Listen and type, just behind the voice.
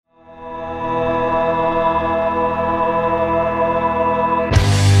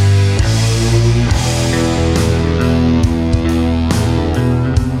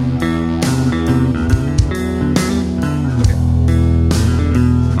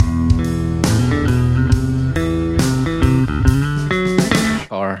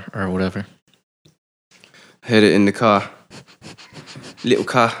or whatever. Hit it in the car. Little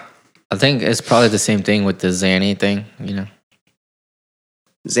car. I think it's probably the same thing with the Zanny thing, you know,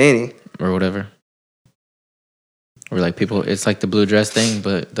 Zanny. or whatever. Or like people, it's like the blue dress thing,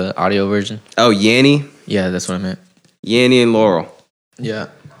 but the audio version. Oh, Yanny. Yeah, that's what I meant. Yanny and Laurel. Yeah.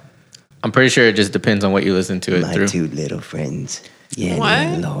 I'm pretty sure it just depends on what you listen to it My through. 2 little friends, Yanny What?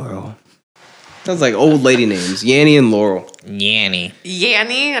 and Laurel. Sounds like old lady names. Yanny and Laurel. Yanny.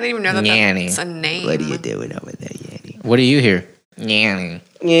 Yanny? I didn't even know that Yanny. that's a name. What are you doing over there, Yanny? What do you hear? Yanny.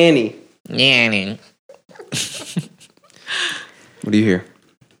 Yanny. Yanny. What do you hear?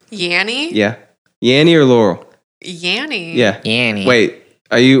 Yanny? Yeah. Yanny or Laurel? Yanny. Yeah. Yanny. Wait,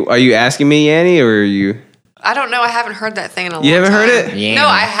 are you asking me Yanny or are you? I don't know. I haven't heard that thing in a long time. You haven't heard it? Yanny. No,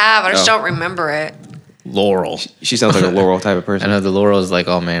 I have. I just Oh. don't remember it. Laurel. She sounds like a Laurel type of I person. know the Laurel is like,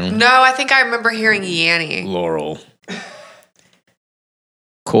 oh man. No, I think I remember hearing Yanny. Laurel.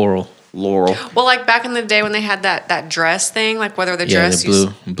 Coral. Laurel. Well, like back in the day when they had that dress thing, like whether the Yeah, dress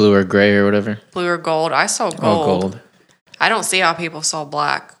the blue or gray or whatever. blue or gold. I saw gold. Oh, gold. I don't see how people saw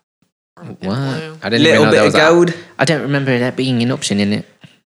black. Or What? blue. I didn't Little even know bit that of was gold. I didn't remember that being an option in it.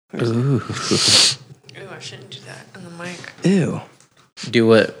 Ooh. Ooh, I shouldn't do that on the mic. Ew. Do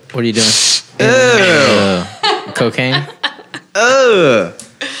what? What are you doing? Ew. Cocaine? Ugh.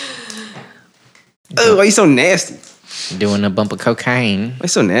 Oh, why you so nasty? Doing a bump of cocaine. Why you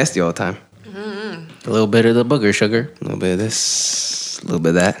so nasty all the time? A little bit of the booger sugar. A little bit of this, a little bit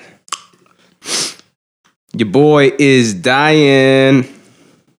of that. Your boy is dying. You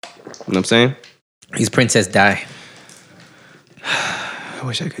know what I'm saying? He's Princess Di. I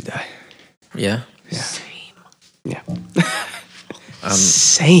wish I could die. Yeah. Yeah. I'm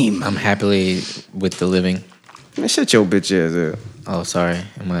Same. I'm happily with the living. Man, shut your bitch ass up. Oh, sorry.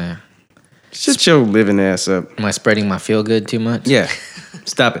 Am Shut your living ass up. I spreading my feel good too much? Yeah.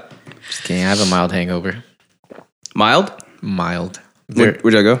 Stop it. Just kidding. I have a mild hangover. Mild? Mild. Where'd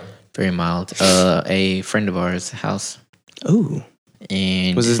I go? Very mild. A friend of ours' house. Ooh.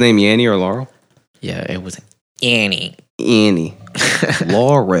 And Was his name Yanny or Laurel? yeah, it was Annie. Annie.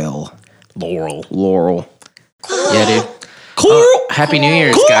 Laurel. Laurel. Yeah, dude. Cool. Happy New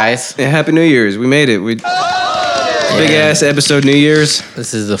Year's, guys. Yeah, Happy New Year's. We made it. Big ass episode New Year's.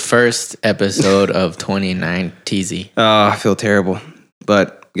 This is the first episode of 2019. I feel terrible.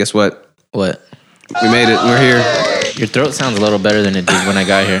 But guess what? What? We made it. We're here. Your throat sounds a little better than it did when I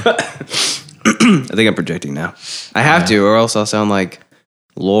got here. I think I'm projecting now. I have to, or else I'll sound like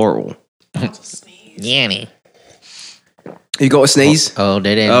Laurel. Yanny. You go with sneeze? Oh,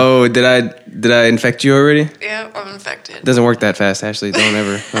 they didn't. Oh, did I infect you already? Yeah, I'm infected. Doesn't work that fast, Ashley. Don't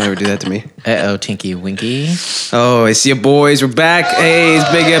ever do that to me. Uh-oh, Tinky Winky. Oh, it's your boys. We're back. Hey, it's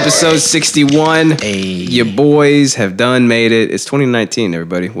big episode 61. Hey. Your boys have made it. It's 2019,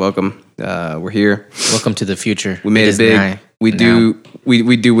 everybody. Welcome. We're here. Welcome to the future. We made it is big. now. We Now. do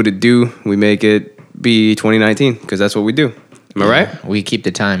we do what it do. We make it be 2019 because that's what we do. Am I right? We keep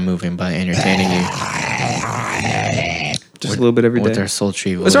the time moving by entertaining you Just a little bit every day. with our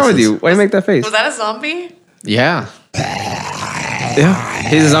sultry voices. What's wrong with you? Why do you make that face? Was that a zombie? Yeah. Yeah,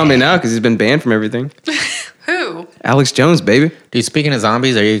 he's a zombie now because he's been banned from everything. Who? Alex Jones, baby. Dude, speaking of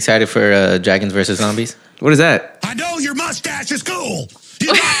zombies, are you excited for Dragons versus Zombies? What is that? I know your mustache is cool. You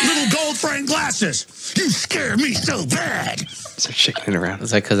got little gold frame glasses. You scare me so bad. Start shaking it around. Is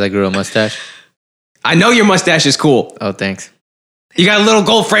that because I grew a mustache? I know your mustache is cool. Oh, thanks. You got little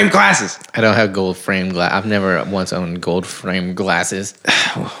gold frame glasses. I don't have gold frame glass. I've never once owned gold frame glasses.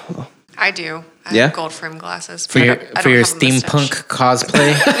 I do. I Yeah? have gold frame glasses. For but your I don't for your have a mustache. steampunk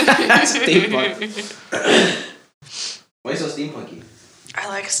cosplay. Why are you so steampunky? I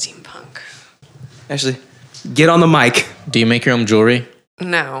like steampunk. Actually, get on the mic. Do you make your own jewelry?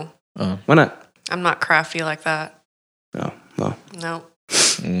 No, Why not? I'm not crafty like that. Oh, well. No.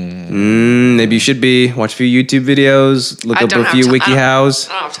 Maybe you should be. Watch a few YouTube videos. Look I up don't a have few ti- WikiHows.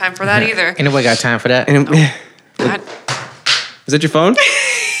 I don't have time for that either. Ain't nobody got time for that. And I- is that your phone?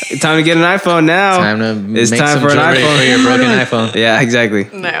 Time to get an iPhone now. Time to It's make time some for an jewelry iPhone. for your broken iPhone. Yeah, exactly.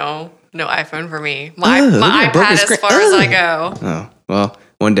 no iPhone for me. My look at that broken iPad as screen. far as I go. Oh, well,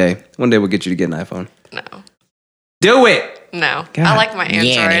 one day we'll get you to get an iPhone. No. Do it. No. God. I like my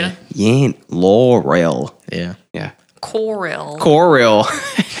Android. Yanny. Laurel. Yeah. Yeah. Corel. Corel.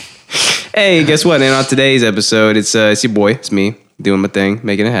 Hey, guess what? And on today's episode, it's your boy. It's me doing my thing,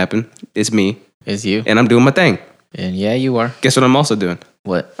 making it happen. It's me, It's you. and I'm doing my thing. And yeah, you are. Guess what I'm also doing?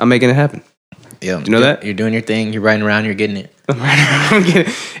 What? I'm making it happen. Yeah. you know that? You're doing your thing. You're riding around. You're getting it. I'm getting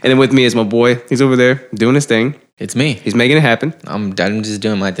it. And then with me is my boy. He's over there doing his thing. It's me. He's making it happen. I'm just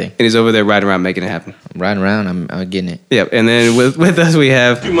doing my thing. And he's over there riding around making it happen. I'm riding around. I'm getting it. Yep. And then with us, we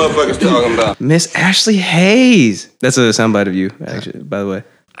have... You motherfuckers talking about? Miss Ashley Hayes. That's a soundbite of you, actually, by the way.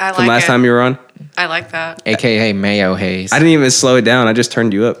 I like From last time you were on. I like that. AKA Mayo Hayes. I didn't even slow it down. I just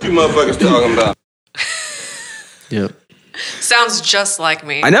turned you up. You motherfuckers talking about? Yep. Sounds just like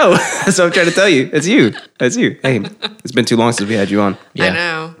me. I know. That's what I'm trying to tell you. It's you. It's you. Hey, it's been too long since we had you on.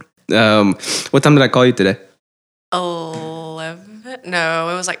 Yeah. I know. What time did I call you today? 11? No,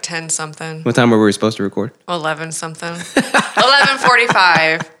 it was like 10 something. What time were we supposed to record? 11 something.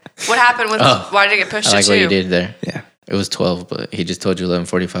 11:45. What happened with? Why did it get pushed I like to what 2? you did there. Yeah. It was 12, but he just told you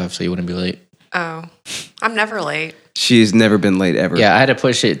 11:45, so you wouldn't be late. Oh, I'm never late. She's never been late ever. Yeah, I had to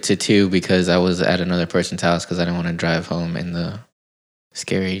push it to 2 because I was at another person's house because I didn't want to drive home in the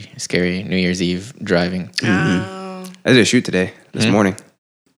scary New Year's Eve driving. Oh. I did a shoot today, this morning.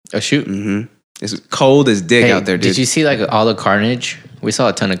 Oh, shoot. Mm-hmm. It's cold as dick Hey, out there, dude. did you see like all the carnage? We saw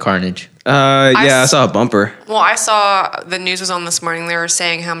a ton of carnage. Yeah, I saw a bumper. Well, I saw the news was on this morning. They were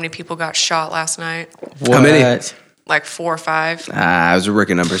saying how many people got shot last night. How many? Like 4 or 5. It was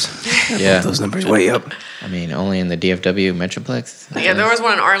Ricky numbers. Yeah. Those numbers way up. I mean, only in the DFW Metroplex. Yeah, there was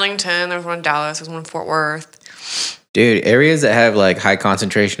one in Arlington. There was one in Dallas. There was one in Fort Worth. Dude, areas that have like high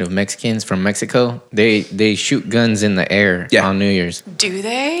concentration of Mexicans from Mexico, they shoot guns in the air on New Year's. Do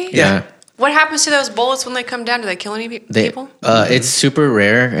they? Yeah. What happens to those bullets when they come down? Do they kill any people? It's super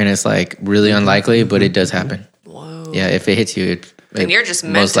rare and it's like really unlikely, but it does happen. Whoa. Yeah, if it hits you, And you're just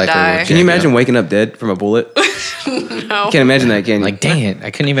meant most to likely die. will Can you jack imagine up. waking up dead from a bullet? No. Can't imagine that, can you? Like, dang it,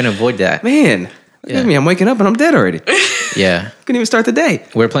 I couldn't even avoid that. man, look at me. I'm waking up and I'm dead already. Yeah. Couldn't even start the day.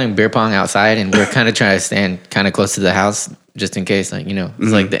 We're playing beer pong outside and we're kind of trying to stand kind of close to the house just in case, like,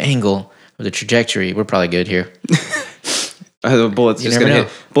 it's like the angle or the trajectory. We're probably good here. The bullet's You just never gonna know.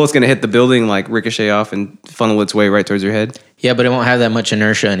 bullet's gonna hit the building, like ricochet off and funnel its way right towards your head. Yeah, but it won't have that much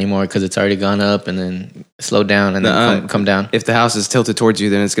inertia anymore because it's already gone up and then slow down and then come down. If the house is tilted towards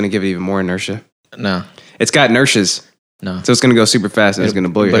you, then it's gonna give it even more inertia. No, It's got inertias, no. so it's gonna go super fast and it's gonna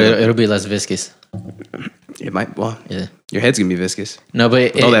blow your But head. it'll be less viscous. It might. Well, Yeah. your head's gonna be viscous. No,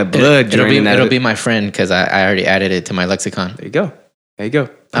 but all that blood it'll draining out of it'll it. be my friend because I already added it to my lexicon. There you go. There you go.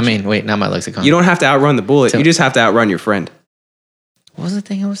 I mean, wait, not my lexicon. You don't have to outrun the bullet. So- You just have to outrun your friend. What was the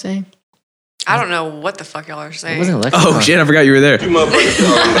thing I was saying? I don't know what the fuck y'all are It saying. wasn't a lexicon. Oh shit! I forgot you were there.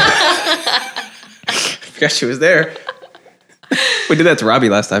 Forgot she was there. We did that to Robbie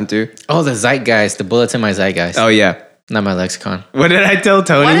last time too. Oh, the zeitgeist. The bullets in my zeitgeist. Oh yeah. Not my lexicon. What did I tell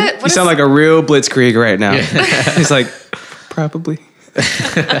Tony? What You is- sound like a real blitzkrieg right now. He's like, probably.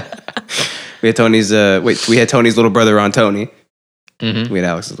 We had Tony's. We had Tony's little brother on Tony. Mm-hmm. We had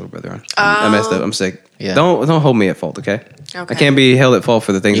Alex's little brother on. I messed up. I'm sick. Yeah. Don't hold me at fault, okay? Okay. I can't be held at fault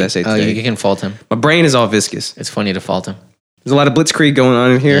for the things I say Oh, today. you can fault him. My brain is all viscous. It's funny to fault him. There's a lot of blitzkrieg going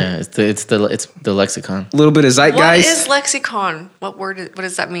on in here. Yeah, it's the lexicon. A little bit of What zeitgeist. is lexicon? What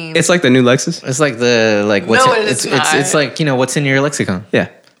does that mean? It's like the new Lexus. It's like what's No, in- it is it's not. like what's in your lexicon. Yeah.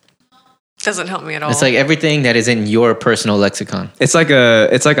 Doesn't help me at all. It's like everything that is in your personal lexicon. It's like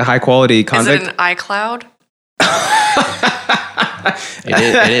a high quality Is convict. it an iCloud?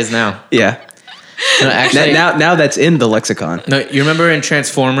 It is now. Yeah. No, actually, Now that's in the lexicon. no. You remember in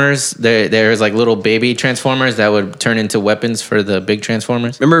Transformers, there's like little baby Transformers that would turn into weapons for the big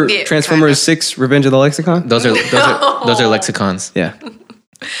Transformers. Remember Yeah, Transformers kind 6 Revenge of the Lexicon? Those are lexicons. Yeah.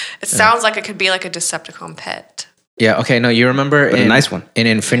 It sounds like it could be like a Decepticon pet. Yeah. Okay. No, you remember a nice one. in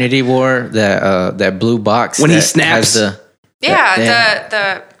Infinity War that blue box When he that snaps. has Yeah, Yeah.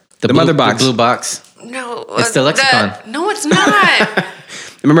 the The blue, mother box. The blue box. no, It's the lexicon. no, it's not.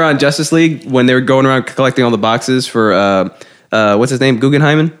 Remember on Justice League when they were going around collecting all the boxes for what's his name?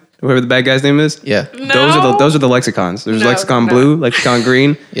 Guggenheimen? Whoever the bad guy's name is? Yeah. Those are the lexicons. There's No, lexicon no. blue, lexicon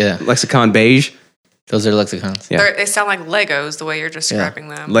green, Yeah. lexicon beige, Those are lexicons. Yeah. They sound like Legos the way you're describing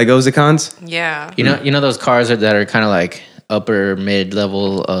them. Legosicons. Yeah. You know those cars that are kind of like upper mid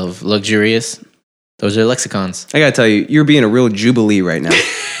level of luxurious. Those are lexicons. I gotta tell you, you're being a real jubilee right now.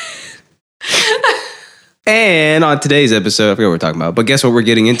 And on today's episode, I forget what we're talking about, but guess what we're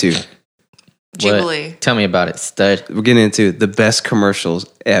getting into? Jubilee. What? Tell me about it, stud. We're getting into the best commercials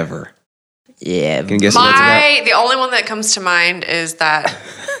ever. Yeah. Can you guess what that's about? The only one that comes to mind is that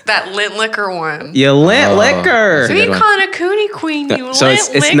lint liquor one. You lit Oh, liquor. that's a Who good you one. calling a coonie queen? You So lint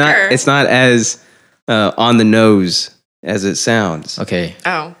it's liquor. not as on the nose as it sounds. Okay.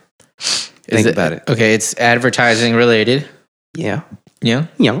 Oh. Think about it. Okay, it's advertising related. Yeah. Yeah.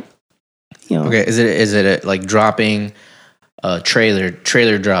 Yeah. Yeah. Okay. Is it like dropping? Trailer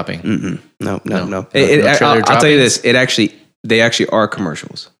dropping. Mm-mm. No. No. No I'll trailer tell you droppings? this. They actually are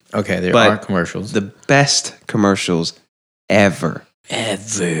commercials. Okay, there But are commercials. The best commercials ever.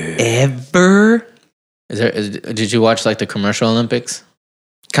 Ever. Did you watch like the commercial Olympics?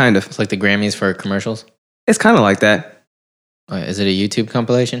 Kind of. It's like the Grammys for commercials. It's kind of like that. Is it a YouTube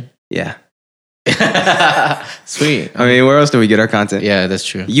compilation? Yeah. Sweet. I mean, where else do we get our content? Yeah, that's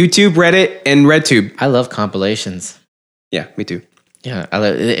true. YouTube, Reddit, and RedTube. I love compilations. Yeah, me too. Yeah,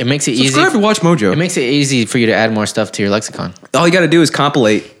 it makes it Subscribe easy. to Watch Mojo. It makes it easy for you to add more stuff to your lexicon. All you got to do is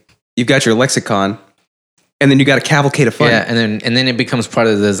compilate. You've got your lexicon, and then you got a cavalcade of fun. Yeah, and then it becomes part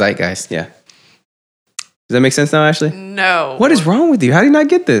of the zeitgeist. Yeah. Does that make sense now, Ashley? No. What is wrong with you? How do you not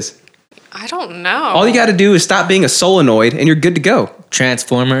get this? I don't know. All you got to do is stop being a solenoid, and you're good to go.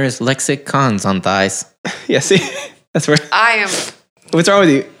 Transformers, lexicons on thighs. Yeah, see? That's where. I am. What's wrong with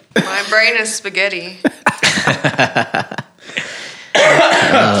you? My brain is spaghetti.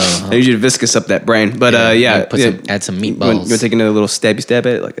 I need you to viscous up that brain. But yeah. Add some You meatballs. want to take another little stabby stab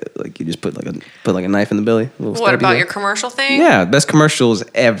at it? Like you just put like a knife in the belly? A little What stabby about there? your commercial thing? Yeah, best commercials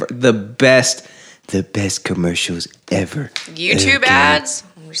ever. The best commercials ever. YouTube Okay. ads?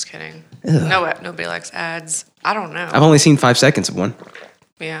 I'm just kidding. No, nobody likes ads. I don't know. I've only seen 5 seconds of one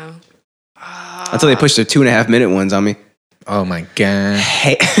Yeah. until they pushed the 2.5 minute ones on me. Oh my god.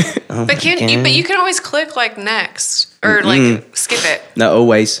 Hey, oh But you can always click like next or like skip it. no,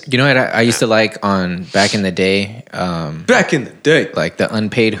 always. You know what I used to like on back in the day? Back in the day. Like the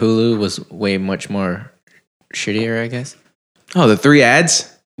unpaid Hulu was way much more shittier, I guess. Oh, the 3 ads.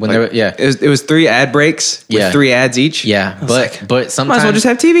 When Like, there were, yeah, It was 3 ad breaks with Yeah. 3 ads each. yeah, but Might sometimes as well just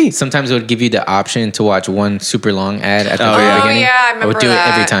have TV. sometimes it would give you the option to watch one super long ad at the Oh, very yeah. beginning. Oh, yeah, I would remember do it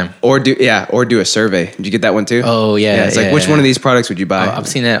every that. time. Or do a survey. Did you get that one too? Oh yeah, It's like yeah, which one of yeah. these products would you buy? Oh, I've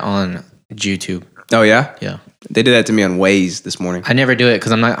seen that on YouTube. Oh yeah, Yeah, they did that to me on Waze this morning. I never do it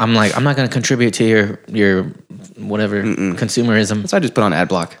because I'm not going to contribute to your whatever consumerism. So I just put on ad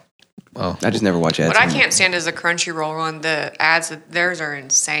block. Oh, I just never watch ads. What I can't stand is the Crunchyroll one. The ads, theirs are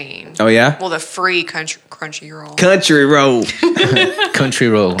insane. Oh yeah, Well, the free Crunchyroll. Country Roll, Country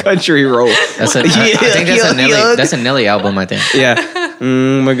Roll. Country Roll. That's I think that's a Nelly. That's a Nelly album. I think. Yeah,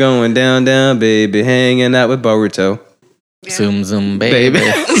 we're going down, baby, hanging out with Boruto, Yeah. Zoom zoom baby.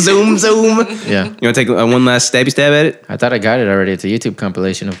 baby. Zoom. Yeah, You want to take one last stabby stab at it? I thought I got it already. It's a YouTube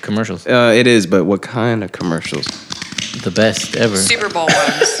compilation of commercials. It is, but what kind of commercials? The best ever. Super Bowl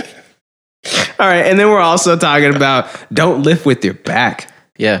ones. All right, and then we're also talking about don't lift with your back.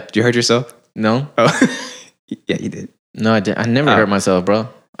 Yeah. Did you hurt yourself? No. Oh, yeah, you did. No, I did. I never hurt myself, bro.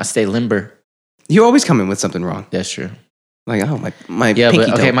 I stay limber. You always come in with something wrong. That's true. Like, oh my Yeah,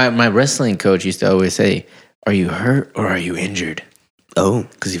 pinky but okay, toe. my wrestling coach used to always say, "Are you hurt or are you injured? Oh,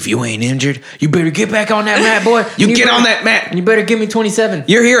 Because if you ain't injured, you better get back on that mat, boy. you get better- on that mat. And you better give me 27."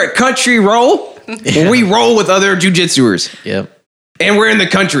 You're here at Country Roll. Where we roll with other jujitsuers, Yep. and we're in the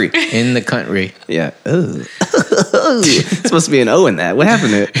country. In the country. Yeah. Oh, it's supposed to be an O in that. What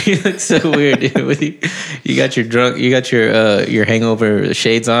happened to it? You look so weird, dude. With you got your hangover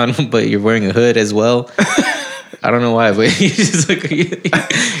shades on, but you're wearing a hood as well. I don't know why, but you just look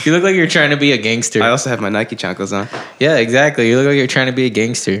you look like you're trying to be a gangster. I also have my Nike chanclas on. Yeah, exactly. You look like you're trying to be a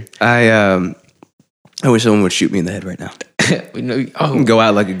gangster. I wish someone would shoot me in the head right now. Oh, Go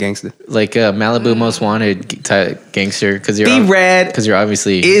out like a gangster. like Malibu Most Wanted type gangster because you're Be rad because you're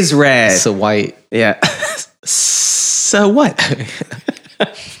obviously is rad. so white. Yeah. So what?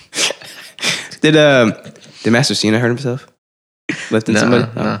 Did Master Cena hurt himself? Lifting somebody?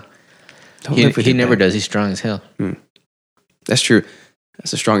 No. Don't He lift with your never back. does. He's strong as hell. That's true.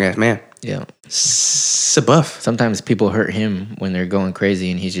 That's a strong ass man. Yeah. So buff. Sometimes people hurt him when they're going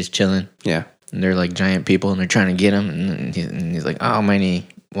crazy and he's just chilling. Yeah. And they're like giant people and they're trying to get him. And he's like, "Oh, my knee.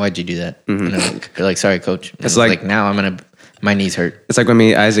 Why'd you do that?" And they're like, "Sorry, coach." And It's it's like- like now my knees hurt. It's like when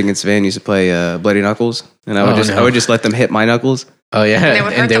me, Isaac, and Sven used to play Bloody Knuckles, and I would Oh, I no. would just let them hit my knuckles. Oh yeah, they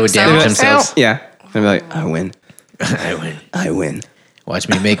would hurt damage themselves? themselves. Yeah. And I'd be like, I win. I win. I win. Watch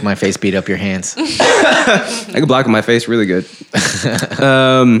me make my face beat up your hands. I can block with my face really good.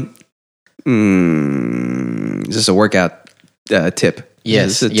 Is this a workout tip?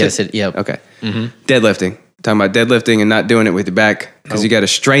 Yes, Is this a yes, tip? yep. Okay. Deadlifting. Talking about deadlifting and not doing it with your back because you got to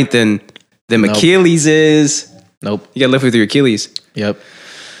strengthen them Achilles's. Nope. You got to lift with your Achilles. Yep. But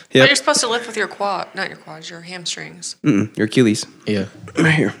Yep. you're supposed to lift with your quad, not your quads, your hamstrings. Your Achilles. Yeah.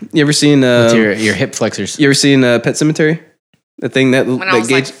 Right here. You ever seen? It's your hip flexors. You ever seen Pet Cemetery? The thing that When I that was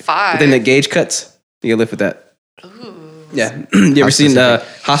Gage, like 5. the thing that Gage cuts. You got to lift with that. Ooh. Yeah. You ever How seen specific?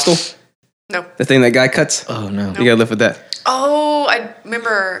 Hostel? No. The thing that guy cuts. Oh no. You got to lift with that. Oh, I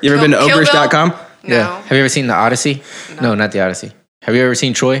remember. You ever been to Kill Bill? ogrish.com? No. Yeah. Have you ever seen the Odyssey? No, not the Odyssey. Have you ever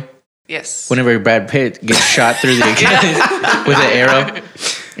seen Troy? Yes. Whenever Brad Pitt gets shot through the with an arrow,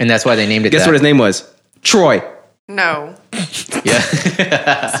 And that's why they named it Guess that. what his name was? Troy. No. Yeah.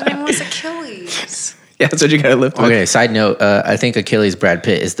 His name was Achilles. Yeah, that's what you gotta live with. Okay, side note, I think Achilles Brad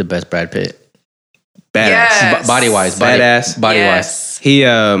Pitt is the best Brad Pitt. Badass. Yes. Body-wise. Badass. Body-wise. Yes. He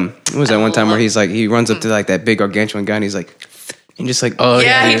what was that one time where he's like he runs up to like that big gargantuan guy and he's like and just like Oh,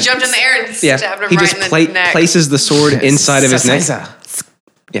 Yeah, yeah. he jumped in the air and yeah, stabbed him he right just in the neck. places the sword inside of his neck.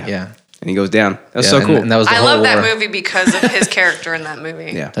 Yeah. Yeah. And he goes down. That's Yeah, so and- cool. And that was the I whole love war. that movie because of his character in that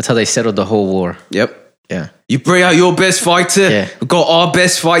movie. Yeah. That's how they settled the whole war. Yep. Yeah. You bring out your best fighter. Yeah. We got our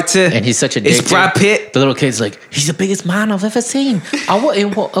best fighter. And he's such a dick. It's Brad too. Pitt. The little kid's like, he's the biggest man I've ever seen. I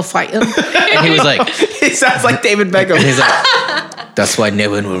wouldn't want to fight him. And he was like, It sounds like David Beckham. and he's like, that's why no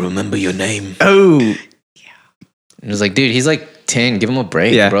one will remember your name. Oh. And he was like, dude, he's like 10. Give him a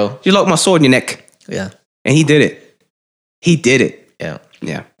break, Yeah. bro. You locked my sword in your neck. Yeah. And he did it. He did it. Yeah.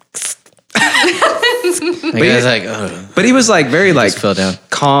 Yeah. Like, I was like, oh, But he was like very like just fell down.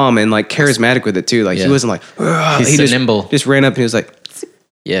 calm and like charismatic with it too. Like Yeah. he wasn't like He's he so just, nimble. just ran up and he was like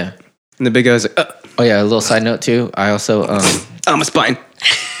Yeah. and the big guy was like Oh, yeah. A little side note, too. I also, oh my spine.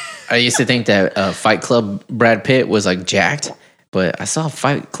 I used to think that Fight Club Brad Pitt was like jacked, but I saw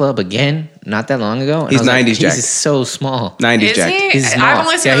Fight Club again not that long ago. And He's I was like, 90s jacked. He's so small. 90s Is Jack. he? He's I've small.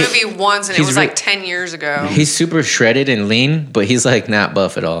 only seen Yeah, the movie once, and it he's was re- like 10 years ago. He's super shredded and lean, but he's like not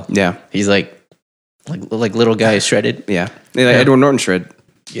buff at all. Yeah. He's like little guy shredded. Yeah. Like Edward Norton shred.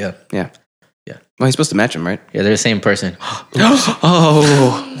 Yeah. Yeah. Yeah. Well, he's supposed to match him, right? Yeah, they're the same person.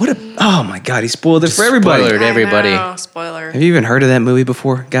 Oh, what a oh my god, he spoiled it for everybody. Spoiler to everybody. I know, spoiler. Have you even heard of that movie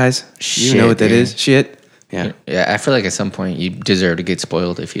before, guys? You know Shit, what that dude. is? Shit. Yeah. Yeah, I feel like at some point you deserve to get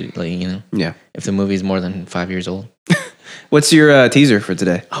spoiled if you like, Yeah. if the movie's more than 5 years old. What's your teaser for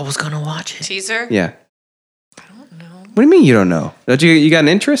today? I was gonna watch it. Teaser? Yeah. I don't know. What do you mean you don't know? Don't you got an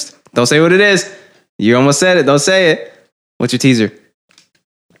interest? Don't say what it is. You almost said it. Don't say it. What's your teaser?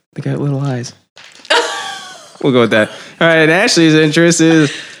 They got little eyes. We'll go with that. All right, and Ashley's interest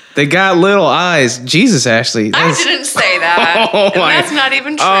is they got little eyes. Jesus, Ashley. I That's- didn't say that. Oh And my- that's not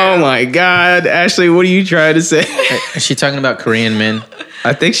even true. Oh my God, Ashley, what are you trying to say? Is she talking about Korean men?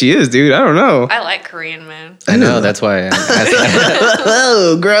 I think she is, dude. I don't know. I like Korean men. I know, that's why I asked that.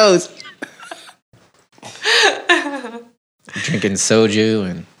 Oh, gross. Drinking soju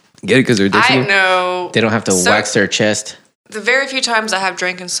and Get it because they're I addictional. know. they don't have to wax their chest. The very few times I have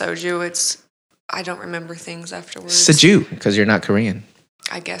drinking soju, I don't remember things afterwards. Saju. Because you're not Korean.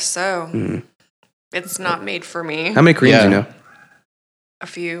 I guess so. It's not made for me. How many Koreans Yeah. you know? A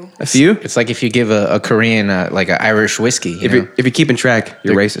few. A few? It's like if you give a Korean like an Irish whiskey. If you're keeping track,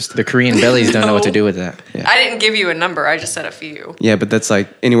 you're racist. The Korean bellies don't know what to No. do with that. I didn't give you a number. I just said a few. Yeah, but that's like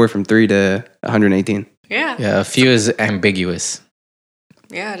anywhere from 3 to 118. Yeah. Yeah, a few is ambiguous.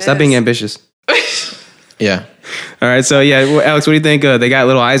 Yeah, it Stop is. being ambitious. Yeah. All right, so yeah, Alex, what do you think they got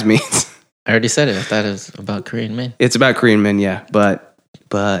little eyes means? I already said it. I thought it was about Korean men. It's about Korean men, yeah, but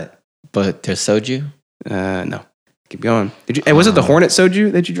But there's soju? no. Keep going. Did you? Was it the Hornet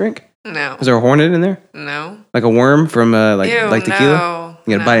soju that you drink? No. Was there a hornet in there? No. Like a worm from Ew, like tequila? no.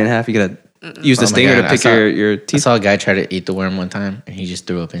 You gotta bite it in half. You gotta use the Oh my stinger God, to I pick saw- your I teeth. saw a guy try to eat the worm one time and he just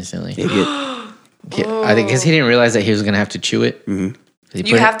threw up instantly. Idiot. Yeah, I think because he didn't realize that he was gonna have to chew it. Mhm. He You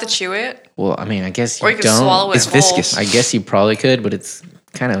put it- have to chew it, well, I mean, I guess you, or you can don't. swallow it It's whole. viscous. I guess you probably could, but it's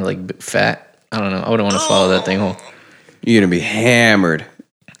kind of like fat. I don't know. I wouldn't want to swallow that thing whole. You're gonna be hammered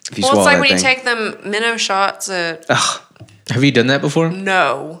if you Well, swallow it's like that when you thing. take them minnow shots at. Ugh. Have you done that before?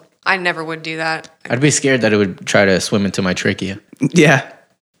 No, I never would do that. I'd be scared that it would try to swim into my trachea. Yeah.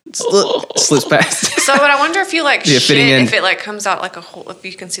 Slips past. So, but I wonder if you like Yeah, shit, fitting in. if it like comes out like a whole, if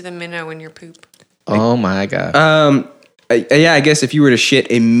you can see the minnow in your poop. Oh my god! Yeah, I guess if you were to shit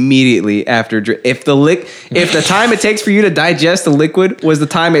immediately after, if the time it takes for you to digest the liquid was the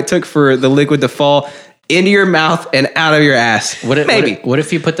time it took for the liquid to fall into your mouth and out of your ass, maybe. What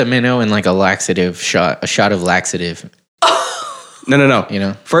if you put the minnow in like a laxative shot, a shot of laxative? No. You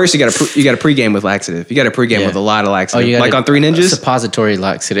know? First, you got to pregame with laxative. You got to pregame Yeah. with a lot of laxative, you gotta- like on Three Ninjas. Suppository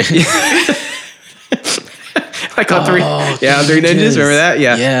laxative. Like on Three Oh, Ninjas. Ninjas. Remember that?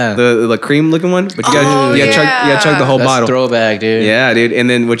 Yeah, Yeah. the cream looking one. But you got Oh, you got to chug the whole That's bottle. throwback, dude. Yeah, dude. And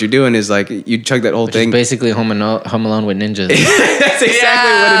then what you're doing is like you chug that whole Which thing. is basically Home Alone with ninjas. That's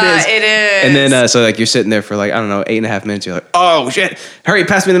exactly what it is. It is. And then so like you're sitting there for like I don't know 8.5 minutes. You're like, oh shit, hurry,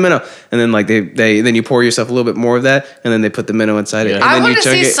 pass me the minnow. And then like then you pour yourself a little bit more of that, and then they put the minnow inside it. Yeah. And I then wanna you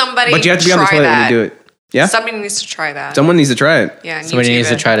chug see it. somebody But you have to be on the try toilet that. when you do it. Yeah, somebody needs to try that. someone needs to try it. Yeah, Somebody YouTube needs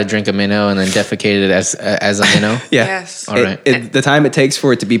to it. try to drink a minnow and then defecate it as a minnow. Yeah. Yes. All right. The time it takes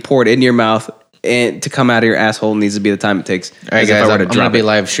for it to be poured into your mouth and to come out of your asshole needs to be the time it takes. All right, as if I guys. were I'm to gonna drop be it.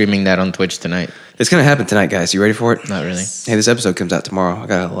 live streaming that on Twitch tonight. It's gonna happen tonight, guys. You ready for it? Not really. Hey, this episode comes out tomorrow. I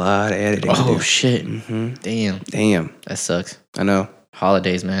got a lot of editing to Oh do. shit! Mm-hmm. Damn, Damn. that sucks. I know.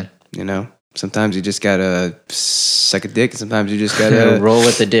 Holidays, man. You know. Sometimes you just gotta suck a dick, and sometimes you just gotta Roll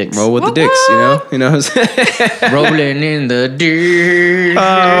with the dicks. roll with the dicks. You know. You know. What I'm saying? Rolling in the dirt.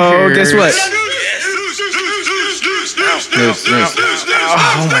 Oh, guess what? Snooze, snooze.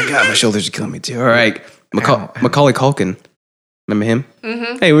 Oh my god, my shoulders are killing me too. All right, Macaulay Culkin. Remember him?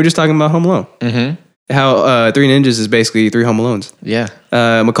 Mm-hmm. Hey, we were just talking about Home Alone. Mm-hmm. How Three Ninjas is basically Three Home Alones. Yeah.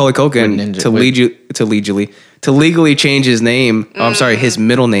 Macaulay Culkin to legally change his name. Oh, I'm sorry, his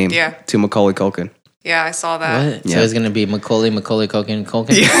middle name Yeah. to Macaulay Culkin. Yeah, I saw that. What? So it's gonna be Macaulay Culkin.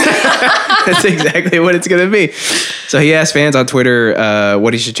 That's exactly what it's gonna be. So he asked fans on Twitter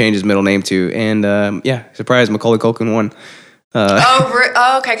what he should change his middle name to, and surprise, Macaulay Culkin won.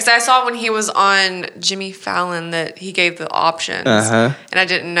 Okay. Because I saw when he was on Jimmy Fallon that he gave the options, and I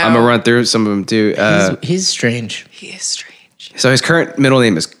didn't know. I'm gonna run through some of them too. He's strange. He is strange. So his current middle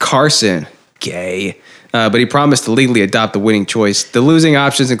name is Carson. Gay. But he promised to legally adopt the winning choice. The losing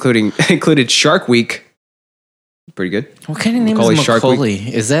options included Shark Week. Pretty good. What kind of name Macaulay is Shark Macaulay?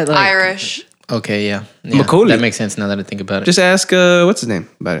 Is that like Irish. Okay, yeah. Macaulay. That makes sense now that I think about it. Just ask, what's his name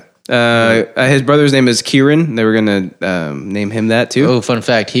about it? His brother's name is Kieran. They were going to name him that too. Oh, fun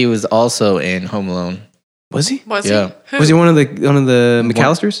fact: he was also in Home Alone. Was he? Was Yeah. he? Who? Was he one of the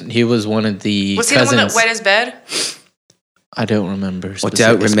McAllisters? He was one of the Was he cousins. the one that wet his bed? I don't remember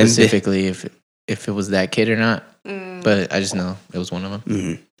remember. specifically if it was that kid or not, but I just know it was one of them.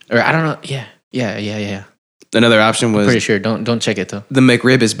 Mm-hmm. Or I don't know. Yeah. Another option was Pretty sure. Don't check it though. the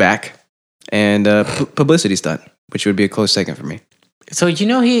McRib is back, and publicity stunt, which would be a close second for me. So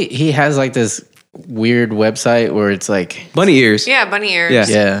he has like this weird website where it's like Bunny ears. Yeah, Bunny Ears. Yeah.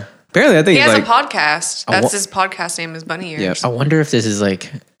 yeah. Apparently, I think He it's has like a podcast. That's wa- his podcast name is Bunny Ears. Yep. I wonder if this is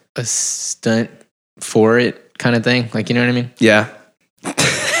like a stunt for it kind of thing. Like, you know what I mean? yeah.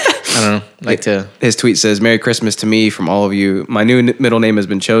 I don't know. Like to His tweet says, "Merry Christmas to me from all of you. My new middle name has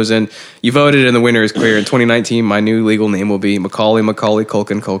been chosen. You voted and the winner is clear. In 2019, my new legal name will be Macaulay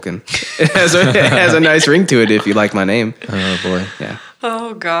Culkin. It has a nice ring to it if you like my name. oh boy. Yeah.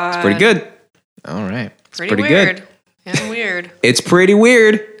 Oh God. Pretty good. All right. Pretty pretty weird. good. And weird. It's pretty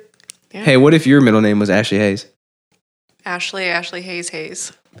weird. Yeah. Hey, what if your middle name was Ashley Hayes? Ashley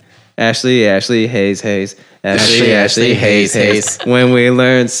Hayes. Ashley Hayes. Ashley Hayes. When we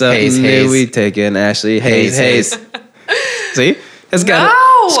learn something Hayes, new, Hayes. we take an Ashley Hayes. Hayes. See? It's got,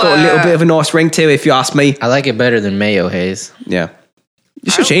 No! it's got a little bit of a nice ring to it, if you ask me. I like it better than Mayo Hayes. Yeah.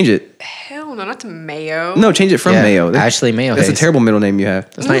 You should change it. Hell no, not to Mayo. No, change it from Yeah, Mayo. Ashley Mayo That's Hayes. a terrible middle name you have.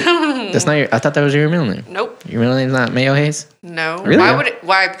 That's not your. I thought that was your middle name. Nope. Your middle name's not Mayo Hayes. No. Really? Why would it?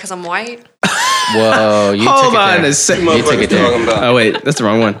 Why? Because I'm white. Whoa, you Hold took it on there. a second. You took it there. Oh, wait. That's the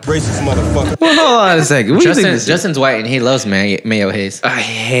wrong one. Racist motherfucker. Well, hold on a second. What do you think this is? Justin's white and he loves Mayo Hayes. I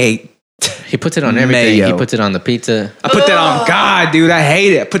hate. He puts it on everything. Mayo. He puts it on the pizza. I put that on God, dude. I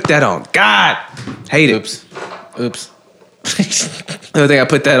hate it. I put that on God. Hate it. Oops. The only thing I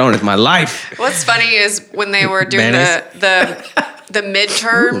put that on is my life. What's funny is when they were doing Mayonnaise? the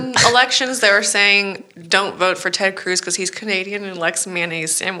midterm elections, they were saying don't vote for Ted Cruz because he's Canadian and likes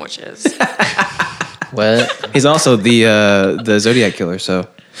mayonnaise sandwiches. What? He's also the Zodiac killer, so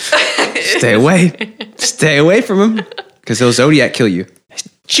stay away. Stay away from him because he'll Zodiac kill you.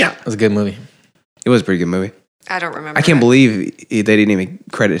 That was a good movie. It was a pretty good movie. I don't remember. I can't it. believe they didn't even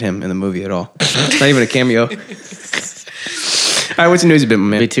credit him in the movie at all. It's not even a cameo. All right, what's the news bit,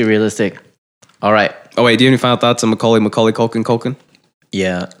 man? Be too realistic. All right. Oh wait, do you have any final thoughts on Macaulay Culkin?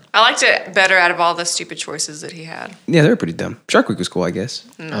 Yeah. I liked it better out of all the stupid choices that he had. Yeah, they're pretty dumb. Shark Week was cool, I guess.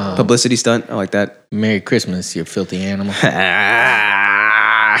 Publicity stunt, I like that. Merry Christmas, you filthy animal. Why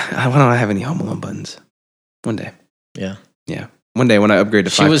don't I have any Home Alone buttons? One day. Yeah. Yeah. One day when I upgrade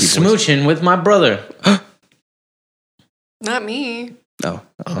to She 5 was keyboards. smooching with my brother. Not me. Oh.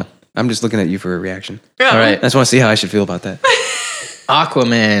 I'm just looking at you for a reaction. All right. I just want to see how I should feel about that.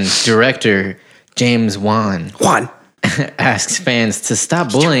 Aquaman director James Wan Juan. asks fans to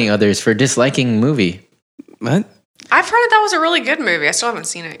stop bullying others for disliking movie. What? I've heard that was a really good movie. I still haven't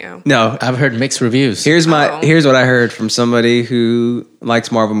seen it yet. No. I've heard mixed reviews. Here's Oh. here's what I heard from somebody who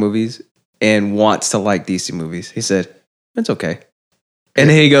likes Marvel movies and wants to like DC movies. He said, "It's okay." And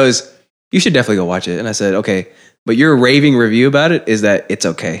then he goes, "You should definitely go watch it." And I said, "Okay, but your raving review about it is that it's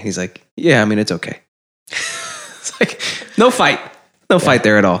okay." He's like, "Yeah, I mean, it's okay." It's like, no fight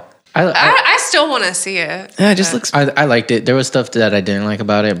there at all. I still want to see it. Yeah, it just looks. I liked it. There was stuff that I didn't like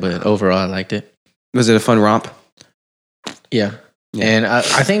about it, but overall I liked it. Was it a fun romp? Yeah. Yeah. And I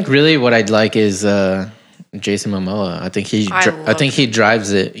think really what I'd like is Jason Momoa. I think I I think he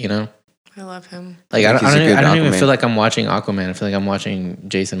drives it, you know? I love him. Like I think he's a good don't even Aquaman. feel like I'm watching Aquaman. I feel like I'm watching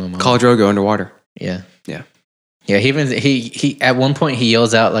Jason Momoa. Khal Drogo underwater. Yeah. Yeah. Yeah, he at one point he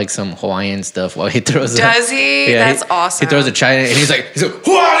yells out like some Hawaiian stuff while he throws. Does he? Yeah, That's awesome. He throws a trident and he's like,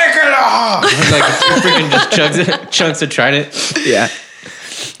 "Huanikala!" Like he freaking just chunks a trident. Yeah.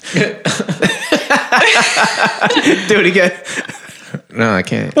 Do it again. No, I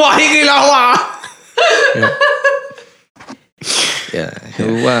can't. Yeah.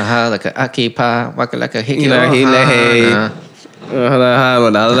 Hua like a akipa, waka like a hiki. Hila, hila, hey.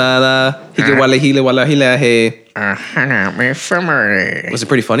 Hiki wala hila wala hila hey. Was it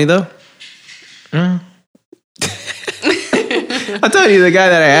pretty funny though? I told you the guy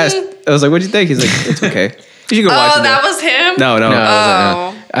that I asked. I was like, "What'd you think?" He's like, "It's okay. You should go watch it." Oh, that was him? No. No,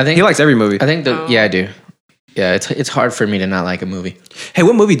 Oh. I think He likes every movie. I think yeah, I do. Yeah, it's hard for me to not like a movie. Hey,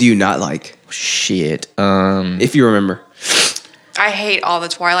 what movie do you not like? Shit. If you remember. I hate all the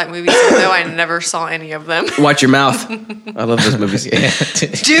Twilight movies, though I never saw any of them. Watch your mouth. I love those movies.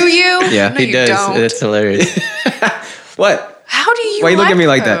 Do you? Yeah. no, He you does. Don't. It's hilarious. What? How do you? Why you look like at me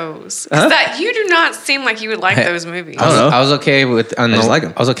like that? those? 'Cause that you do not seem like you would like those movies. I don't know. I was okay with. I just like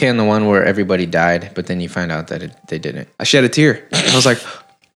 'em. I was okay on the one where everybody died, but then you find out that they didn't. I shed a tear. I was like,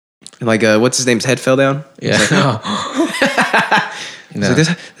 what's his name's head fell down? Yeah. I was No. like,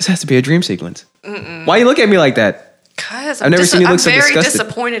 this has to be a dream sequence. Why you look at me like that? Because I've never seen you look I'm so very disgusted.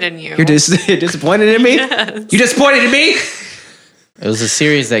 disappointed in you. You're disappointed in me? Yes. You disappointed in me? It was a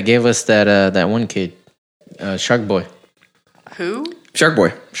series that gave us that one kid, Shark Boy. Who? Shark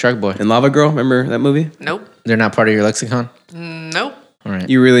Boy Shark Boy. and Lava Girl. Remember that movie? Nope. They're not part of your lexicon. Nope. All right.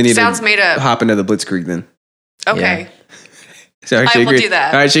 You really need Sounds to made up. hop into the Blitzkrieg then. Okay. Yeah. Sorry, I she will agreed. do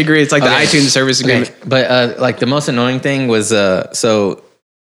that. All right, she agreed. It's like Okay. the iTunes service agreement. Okay. But like the most annoying thing was Black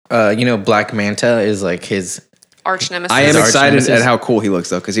Manta is like his. Arch nemesis. I am His arch excited nemesis. at how cool he looks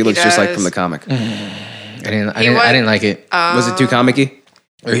though, because he looks just like does. from the comic. I didn't was- like it. Was it too comic-y?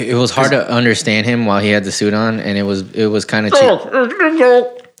 It was hard to understand him while he had the suit on, and it was kind of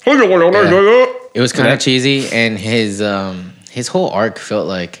it was kind of cheesy, and his whole arc felt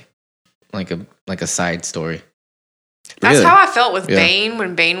like a side story. That's Really? how I felt with Yeah. Bane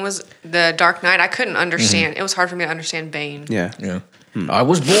when Bane was the Dark Knight. I couldn't understand. It was hard for me to understand Bane. Yeah. Yeah, I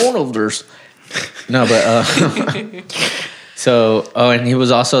was born of this. No, but and he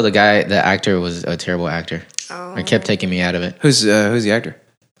was also the guy. The actor was a terrible actor. Oh. It kept taking me out of it. Who's the actor?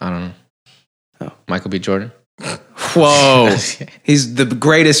 I don't know. Oh. Michael B. Jordan. Whoa. He's the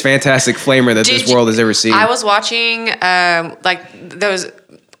greatest fantastic flamer that Did this world has ever seen. I was watching like those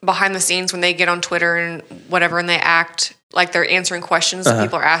behind the scenes when they get on Twitter and whatever, and they act like they're answering questions that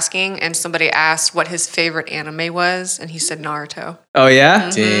people are asking. And somebody asked what his favorite anime was, and he said Naruto. Oh yeah?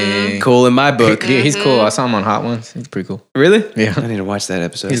 Dang. Cool in my book. Yeah, he's cool. I saw him on Hot Ones. He's pretty cool. Really? Yeah. I need to watch that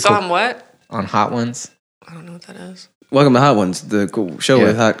episode. He's Saw cool. him what? On Hot Ones. I don't know what that is. Welcome to Hot Ones, the cool show Yeah.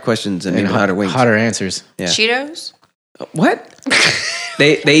 with hot questions and hotter wings. Hotter answers. Yeah. Cheetos? What?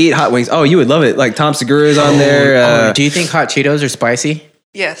 they eat hot wings. Oh, you would love it. Like Tom Segura is on there. Do you think hot Cheetos are spicy?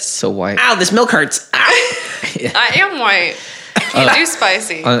 Yes. So white. Ow, this milk hurts. I am white. I can't do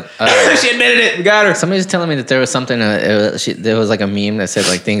spicy. She admitted it. We got her. Somebody was telling me that there was something. There was like a meme that said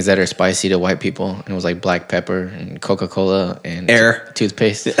like things that are spicy to white people, and it was like black pepper and Coca-Cola and Air.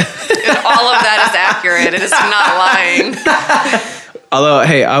 toothpaste. And all of that is accurate. It is not lying. Although,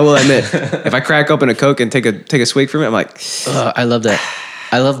 hey, I will admit, if I crack open a Coke and take a swig from it, I'm like, I love that.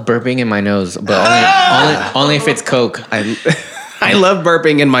 I love burping in my nose, but only if it's Coke. I love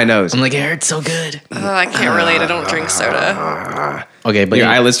burping in my nose. I'm like, it hurts so good. Oh, I can't relate. I don't drink soda. Okay, but Your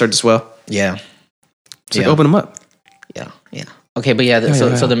eyelids start to swell. yeah, Just like open them up. yeah. Okay, but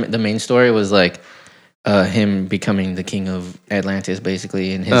so the main story was like him becoming the king of Atlantis,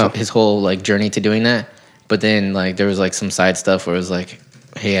 basically, and his whole like journey to doing that. But then like there was like some side stuff where it was like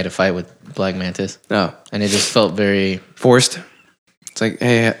he had a fight with Black Mantis, Oh, and it just felt very. forced. It's like,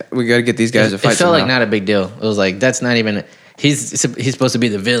 hey, we got to get these guys to It fight. felt like somehow. not a big deal. It was like that's not even. He's supposed to be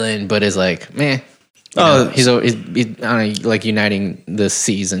the villain, but it's like, man. He's I don't know, like uniting the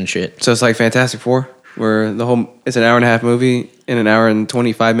seas and shit. So it's like Fantastic Four, where it's an hour and a half movie, and an hour and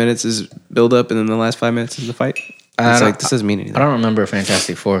 25 minutes is build up, and then the last 5 minutes is the fight. It's like, this doesn't mean anything. I don't remember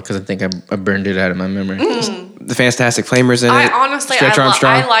Fantastic Four because I think I burned it out of my memory. The Fantastic Flamers in I it. honestly, Stretch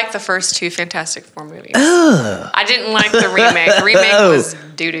Armstrong. I like the first two Fantastic Four movies. I didn't like the remake. The remake was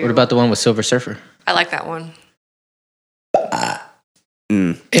doo-doo. What about the one with Silver Surfer? I like that one.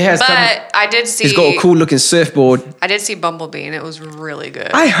 It has. But I did see He's got a cool looking surfboard. I did see Bumblebee, and it was really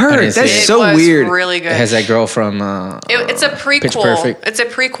good. I heard. didn't That's see it. It so was weird. really good. It has that girl from. It's a Pitch prequel. Perfect. It's a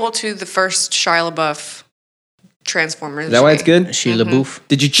prequel to the first Shia LaBeouf Transformers. Is that why it's good? Shia LaBeouf.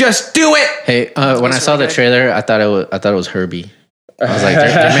 Did you just do it? Hey, when I saw really the good. trailer, I thought it was Herbie. I was like,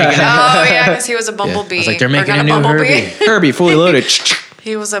 they're making a, Oh yeah, because he was a bumblebee. I was like, they're making Or a not new bumblebee. Herbie. Herbie, fully loaded.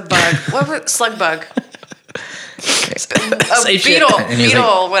 He was a bug. What was slug bug? A Say shit. beetle, And he was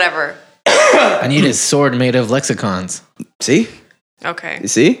beetle, whatever. I need his sword made of lexicons See? Okay. You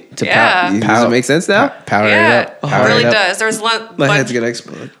see? to Yeah. Does it make sense now? power Yeah, it up. it Power really it up. does. There's My head's gonna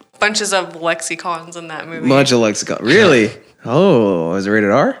explode. bunches of lexicons in that movie. Bunch of lexicon. Really? Oh, is it rated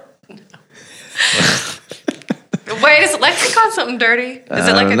R? Wait, is lexicon something dirty? Is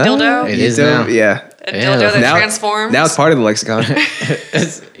it like a No. dildo? It You is don't- now. Yeah. A dildo that Now- transforms? Now it's part of the lexicon.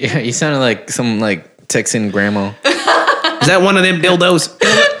 Yeah, you sounded like some like Texan grandma. Is that one of them dildos?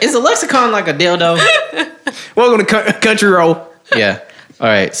 Is a lexicon like a dildo? Welcome to Country Roll. Yeah. All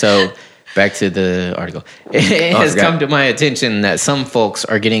right. So back to the article. It has forgot. come to my attention that some folks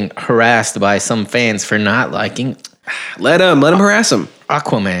are getting harassed by some fans for not liking Let him harass him.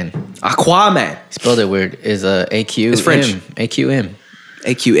 Aquaman. Aquaman. Spelled it weird. Is AQ. It's French. AQM.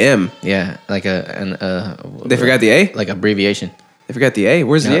 AQM. Yeah, like They forgot the A? like abbreviation. They forgot the A.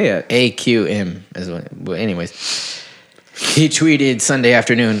 Where's the A at? AQM is what. But anyways, he tweeted Sunday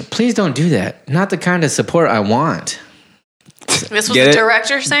afternoon. Please don't do that. Not the kind of support I want. This was Get the it?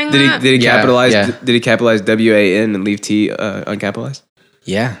 director saying Did he that? did he Yeah, capitalize yeah. did he capitalize WAN and leave T uncapitalized?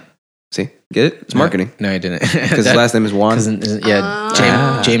 Yeah. See? Get it? It's marketing. No, I didn't. Because his last name is Juan.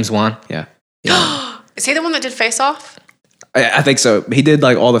 James Wan. Yeah. Is he the one that did Face Off? I think so. He did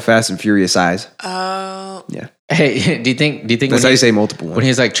like all the Fast and Furious eyes. Oh. Yeah. Hey, do you think That's when how you he- say multiple when ones.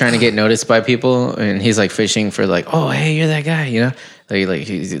 he's like trying to get noticed by people and he's like fishing for like, oh hey, you're that guy, you know? Like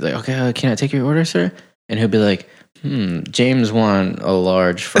he's like, okay, can I take your order, sir? And he'll be like, James Wan a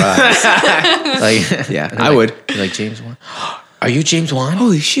large fries. Like Yeah, and I like, would. you're like James Wan. Are you James Wan?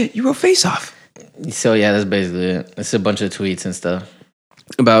 Holy shit, you wrote Face Off. So yeah, that's basically it. It's a bunch of tweets and stuff.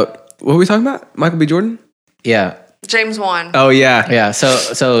 About what were we talking about? Michael B. Jordan? Yeah, James Wan. Oh yeah. yeah. So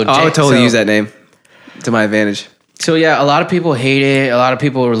I would totally use that name to my advantage. So yeah, a lot of people hate it. A lot of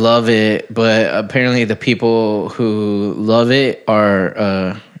people love it, but apparently the people who love it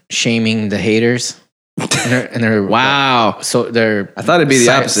are shaming the haters. And they're Wow. So they're I thought it'd be the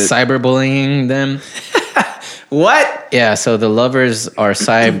opposite. cyberbullying them. What? Yeah, so the lovers are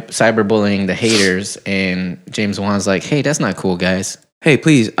cyberbullying the haters, and James Wan's like, "Hey, that's not cool, guys. Hey,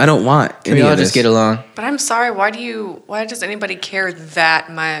 please, I don't want Can any we all of just this. get along?" But I'm sorry, why does anybody care that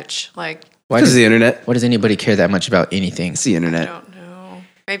much? Like, Why Because does of the internet. Why does anybody care that much about anything? It's the I internet. don't know.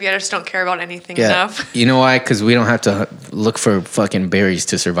 Maybe I just don't care about anything Yeah, enough. you know why? Because we don't have to look for fucking berries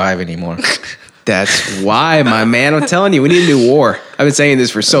to survive anymore. That's why, my man. I'm telling you, we need a new war. I've been saying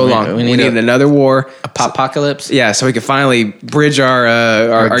this for so We- long. we We need need a- another war. Apocalypse. Yeah, so we can finally bridge our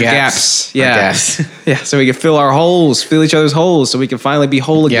gaps. Yeah, Our gaps. yeah. So we can fill our holes, fill each other's holes, so we can finally be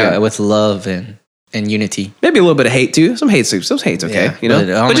whole again. Yeah, with love and unity. Maybe a little bit of hate too. Some hate soups. Some hate's okay. Yeah, You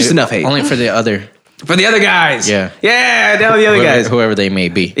know, but just enough hate Only for the other, for the other guys. Yeah. yeah. Down with the other guys. whoever they may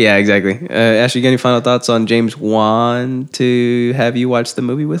be. Yeah, exactly. Ashley, you got any final thoughts on James Wan to have you watch the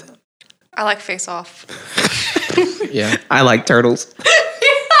movie with him? I like Face Off. Yeah, I like turtles.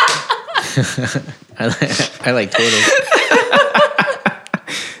 I like turtles.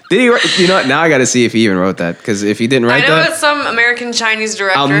 Did he? You know what? Now I got to see if he even wrote that. Because if he didn't I write know that, it's some American Chinese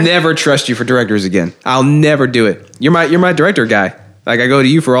director. I'll never trust you for directors again. I'll never do it. You're my director guy. Like I go to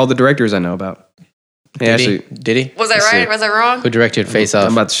you for all the directors I know about. Yeah, Did he? Ashley, Did he? Was I Let's right? see. Was I wrong? Who directed Face Off?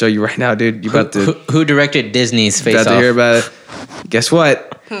 I'm about to show you right now, dude. You about to Who directed Disney's Face about Off? to hear about it. Guess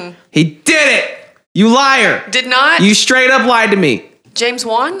what? He did it. You liar. Did not You straight up lied to me. James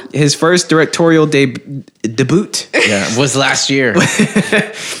Wan? His first directorial debut Yeah, was last year.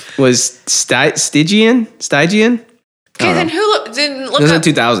 was Stygian. Okay, then didn't It look was in up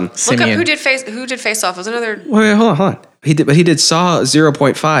 2000. look up Simeon. who did Face Off. It was another Wait, hold on. He did Saw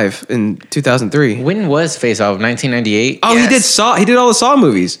 0.5 in 2003. When was Face Off? 1998. Oh, Yes. he did Saw. He did all the Saw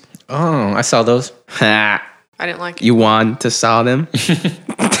movies. Oh, I saw those. Ha. I didn't like it. You want to saw them?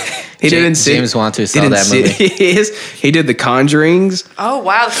 He didn't see. James Wan to saw didn't that see- movie. He did The Conjurings. Oh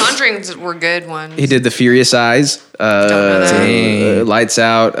wow, the Conjurings were good ones. He did The Furious Eyes. know that. Dang. Lights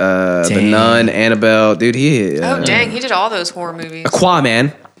Out. The Dang. Nun. Annabelle. Dude, he. Oh dang, he did all those horror movies.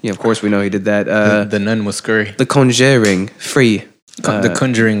 Aquaman. Yeah, of course we know he did that. The Nun was scurry. The Conjuring. Free. The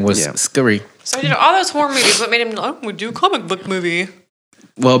Conjuring was yeah. scurry. So he did all those horror movies. What made him? Oh, we do a comic book movie.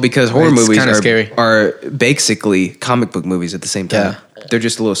 Well, because horror It's movies kinda scary. are basically comic book movies at the same time. Yeah. They're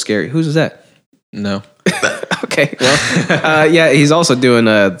just a little scary. Whose is that? No. Okay, well, yeah, he's also doing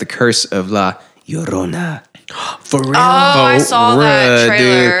The Curse of La Llorona. For real. Oh, I saw that bruh,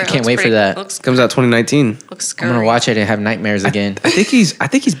 trailer. dude. It Can't looks wait for pretty- that. Looks Comes out 2019. looks I'm scary. gonna watch it and have nightmares again. I think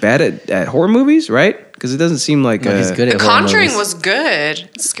he's bad at horror movies, right? Because it doesn't seem like No, he's good The at horror Conjuring movies. was good.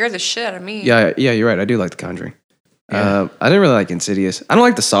 It scared the shit out of me. Yeah, you're right. I do like The Conjuring. I didn't really like Insidious. I don't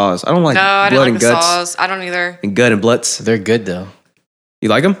like the Saws. I don't like No, I blood didn't and like the guts Saws. I don't either. and gut and bloods. They're good though. You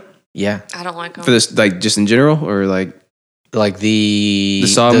like them Yeah, I don't like them. for this, like just in general, or like like the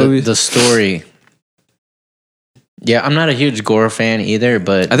Saw movies? the story. Yeah, I'm not a huge gore fan either,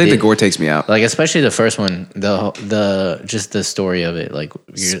 but I think the gore takes me out. like especially the first one, the just the story of it, like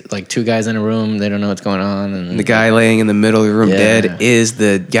you're like two guys in a room, they don't know what's going on, and The guy laying in the middle of the room Yeah. dead is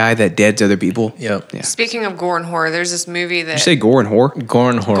the guy that deads other people. Yep. Yeah. Speaking of gore and horror, there's this movie that Did you say gore and whore? Gore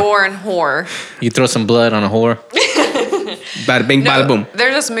and horror. gore and horror. You throw some blood on a whore. Bada bing, bada boom.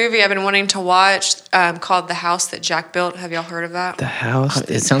 There's this movie I've been wanting to watch called The House That Jack Built. Have y'all heard of that? The house.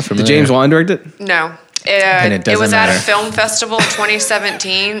 It sounds Did familiar. James Wan direct it? No. And it It was doesn't at a matter. film festival in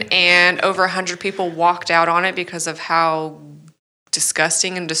 2017, and over 100 people walked out on it because of how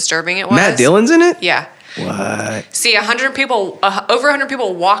disgusting and disturbing it was. Matt Dillon's in it? Yeah. What? See, 100 people, over 100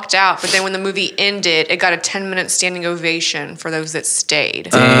 people walked out, but then when the movie ended, it got a 10-minute standing ovation for those that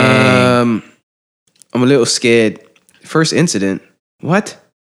stayed. I'm a little scared. First incident. What?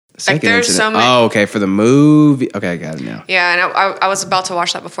 Second there's incident. so many- Oh, okay. For the movie. Okay, I got it now. Yeah, and I was about to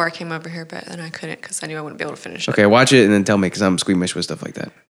watch that before I came over here, but then I couldn't because I knew I wouldn't be able to finish it. Okay, watch it and then tell me because I'm squeamish with stuff like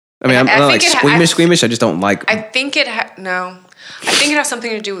that. I mean, I'm I not like think squeamish. I just don't like. I think it I think it has something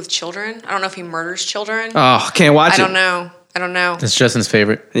to do with children. I don't know if he murders children. Oh, can't watch I it. don't know. It's Justin's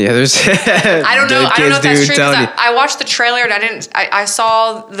favorite. Yeah, there's. I don't know. I don't know if that's true telling because you. I watched the trailer and I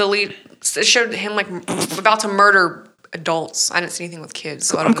saw the lead. It showed him like about to murder adults. I didn't see anything with kids.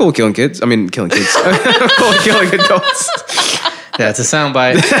 So I don't I'm cool with killing kids. I mean, killing kids. I'm cool with killing adults. That's a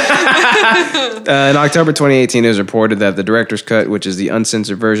soundbite. In October 2018, it was reported that the director's cut, which is the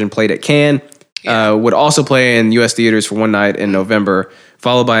uncensored version played at Cannes, would also play in U.S. theaters for one night in November,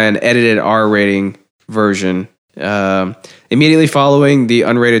 followed by an edited R-rating version. Immediately following the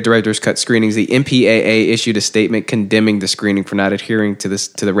unrated director's cut screenings, the MPAA issued a statement condemning the screening for not adhering to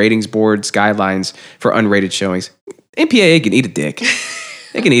the ratings board's guidelines for unrated showings. MPAA can eat a dick.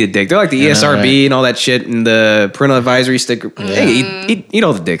 They can eat a dick. They're like the ESRB right? and all that shit and the parental advisory sticker. They can eat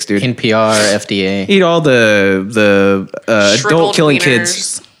all the dicks, dude. NPR, FDA. Eat all the adult Shriveled killing wieners.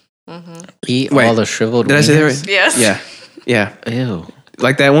 kids. Eat Wait, all the shriveled Did I say that wieners. right? Yes. Yeah. Ew.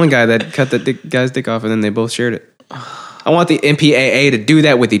 Like that one guy that cut the guy's dick off and then they both shared it. I want the MPAA to do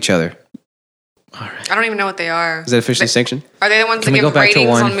that with each other. I don't even know what they are. Is that officially sanctioned? Are they the ones Can that we go give back to ratings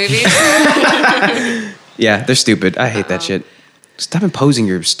one? on movies? Yeah, they're stupid. I hate that shit. Stop imposing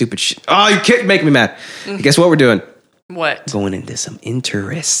your stupid shit. Oh, you can't make me mad. Guess what we're doing? What? Going into some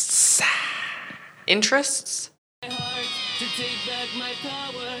interests. Interests? To take back my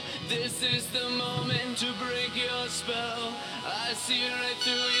power, this is the moment to break your spell. I see right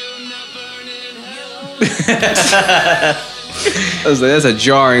through you, not burning hell. That's a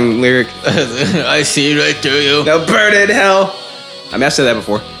jarring lyric. I see right through you. No burn in hell. I mean, I've said that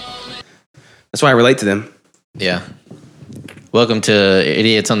before. That's why I relate to them. Yeah. Welcome to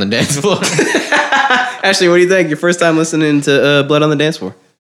Idiots on the Dance Floor. Ashley, what do you think? Your first time listening to Blood on the Dance Floor?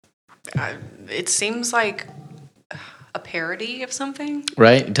 It seems like a parody of something.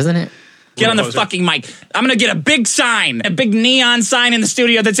 Right? Doesn't it? Get on the fucking mic. I'm gonna get a big sign, a big neon sign in the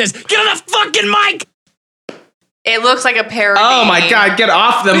studio that says, "Get on the fucking mic!" It looks like a parody. Oh my God, get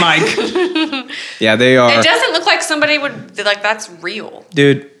off the mic. Yeah, they are. It doesn't look like somebody would, like, that's real.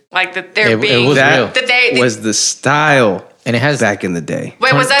 Dude, Like, that they're It being. was that real. That they was the style And it has back in the day.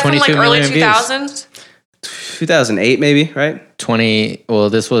 wait, was that from like 22 early million views. 2000s? 2008 maybe, right? 20. Well,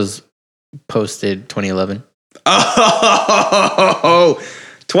 this was posted 2011. Oh,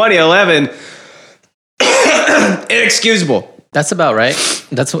 2011. Inexcusable. That's about right.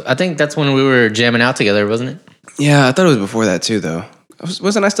 I think that's when we were jamming out together, wasn't it? Yeah, I thought it was before that too, though.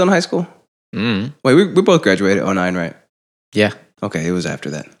 Wasn't I still in high school? Mm. Wait, we both graduated 09, right? Yeah. Okay, it was after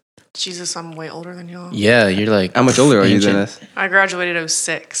that. Jesus, I'm way older than y'all. Yeah, you're like. How much older are you than Ancient. us? I graduated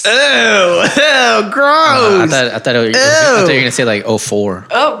 06. Ew, gross. I thought you were gonna say like 04.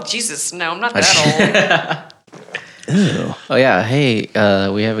 Oh, Jesus, no, I'm not that Oh yeah. Hey,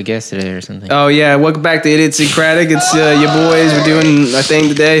 we have a guest today or something. Oh yeah, welcome back to Idiosyncratic. It's your boys. We're doing our thing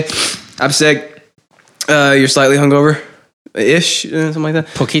today. I'm sick. You're slightly hungover, ish, something like that.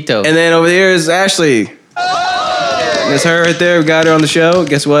 Poquito. And then over here is Ashley. That's her right there. We got her on the show.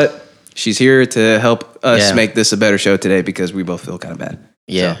 Guess what? She's here to help us Yeah. make this a better show today because we both feel kind of bad.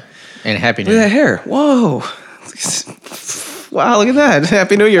 yeah. And happy New Look at that Year. hair. Whoa. Wow, look at that.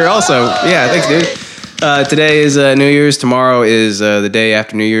 Happy New Year also. Yeah, thanks, dude. Today is New Year's. Tomorrow is the day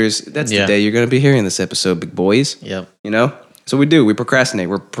after New Year's. That's the day you're going to be hearing this episode, big boys. Yep. You know? So we do. We procrastinate.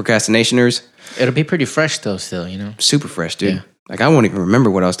 We're procrastinationers. It'll be pretty fresh though, still, you know. Super fresh, dude. Yeah. Like, I won't even remember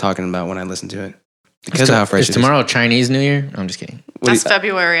what I was talking about when I listened to it. Because of how fresh Is it is. tomorrow Chinese New Year? I'm just kidding. That's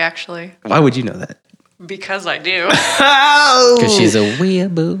February, actually. Why would you know that? Because I do. Oh! Because she's a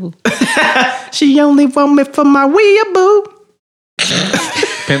weeaboo. She only want me for my weeaboo.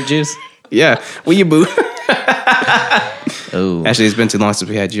 Pimp juice. Yeah, weeaboo. Oh. Actually, it's been too long since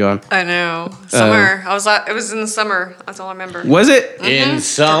we had you on. I know. Summer. It was in the summer. That's all I remember. Was it? In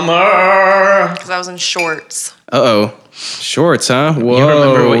summer. Because I was in shorts. Uh-oh. Shorts, huh? Whoa,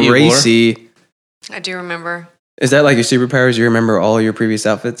 remember what you racy. I do remember. Is that like your superpowers? You remember all your previous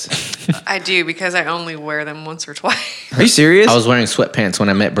outfits? I do because I only wear them once or twice. Are you serious? I was wearing sweatpants when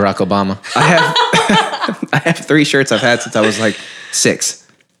I met Barack Obama. I have 3 shirts I've had since I was like 6.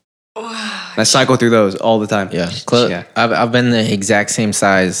 I cycle through those all the time. Yeah. Yeah. I've been the exact same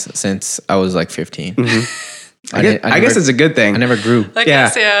size since I was like 15. I guess it's a good thing. I never grew. I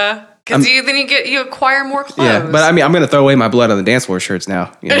guess, yeah. Because you acquire more clothes. Yeah, but I mean, I'm gonna throw away my blood on the dance floor shirts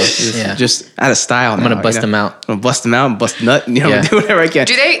now. You know, just out of style. I'm gonna bust them out. I'm gonna bust them out and bust a nut. You know, Yeah. do whatever I can.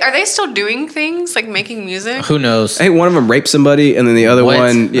 Are they still doing things like making music? Who knows? I think one of them raped somebody, and then the other What?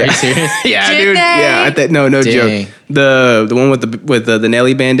 one. Yeah, Are you serious? yeah, Did dude. they? Yeah, no Dang. joke. The one with the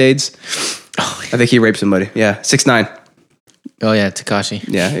Nelly band-aids. I think he raped somebody. Yeah, 6'9". Oh yeah, Takashi.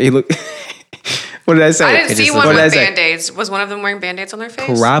 Yeah, he looked. What did I say? I didn't see just- one what did I with say? Band-Aids. Was one of them wearing Band-Aids on their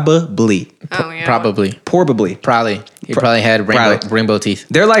face? Probably. Oh, yeah. Probably. Probably. He probably had rainbow teeth.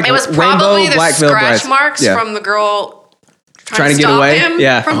 They're like It was rainbow probably the black veil scratch brides. marks Yeah. from the girl Trying to get stop away. him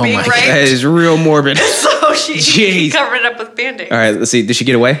Yeah. from Oh being my raped. That is real morbid. So she Jeez. covered it up with Band-Aids. All right, let's see. Did she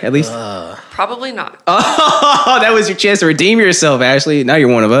get away at least? Probably not. Oh, that was your chance to redeem yourself, Ashley. Now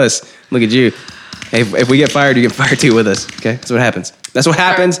you're one of us. Look at you. Hey, if we get fired, you get fired too with us. Okay, that's what happens. That's what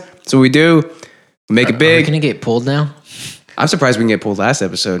happens. That's what we do. We make it Are we big. gonna get pulled now? I'm surprised we can get pulled last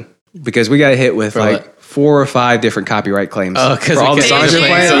episode because we got hit with like what? 4 or 5 different copyright claims. Oh, because for all the songs you're we're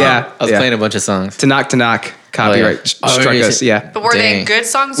playing? playing. Yeah, I was playing a bunch of songs. to knock, copyright Oh, struck is us. it? Yeah. But were they Dang. good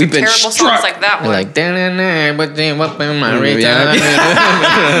songs We've or been terrible struck. songs like that They're one? like, "Da-na-na, but then what in my Yeah.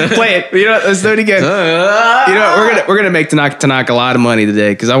 return?" Play it. You know, what? Let's do it again. You know, what? we're gonna make Tanaka a lot of money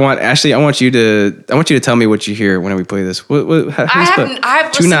today because I want you to tell me what you hear whenever we play this. I've listened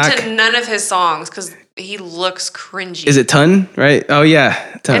Tunak. to none of his songs because he looks cringy. Is it Tun? Right? Oh yeah,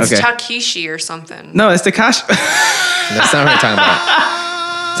 Tun. It's Okay. Takeshi or something. No, it's Takashi. That's not what I'm talking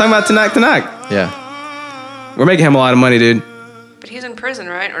about. Talking about Tanak. Yeah. We're making him a lot of money, dude. But he's in prison,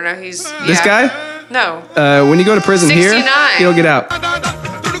 right? Or no, he's This yeah. guy? No. When you go to prison here, 69. you don't get out.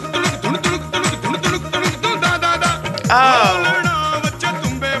 Oh.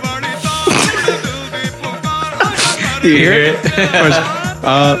 Do you hear it?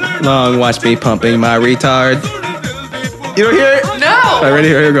 Long watch me pumping my retard. You don't hear it? All right, No. ready?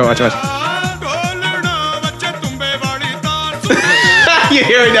 Here we go. Watch. You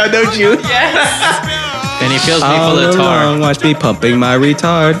hear it now, don't you? Yes. And he fills me All full of tar. along, watch me pumping my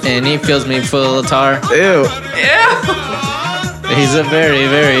retard. And he fills me full of tar. Ew. Ew. He's a very,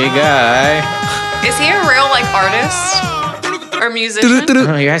 very guy. Is he a real like artist or musician?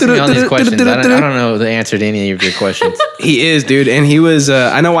 Oh, you're asking me all these questions. I don't know the answer to any of your questions. He is, dude, and he was.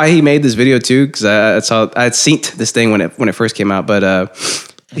 I know why he made this video too, because I'd seen this thing when it first came out, but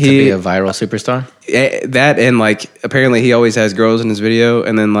To be a viral superstar. that and like apparently he always has girls in his video,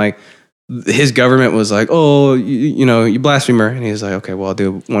 and then like his government was like, oh, you know, you blasphemer, and he was like, okay, well, I'll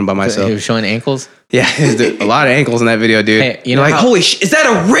do one by myself. He was showing ankles. Yeah, a lot of ankles in that video, dude. Hey, you You're know like, how- holy shit, is that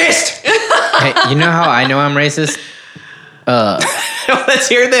a wrist? Hey, you know how I know I'm racist? Let's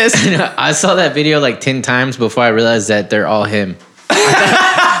hear this. I saw that video like 10 times before I realized that they're all him.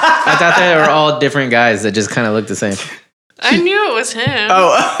 I thought they were all different guys that just kind of looked the same. I knew it was him.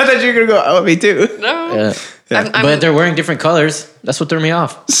 Oh, I thought you were gonna go. Oh, me too. No. I'm- But they're wearing different colors. That's what threw me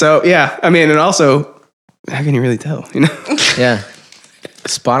off. So yeah, I mean, and also, how can you really tell? You know? Yeah.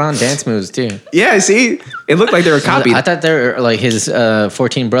 Spot on dance moves too. Yeah, see, it looked like they were copied. I thought they were like his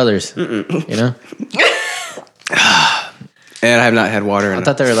 14 brothers. You know? And I have not had water. I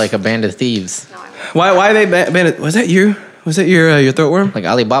thought they were like a band of thieves. Why are they banned? Was that you? Was that your throat worm? Like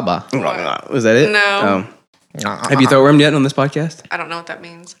Alibaba. Was that it? No. Have you throat wormed yet on this podcast? I don't know what that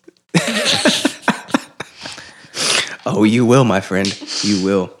means. Oh, you will, my friend. You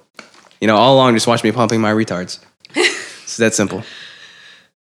will. You know, all along, just watch me pumping my retards. It's that simple.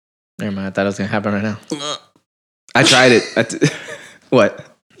 Never mind. I thought it was going to happen right now. I tried it. What?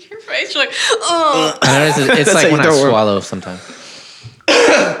 face. You're like, oh, I know it's That's like how when you I throw worm. swallow sometimes.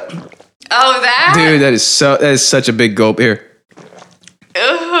 that. Dude, that is such a big gulp. Here,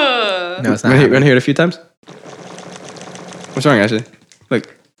 Ugh. No, it's not. want to happening. hear it a few times? What's wrong, Ashley?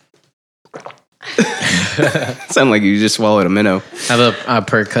 Look. Sound like you just swallowed a minnow. I have a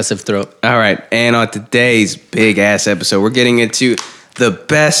percussive throat. All right, and on today's big ass episode, we're getting into the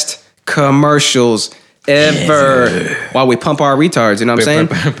best commercials ever. While we pump our retards, you know what I'm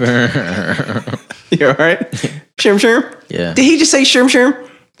saying? You all right? Sherm Sherm? Yeah. Did he just say Sherm Sherm?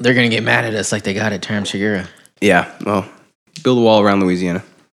 They're gonna get mad at us like they got at Term Segura. Yeah. Well, build a wall around Louisiana.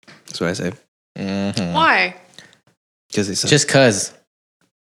 That's what I say. Why? Because they suck. Just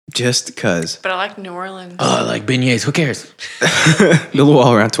cause. But I like New Orleans. Oh, like beignets. Who cares? Build a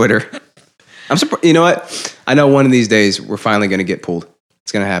wall around Twitter. I'm surprised. You know what? I know one of these days we're finally gonna get pulled.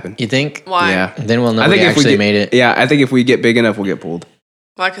 It's gonna happen. You think? Why? Yeah. Then we'll know we if actually get, made it. Yeah, I think if we get big enough, we'll get pulled.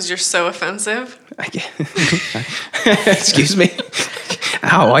 Why? Because you're so offensive. Excuse me.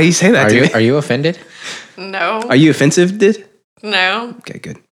 Ow, why you say that to me? Are you offended? No. Are you offensive, did? No. Okay,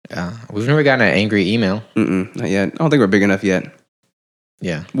 good. We've never gotten an angry email. Not yet. I don't think we're big enough yet.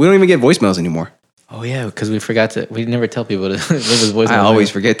 Yeah. We don't even get voicemails anymore. Oh yeah, because we forgot to. We never tell people to leave us voicemail. I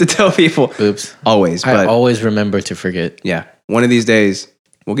always forget to tell people. Oops. Always, I but always remember to forget. yeah, one of these days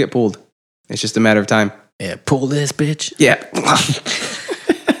we'll get pulled. It's just a matter of time. Yeah. Pull this, bitch. Yeah.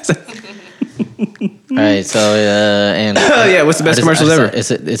 All right. So and Yeah, what's the best commercials ever?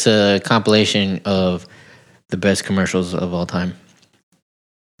 It's a compilation of the best commercials of all time.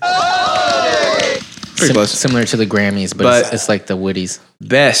 Pretty close. Similar to the Grammys, but it's like the Woodies.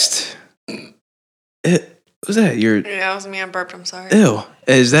 Best. What's that? Your Yeah, that was me. I burped. I'm sorry. ew.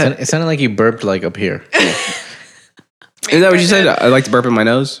 Is that It sounded like you burped like up here. is that what you said? I like to burp in my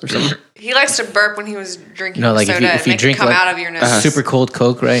nose or something. He likes to burp when he was drinking No, like soda if you and make drink it come like out of your nose. super cold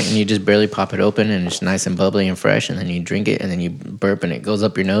Coke, right? And you just barely pop it open, and it's nice and bubbly and fresh, and then you drink it, and then you burp, and it goes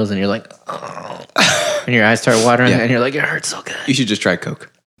up your nose, and you're like, oh. And your eyes start watering, Yeah. and you're like, it hurts so good. You should just try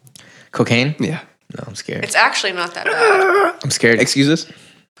Coke. Cocaine? Yeah. No, I'm scared. It's actually not that bad. I'm scared. Excuse us.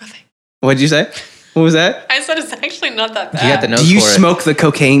 Nothing. What did you say? What was that? I said it's actually not that You got the bad. nose Do you for it. smoke the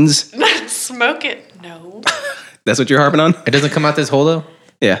cocaines? Smoke it. No. That's what you're harping on? It doesn't come out this hole though.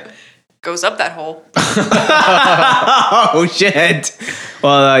 Yeah. Goes up that hole. Oh shit.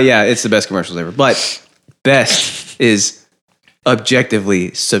 Well, yeah, it's the best commercials ever. But best is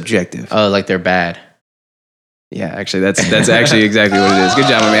objectively subjective. Oh, like they're bad. Yeah, actually, that's actually exactly what it is. Good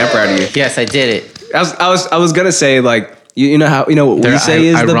job, my man. I'm proud of you. Yes, I did it. I was gonna say like you know how what we They're say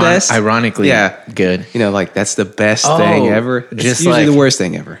is the best. Ironically, Yeah. good. You know, like that's the best Oh, thing ever. It's just usually like- the worst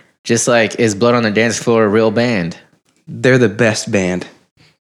thing ever. Just like is Blood on the Dance Floor a real band? They're the best band.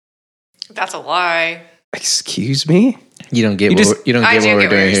 That's a lie. Excuse me? You don't get You what just- you don't I get do what we're get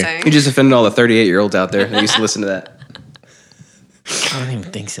what doing you're here. saying. You just offended all the 38-year-olds out there that used to listen to that. I don't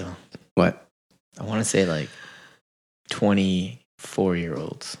even think so. What? I want to say like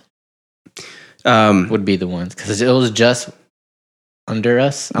 24-year-olds would be the ones because it was just under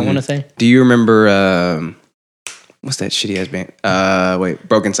us. I want to say. Do you remember what's that shitty ass band? Wait,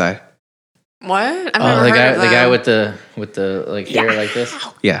 Broken Side. What? I've Oh, never the heard guy, of the guy them. with the like hair like this.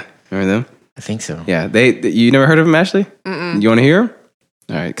 Yeah, remember them? I think so. Yeah, you never heard of them, Ashley? You want to hear them?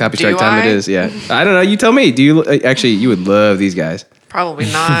 All right, copy strike Do time I? it is. Yeah, I don't know. You tell me. Do you actually? You would love these guys. Probably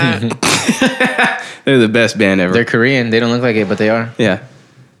not. They're the best band ever. They're Korean. They don't look like it, but they are. Yeah.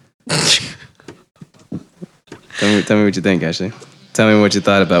 Tell me what you think, Ashley. Tell me what you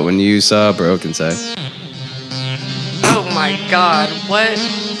thought about when you saw Broken Side. Oh my god. What?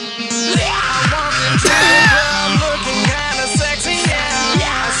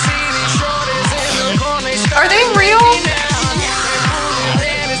 Are they real?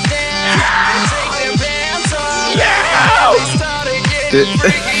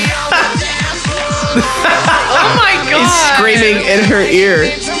 Oh my god. Screaming in her ear.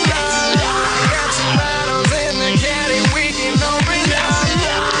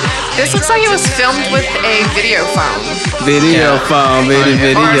 This looks like it was filmed with a video phone. Video phone, Or a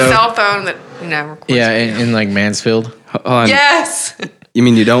video. cell phone that, records Yeah, video. in like Mansfield. Hold on. Yes. You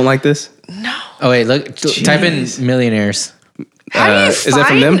mean you don't like this? No. Oh wait, look. Type in millionaires. How do you is that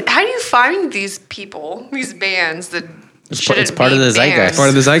from them? How do you find these people, these bands that It's part of the zeitgeist. Part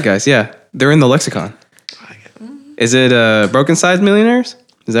of the zeitgeist, yeah. They're in the lexicon. Is it Broken Side Millionaires?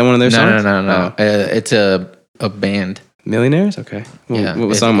 Is that one of their songs? No. Oh. It's a band. Millionaires? Okay. Yeah.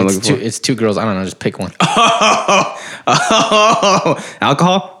 What song am I it's looking for? It's two girls. I don't know. Just pick one. Oh,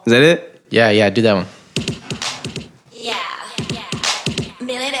 alcohol? Is that it? Yeah. Do that one. Yeah.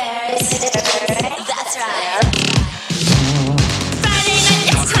 Millionaires. That's right. Friday night,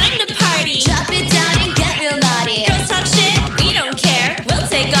 it's time to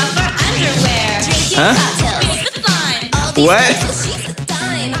What?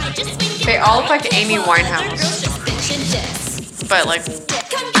 They all look like Amy Winehouse, but like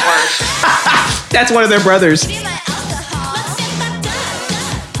worse. That's one of their brothers.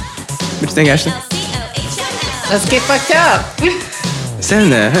 What you think, Ashley? Let's get fucked up.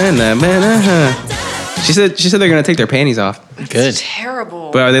 She said they're gonna take their panties off. Good.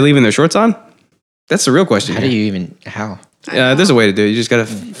 Terrible. But are they leaving their shorts on? That's the real question. How do you even how There's a way to do it. You just gotta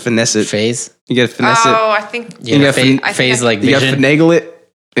finesse it. phase? You gotta finesse Oh, I think You You gotta gotta phase, phase like it. You gotta vision. finagle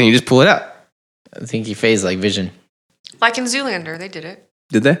it, and you just pull it out. I think you phase like vision. like in Zoolander, they did it.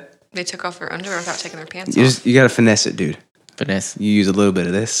 Did they? They took off their underwear without taking their pants You off. just you gotta finesse it, dude. Finesse. You use a little bit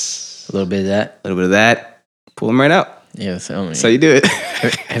of this, A little bit of that. a little bit of that, pull them right out. Yeah. So That's how you do it.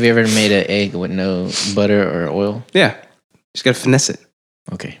 have you ever made an egg with no butter or oil? Yeah, just gotta finesse it.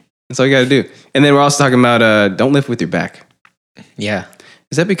 Okay. That's all you gotta do. And then we're also talking about don't lift with your back. Yeah.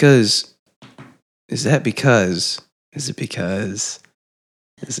 Is that because? Is it because? Did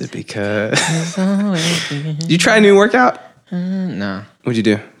you try a new workout? Nah. What'd you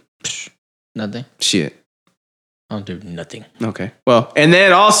do? Nothing. Shit. I'll do nothing. Okay. Well, and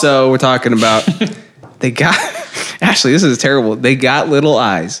then also we're talking about they got Ashley, this is terrible. They got little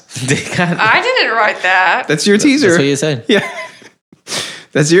eyes. They got. I didn't write that. That's your teaser. That's what you said. Yeah.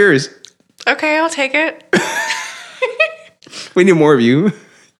 That's yours. Okay, I'll take it. We need more of you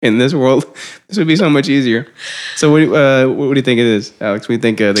in this world. This would be so much easier. So what do you think it is, Alex? What do you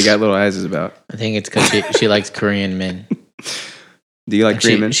think They Got Little Eyes is about? I think it's because she likes Korean men. Do you like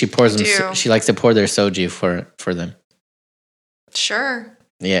Korean men? She pours them. Do. She likes to pour their soju for them. Sure.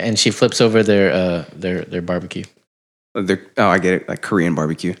 Yeah, and she flips over their barbecue. I get it. Like Korean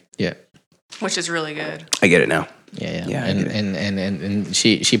barbecue. Yeah. Which is really good. I get it now. Yeah. Yeah, I And, get it. and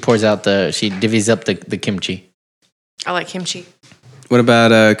she pours out she divvies up the kimchi. I like kimchi. What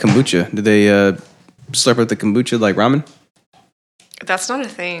about kombucha? Do they slurp up the kombucha like ramen? That's not a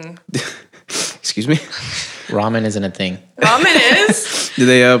thing. Excuse me. Ramen isn't a thing. Ramen is. Do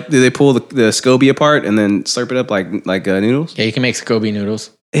they pull the SCOBY apart and then slurp it up like noodles? Yeah, you can make SCOBY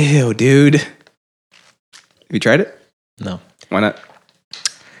noodles. Ew, dude. Have you tried it? No. Why not?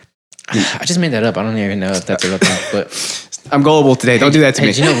 I just made that up. I don't even know if that's a real thing. But I'm gullible today. Don't do that to me.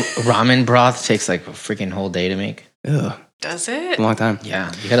 Did you know ramen broth takes like a freaking whole day to make? Ugh, Does a it? long time.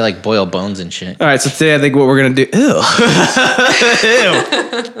 Yeah, you gotta like boil bones and shit. All right, so today I think what we're gonna do. Ew.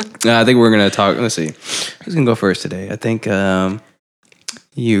 I think we're gonna talk. Let's see. Who's gonna go first today? I think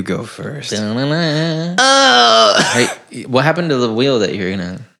you go first. Hey, what happened to the wheel that you're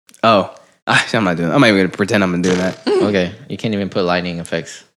gonna? Oh, I'm not doing. I'm not even gonna pretend I'm gonna do that. Okay, you can't even put lightning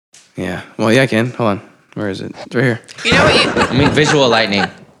effects. Yeah. Well, yeah, I can. Hold on. Where is it? It's right here. You know what? I mean, visual lightning.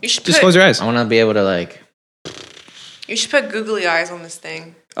 You should Just put, close your eyes. I want to be able to like. you should put googly eyes on this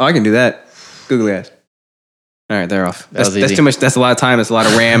thing. Oh, I can do that. Googly eyes. All right, they're off. was That's easy. too much. That's a lot of time. That's a lot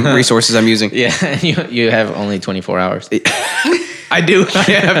of RAM resources I'm using. Yeah, you have only 24 hours. I do. I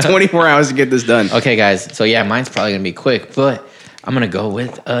have 24 hours to get this done. Okay, guys. So yeah, mine's probably gonna be quick, but I'm gonna go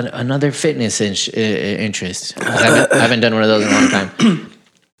with another fitness interest. I haven't done one of those in a long time.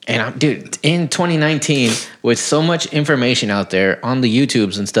 And dude, in 2019, with so much information out there on the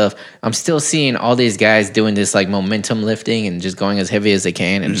YouTubes and stuff, I'm still seeing all these guys doing this like momentum lifting and just going as heavy as they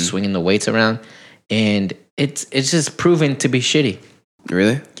can and just swinging the weights around, and it's just proven to be shitty.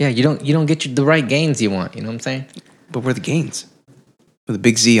 Really? Yeah, you don't get the right gains you want. You know what I'm saying? But where are the gains? With a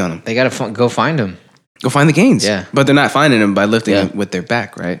big Z on them. They gotta go find them. Go find the gains. Yeah. But they're not finding them by lifting Yeah. them with their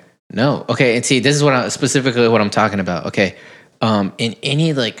back, right? No. Okay. And see, this is specifically what I'm talking about. Okay. In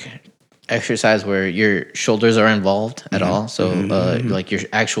any like exercise where your shoulders are involved at all, so like your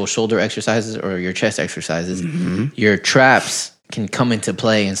actual shoulder exercises or your chest exercises, your traps can come into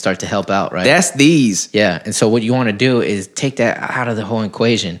play and start to help out, right? That's these. Yeah. And so what you want to do is take that out of the whole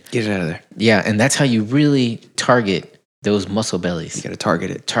equation. Get it out of there. Yeah. And that's how you really target those muscle bellies. You got to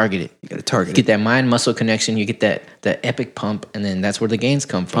target it. Target it. You got to target Get it. that mind muscle connection. You get that epic pump, and then that's where the gains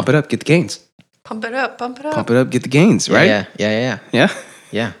come from. Pump it up. Get the gains. Pump it up. Pump it up. Pump it up. Get the gains, right? Yeah. Yeah.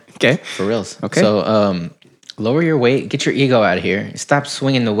 Yeah? Okay. For reals. Okay. So, lower your weight. Get your ego out of here. Stop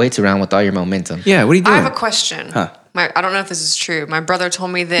swinging the weights around with all your momentum. Yeah, what are you I doing? have a question. Huh. I don't know if this is true. My brother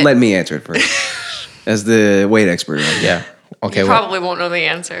told me that Let me answer it first. As the weight expert. Yeah. Okay. you Well, probably won't know the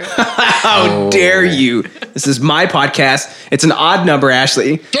answer. How dare you? This is my podcast. It's an odd number,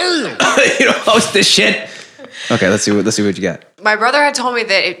 Ashley. You don't host this shit. Okay, let's see what you got. My brother had told me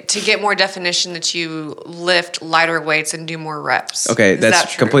that to get more definition, that you lift lighter weights and do more reps. Okay, Is that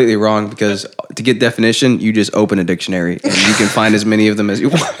that's true? completely wrong because to get definition, you just open a dictionary and you can find as many of them as you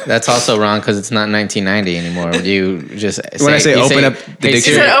want. That's also wrong because it's not 1990 anymore. You just When I say you open up the He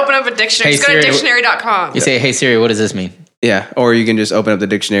dictionary- said open up a dictionary. Hey, Just go to Siri, dictionary.com. You say, "Hey Siri, what does this mean?" Yeah, or you can just open up the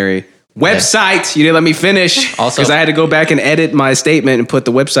dictionary. Website. You didn't let me finish. Also- because I had to go back and edit my statement and put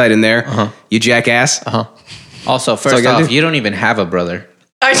the website in there. You jackass. Also, all first I gotta off, do. you don't even have a brother.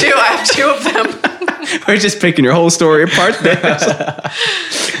 I do. I have 2 of them. We're just picking your whole story apart.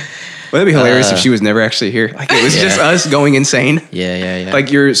 Well, that'd be hilarious if she was never actually here. Like it was just us going insane. Yeah. Like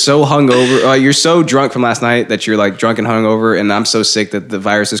you're so hungover, you're so drunk from last night that you're like drunk and hungover, and I'm so sick that the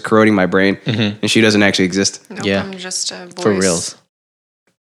virus is corroding my brain, and she doesn't actually exist. Nope, Yeah. I'm just a voice. for reals.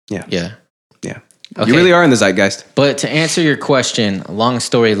 Yeah. Yeah. Yeah, Okay. you really are in the zeitgeist. But to answer your question, long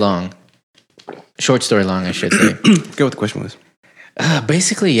story long, short story long, I should say. Go what the question was.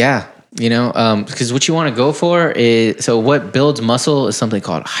 Basically, yeah. You know, because what you want to go for is, so what builds muscle is something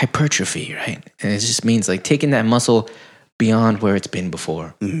called hypertrophy, right? And it just means like taking that muscle beyond where it's been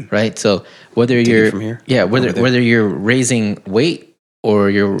before, right? So whether you're from here whether you're raising weight or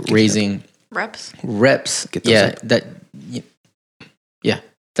you're raising Reps. reps, Get those up.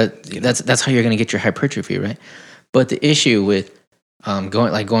 that's how you're going to get your hypertrophy, right? But the issue with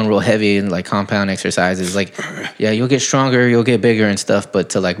going real heavy and like compound exercises, like you'll get stronger, you'll get bigger and stuff,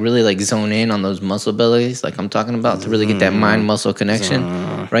 but to like really like zone in on those muscle bellies, like I'm talking about, to really get that mind muscle connection,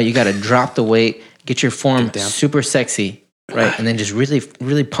 right? You got to drop the weight, get your form super sexy, right? And then just really,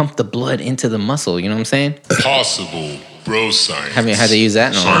 really pump the blood into the muscle. You know what I'm saying? Possible bro science. Haven't had to use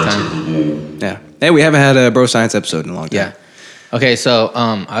that in a long time. Yeah. Hey, we haven't had a bro science episode in a long time. Yeah. Okay, so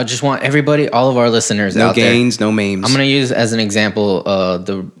I just want everybody, all of our listeners No out gains, no memes. there. I'm gonna use as an example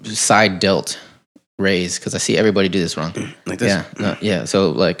the side delt raise because I see everybody do this wrong. Like this? Yeah, yeah. So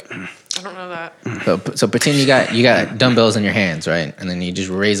like, I don't know that. so pretend you got dumbbells in your hands, right? And then you just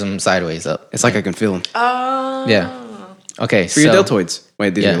raise them sideways up. It's like I can feel them. Oh. Yeah. Okay. For your deltoids.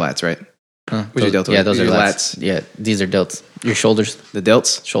 Wait, these Yeah. are lats, right? Huh? Where's your deltoid? Yeah, those are Your lats. Yeah, these are delts. Your shoulders. The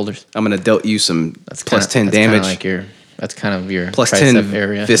delts? Shoulders. I'm going to delt you some That's plus kinda, 10 that's kinda damage. Like that's kind of your Plus tricep 10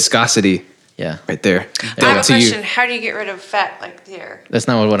 area. viscosity Yeah. right there. I have Delt a to question. you. How do you get rid of fat like there? That's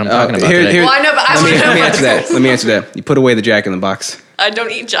not what I'm talking about today. Well, I know, but I let me wanna know answer that. Let me answer that. You put away the Jack in the Box. I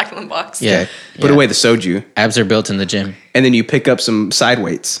don't eat Jack in the Box. Yeah. Put yeah. away the soju. Abs are built in the gym. And then you pick up some side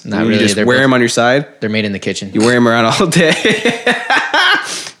weights. Not and really, You just they're wear both- them on your side. They're made in the kitchen. You wear them around all day.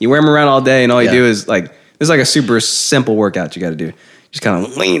 You wear them around all day, and all you Yeah. do is like, it's like a super simple workout you got to do. Just kind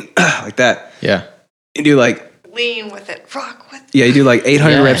of lean like that. Yeah. You do like, Lean with it. Rock with it. yeah, you do like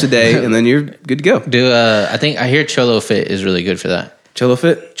 800 Yeah. reps a day, and then you're good to go. Do I think I hear Cholo Fit is really good for that. Cholo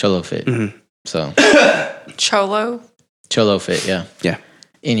Fit? Cholo Fit. Mm-hmm. So Cholo. Cholo Fit, yeah. Yeah.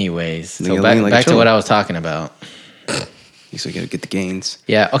 Anyways, Lean- so lean back, like a back to cholo. what I was talking about. So you got to get the gains.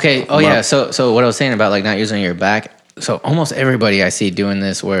 Yeah. Okay. Oh Come yeah. up. So what I was saying about like not using your back. So almost everybody I see doing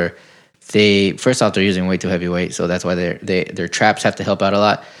this where they first off they're using way too heavy weight, so that's why their traps have to help out a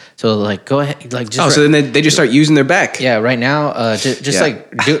lot. So like go ahead, like just Oh, so then they just start using their back. yeah, right now just Yeah.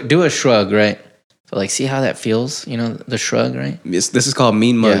 like do a shrug, right? So like see how that feels, you know, the shrug, right? This is called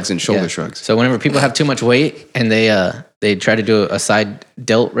mean mugs Yeah, and shoulder yeah. shrugs. So whenever people have too much weight and they try to do a side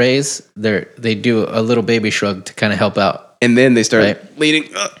delt raise, they do a little baby shrug to kind of help out. And then they start Right. leaning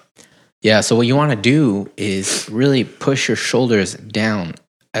up. Yeah. So what you want to do is really push your shoulders down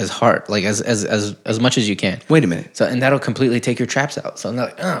as hard, like as much as you can. Wait a minute. So and that'll completely take your traps out. So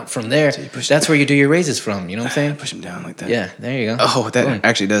like, from there, that's where you do your raises from. You know what I'm saying? Push them down like that. Yeah. There you go. Oh, that Boom.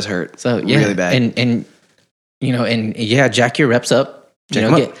 actually does hurt. So yeah, really bad. and you know, and yeah, jack your reps up. You Jack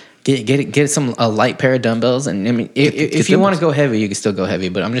know, 'em up. get some a light pair of dumbbells, and I mean, if you want to go heavy, you can still go heavy.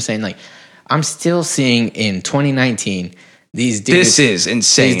 But I'm just saying, like, I'm still seeing in 2019 these dudes. This is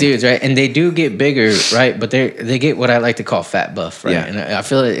insane. These dudes, right? And they do get bigger, right? But they get what I like to call fat buff, right? Yeah. And I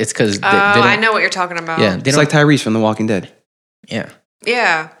feel it's because they I don't. know what you're talking about. Yeah, they It's don't. like Tyrese from The Walking Dead. Yeah,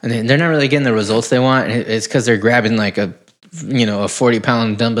 Yeah. and they're not really getting the results they want. And it's because they're grabbing like a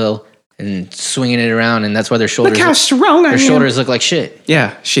 40-pound dumbbell and swinging it around, and that's why their shoulders. strong Their shoulders look like shit.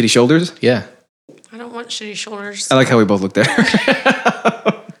 Yeah, shitty shoulders. Yeah. I don't want shitty shoulders. I like how we both looked there.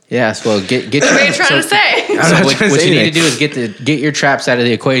 Yes. Well, get your. What are you trying to say? I'm not So what trying to what say you need to anything. do is get your traps out of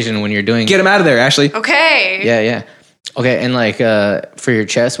the equation when you're doing. Get them out of there, Ashley. Okay. Yeah. Okay, and like for your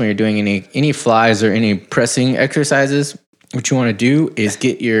chest, when you're doing any flies or any pressing exercises, what you want to do is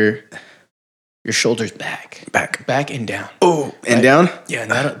get your shoulders back and down. Oh, and Right. down. Yeah,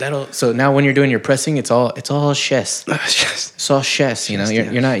 and that'll. So now when you're doing your pressing, it's all chest. Yes. It's all chest. You know,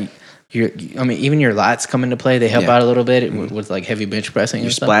 you're not I mean, even your lats come into play. They help Yeah. out a little bit with like heavy bench pressing Your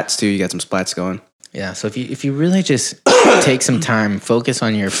and stuff. splats too. You got some splats going. Yeah. So if you really just take some time, focus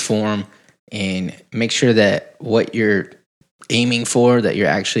on your form, and make sure that what you're aiming for, that you're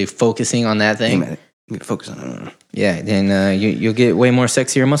actually focusing on that thing. I'm gonna focus on it. Yeah, then you'll get way more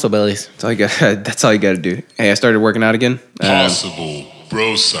sexier muscle bellies. That's all you got. That's all you got to do. Hey, I started working out again. Possible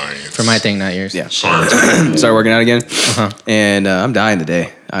bro science. For my thing, not yours. Yeah. Sorry. Started working out again, Uh-huh. and I'm dying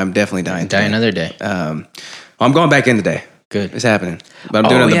today. I'm definitely dying. Die today. another day. I'm going back in today. Good. It's happening. But I'm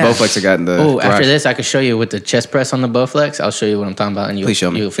doing it on the Bowflex I got in the after garage. this, I could show you with the chest press on the Bowflex. I'll show you what I'm talking about. And you Please show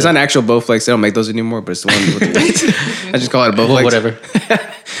me. you'll It's feel not an actual Bowflex. They don't make those anymore, but it's the one with the weights. I just call it a Bowflex. well, whatever.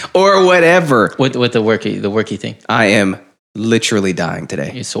 Or whatever. with the worky thing. I am literally dying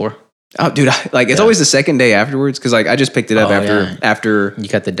today. You sore? Oh, dude, it's always the second day afterwards because like I just picked it up Oh, after You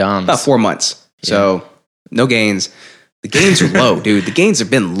got the DOMs. about 4 months. So no gains. The gains are low, dude. The gains have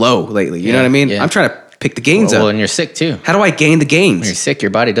been low lately. You know what I mean? yeah. I'm trying to pick the gains Well, up. and you're sick too. How do I gain the When you're gains? sick, your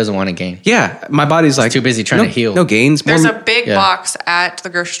body doesn't want to gain. Yeah, my body's like too busy trying no- to heal. No gains. There's More- a big Yeah. box at the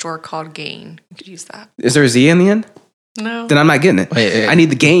grocery store called Gain. You could use that. Is there a Z in the end? No. Then I'm not getting it. Wait. I need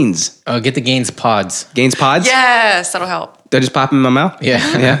the gains. Oh, get the gains pods. Gains pods? Yes, that'll help. They just pop in my mouth? Yeah.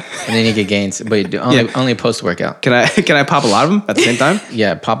 Yeah. And then you get gains, but you do only post workout. Can I pop a lot of them at the same time?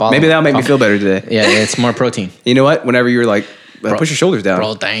 Yeah, pop all. Maybe of that'll make me pop- feel better today. Yeah, it's more protein. You know what? Whenever you're like, push your shoulders down.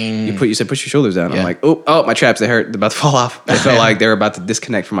 Protein. You said push your shoulders down. I'm Yeah. like, oh, my traps, they hurt. They're about to fall off. I felt like they were about to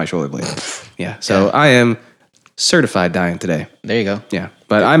disconnect from my shoulder blade. Yeah. So I am certified dying today. There you go. Yeah.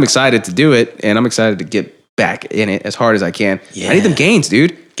 But I'm excited to do it, and I'm excited to get back in it as hard as I can. I need them gains,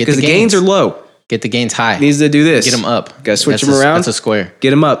 dude. Because the gains are low. Get the gains high. Needs to do this. Get them up. Gotta switch That's them around. That's a square.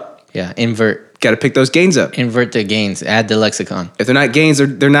 Get them up. Yeah. Invert. Got to pick those gains up. Invert the gains. Add the lexicon. If they're not gains,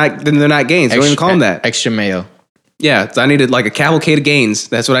 they're not. Then they're not gains. Don't even call them that. Extra mayo. Yeah, so I needed like a cavalcade of gains.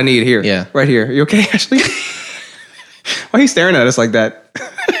 That's what I need here. Yeah. Right here. You okay, Ashley? Why are you staring at us like that?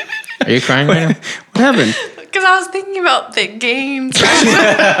 Are you crying right now? What happened? Because I was thinking about the gains.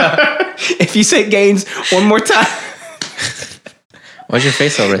 If you say gains one more time. Why's your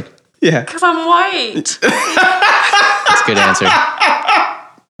face so red? Yeah. Because I'm white. That's a good answer.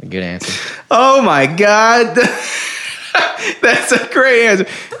 A good answer. Oh my God. That's a great answer.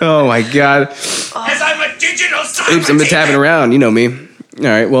 Oh my God. As I'm a digital Oops, I'm tapping around. You know me. All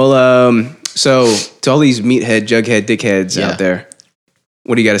right. Well, so to all these meathead, jughead, dickheads Yeah. out there,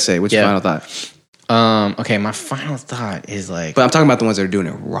 what do you got to say? What's your Yeah. final thought? Okay, my final thought is like But I'm talking about the ones that are doing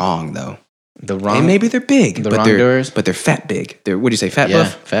it wrong, though. the wrong. And maybe they're big, the but they're wrongdoers? but they're fat big. They're what do you say, fat yeah,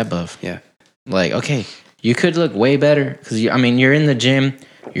 buff? fat buff. Yeah. Like, okay, you could look way better because you're in the gym,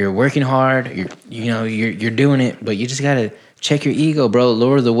 you're working hard, you're doing it, but you just gotta check your ego, bro.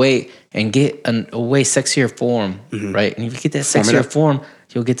 Lower the weight and get a way sexier form, right? And if you get that Form it sexier up. form,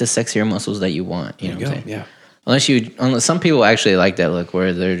 you'll get the sexier muscles that you want. You know what I'm saying? Yeah. Unless some people actually like that look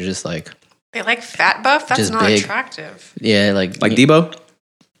where they're just like, They like fat buff? That's Just not big. attractive. yeah, like Debo?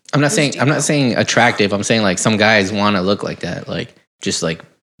 I'm not saying attractive. I'm saying like some guys want to look like that, like just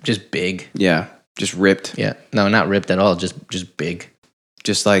big. Yeah. Just ripped. Yeah, no, not ripped at all. Just big.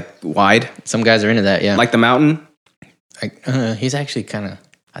 Just like wide. Some guys are into that. Yeah, Like the mountain. he's actually kind of.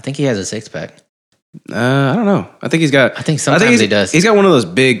 I think he has a six pack. I don't know. I think he's got. I think sometimes he does. He's got one of those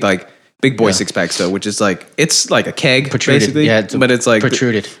big big boy Yeah. six packs though, which is like it's like a keg Protruded. basically. Yeah, but it's like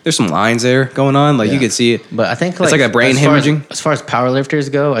protruded. There's some lines there going on. Like you Yeah. could see it. But I think It's like a brain hemorrhaging. As far as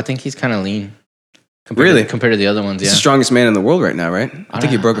powerlifters go, I think he's kind of lean. Really? compared to the other ones. He's Yeah, the strongest man in the world right now, right? I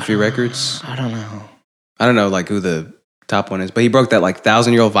think he don't- broke a few records. I don't know. I don't know like who the top one is, but he broke that like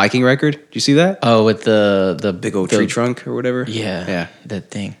 1,000-year-old Viking record. Did you see that? Oh, with the Big old tree trunk or whatever. Yeah, Yeah. that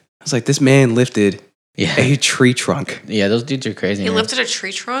thing. I was like, this man lifted Yeah, a tree trunk. yeah. Those dudes are crazy. He man. lifted a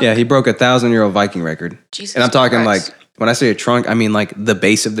tree trunk? Yeah, he broke a 1,000-year-old Viking record. Jesus And I'm talking Christ. like when I say a trunk, I mean like the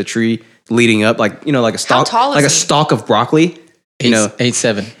base of the tree leading up, like like a stalk, tall is like a he? stalk of broccoli. You know,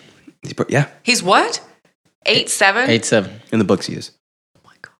 8'7", yeah, He's what? 8'7"? 8'7". in the books he is. Oh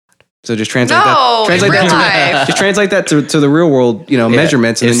my God! So just translate No, that. in Translate real that. life. Just translate that to the real world.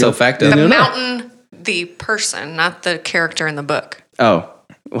 Measurements. And It's then so you'll- facto. then The you'll know. mountain, the person, not the character in the book. Oh,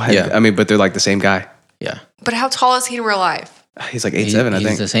 well, Yeah. I mean, but they're like the same guy. Yeah, But how tall is he in real life? He's like 8'7", I he's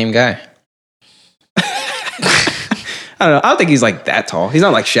think. the same guy. I don't know. I don't think he's like that tall. He's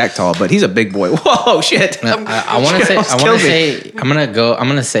not like Shaq tall, but he's a big boy. Whoa, shit! I want to say. almost I want killed to me. say. I'm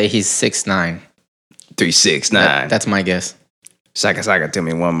gonna say he's 6'9". 3'6'9". That's my guess. Saka, tell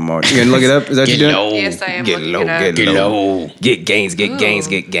me one more. You gonna look it up? Is that what Get you're doing? low. Yes, I am Get looking low, it up. get low. Get gains, get gains, Ooh.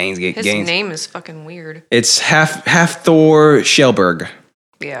 get gains, get His gains. name is fucking weird. It's half Thor Shellberg,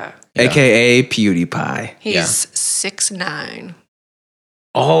 Yeah. Yeah. aka PewDiePie. He's Yeah. 6'9".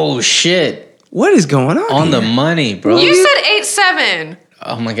 Oh shit! What is going on? On the here? money, bro. You said 8'7".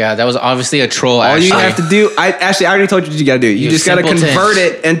 Oh my god, that was obviously a troll. All you Ashley. have to do, I already told you what you got to do. You You just got to simpleton. convert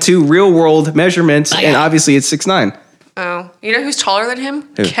it into real world measurements, and obviously it's 6'9". Oh, you know who's taller than him?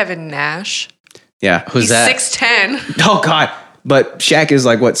 Who? Kevin Nash. Yeah. Who's He's that? 6'10". Oh God. But Shaq is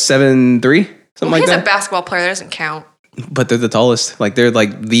like what 7'3", something Well, like he's that. a basketball player. That doesn't count. But they're the tallest. Like they're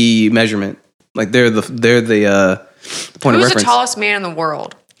like the measurement. Like they're the point of Who's the reference. tallest man in the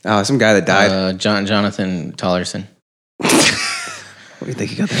world? Oh, some guy that died. Jonathan Tollerson. What do you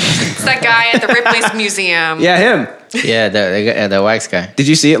think you got that? It's that guy at the Ripley's Museum. Yeah, him. Yeah, that wax guy. Did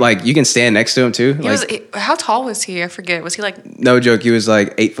you see it? Like you can stand next to him too. He Like was, how tall was he? I forget. Was he like no joke, he was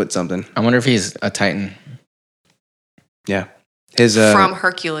like 8 foot something. I wonder if he's a Titan. Yeah. His from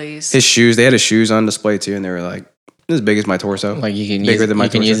Hercules? his shoes. They had his shoes on display too, and they were like as big as my torso. Like you can Bigger use, than my you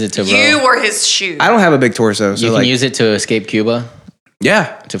can torso. use it to You row. were his shoe. I don't have a big torso, so You can like use it to escape Cuba,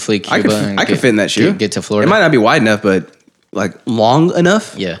 yeah, to flee I Cuba. could I could fit in that shoe. Get to Florida. It might not be wide enough, but like long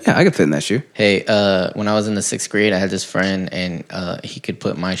enough. Yeah. yeah, I could fit in that shoe. Hey, when I was in the 6th grade, I had this friend, and he could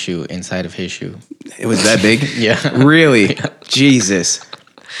put my shoe inside of his shoe. It was that big. Yeah. Really? Jesus.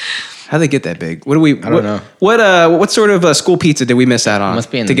 How'd they get that big? What do we? I don't know. What sort of school pizza did we miss out on Must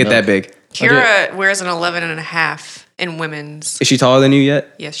be in to the get that milk. big? Kira wears an 11.5 in women's. Is she taller than you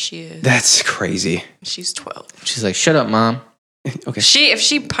yet? Yes, she is. That's crazy. She's 12. She's like, "Shut up, mom." Okay. If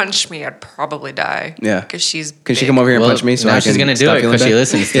she punched me, I'd probably die. Yeah. because she's. Can she big. come over here and Well, punch me? So now I she's can gonna do stop it feeling because she bad?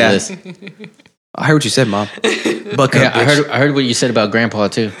 listens to Yeah. this. I heard what you said, Mom. Buck up, Yeah, I bitch. heard what you said about Grandpa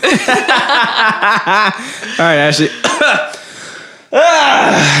too. All right, Ashley.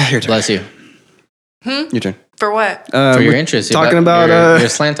 Your turn. Bless you Your turn. For what? for your we're interest. Talking about your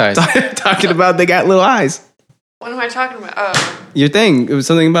slant eyes. talking about they got little eyes. What am I talking about? Oh, Your thing. It was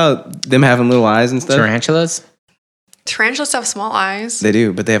something about them having little eyes and stuff. Tarantulas. tarantulas have small eyes, They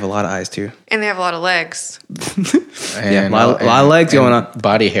do, but they have a lot of eyes too. and they have a lot of legs. Yeah, a lot of legs going on.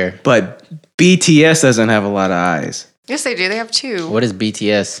 Body hair. But BTS doesn't have a lot of eyes. Yes, they do. They have two. What is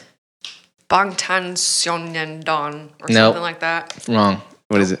BTS? Bangtan Sonyeondan or Nope. something like that. Wrong.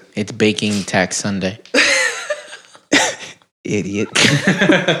 What is it? It's Baking Tax Sunday. Idiot.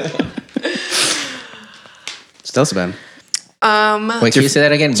 Tell us about him. Wait, can you say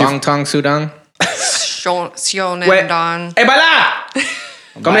that again? Bang Tong Sudang. Sonyeondan. Hey, baila!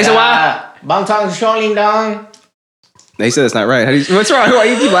 Comienza wa. Bang Tong Sholing Dong. No, you said that's not right. How do you, what's wrong? Why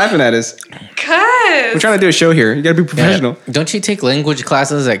you keep laughing at us? We're Cause trying to do a show here. You gotta be professional. Don't you take language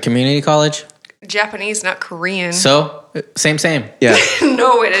classes at community college? Japanese, not Korean. So same. Yeah.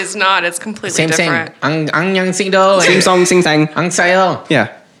 No, it is not. It's completely Same. different. Ang yang sing do. Sing song, sing sang. Ang sayo.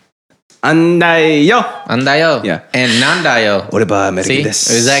 Yeah. Andayo. Andayo. Yeah. And nandayo. What about See? American?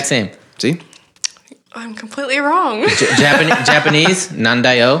 Exact same. See? I'm completely wrong. Japanese,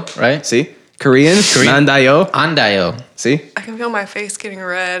 nandayo, right? See? Korean? Nandayo. Andayo See? I can feel my face getting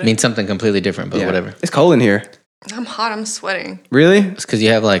red. means something completely different, but Yeah. whatever. It's cold in here. I'm hot. I'm sweating. Really? It's because you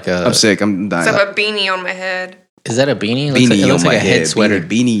have like a. I'm sick. I'm dying. I have a beanie on my head. Is that a beanie? It Beanie looks on my like a head. head sweater.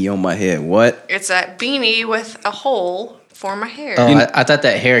 Beanie on my head. What? It's a beanie with a hole for my hair. Oh, I thought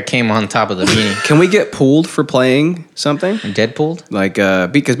that hair came on top of the beanie. Can we get pulled for playing something? Deadpooled? Like,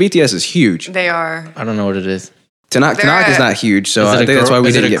 because BTS is huge. They are. I don't know what it is. Tanak is not huge, so I Is it think that's why we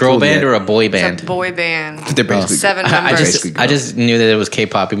is it didn't a get girl pulled band yet. or a boy It's band? a boy band. They're basically 7 I members. just knew that it was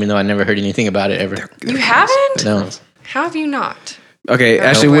K-pop, even though I never heard anything about it ever. You haven't? No, How have you not? Okay,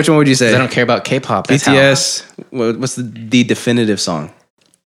 Ashley, which one would you say? I don't care about K-pop. That's how. BTS. What's the definitive song?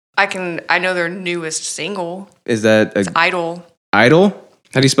 I know their newest single. Is that a Idol. Idol?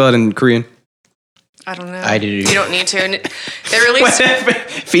 How do you spell it in Korean? I don't know. I do. You don't need to. They released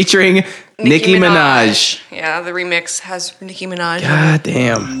Featuring Nicki Minaj. Yeah, the remix has Nicki Minaj. God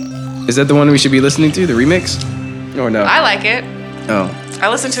damn. Is that the one we should be listening to? The remix? Or no? I like it. Oh,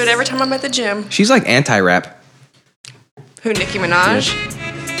 I listen to it every time I'm at the gym. she's like anti-rap. Who, Nicki Minaj?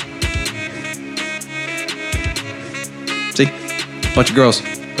 See, bunch of girls.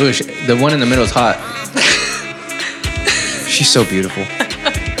 Ooh, the one in the middle is hot. She's so beautiful.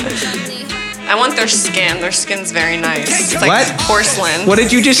 I want their skin. Their skin's very nice. It's like What? porcelain. What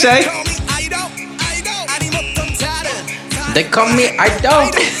did you just say? They call me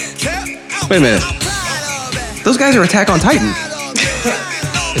Idol. Wait a minute. Those guys are Attack on Titan.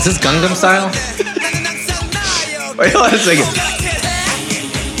 Is this Gangnam Style? Wait, hold on a second.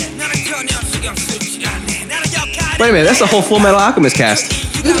 Wait a minute, that's the whole Full Metal Alchemist cast.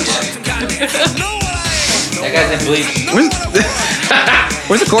 That guy's in Bleach.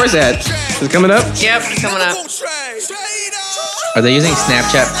 Where's the chorus at? Is it coming up? Yep, it's coming up. Are they using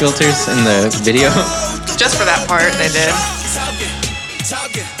Snapchat filters in the video? Just for that part, they did.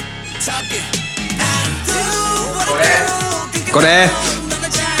 Kore.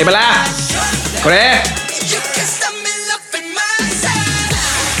 Ibala. Kore.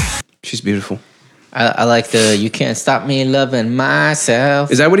 She's beautiful. I like the "You Can't Stop Me Loving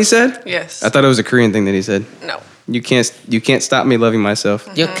Myself." Is that what he said? Yes. I thought it was a Korean thing that he said. No. You can't stop me loving myself.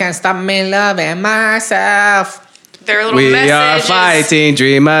 You can't stop me loving myself. Their little We are messages. fighting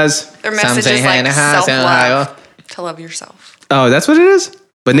dreamers. Their message is like self-love. To love yourself. Oh, that's what it is?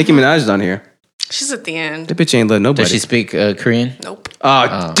 But Nicki Minaj is on here. She's at the end. That bitch ain't let nobody. Does she speak Korean? Nope.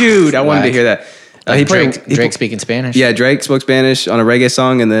 Oh, dude, I wanted to whack. hear that. He played Drake speaking Spanish. Yeah, Drake spoke Spanish on a reggae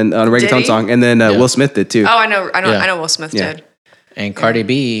song and then on a Did reggaeton he? song, and then Will Smith did too. Oh, I know. Yeah. I know. Will Smith Yeah. did. And Cardi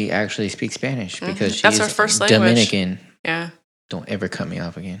B actually speaks Spanish because she's That's her first language. Dominican. Yeah. Don't ever cut me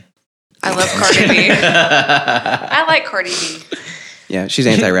off again. I love Cardi B. I like Cardi B. Yeah, she's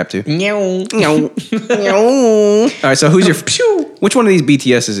anti-rap too. Meow. All right, so who's your? Which one of these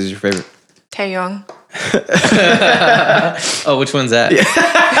BTSs is your favorite? Taeyong. Oh, which one's that?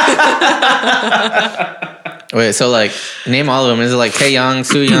 Wait, so like, name all of them. Is it like Taeyong,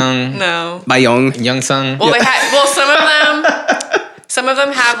 Sooyoung, No. Bayong. Mm. Youngsung? Well, they had. Well, some of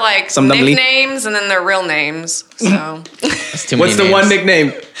them have like Some of them nicknames and then their real names. So That's too many What's the names. one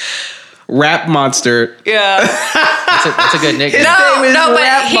nickname? Rap Monster. yeah. That's a good nickname. No, name is no,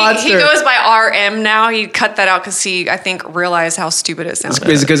 Rap but he Monster. goes by RM now. He cut that out because he, I think, realized how stupid it sounded.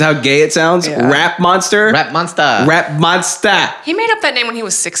 Is it because how gay it sounds? Yeah. Rap Monster. Rap Monster. Rap Monster. He made up that name when he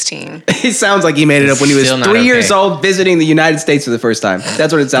was 16. It sounds like he made it up when he was Still 3 not years okay. old, visiting the United States for the first time.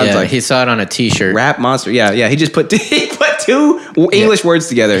 That's what it sounds Yeah, like. he saw it on a T-shirt. Rap Monster. Yeah, yeah. He just put two English words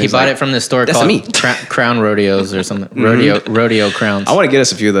together. He He's bought like, it from the store "That's called me." Crown Rodeos or something. Rodeo Crowns. I want to get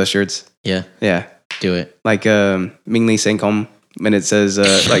us a few of those shirts. Yeah, Yeah, do it. like Ming Lee Sengkom, and it says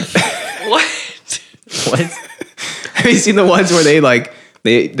like. What? What? Have you seen the ones where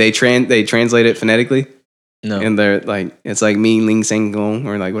they translate it phonetically, No, and they're like it's like Ming Ling Sengkom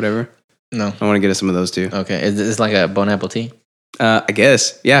or like whatever. no. I want to get us some of those too. Okay, it's like a Bon Apple tea. I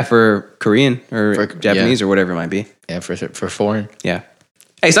guess yeah, for Korean or For- Japanese or whatever it might be. Yeah, for foreign. Yeah.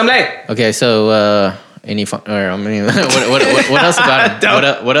 Hey, someday. Okay, so any fun? Or I mean, what else about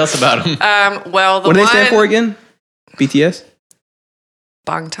him? What else about him? Well, the What do one they stand for again? BTS.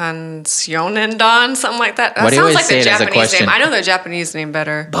 Bangtan Seonendon, something like that. That Why do you sounds always like say the it as a Japanese question? name. I know the Japanese name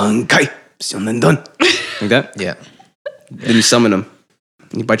better. Bankai. Seonendon. Like that. Yeah, Then you summon them.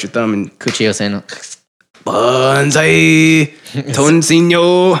 You bite your thumb and Kuchio Seno. Banzai.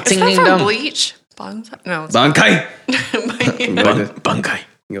 Tonsinyo. Is Ding, that ding, from dong. Bleach? Bonsai? No. It's Bankai. You go like this. Bunkai.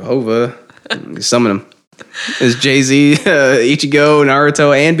 You go Hova. You summon them. There's Jay-Z, Ichigo,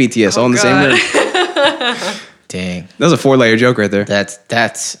 Naruto, and BTS all in the same God. room. Dang, That was a 4-layer joke right there.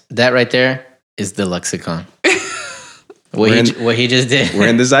 that right there is the lexicon. We're What he just did. We're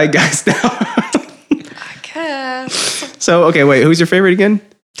in the zeitgeist now. I guess. So, okay, wait. Who's your favorite again?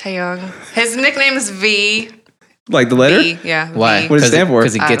 Taeyong. His nickname is V. Like the letter? V. Yeah. Why? V. What does it stand for?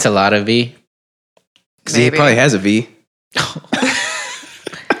 Because he gets a lot of V. Because he Maybe. probably has a V.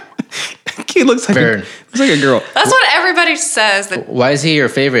 He looks like Burn. looks like a girl. That's what everybody says. That Why is he your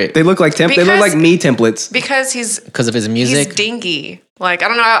favorite? They look like they look Because- like me templates. because he's Because of his music. dingy. Like I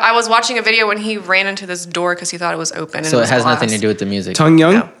don't know. I was watching a video when he ran into this door because he thought it was open. So it has nothing to do with the music. Tung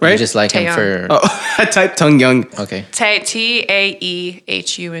Young, No. right? You just like him Taeyong. for. oh, I typed Tung Young. Okay. Taeehung.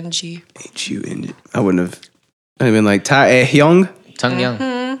 H-U-N-G. I wouldn't have. I'd have been like Tae Hyung. Tung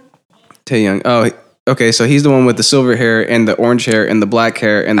Young. Tae Young. Oh, okay. So he's the one with the silver hair and the orange hair and the black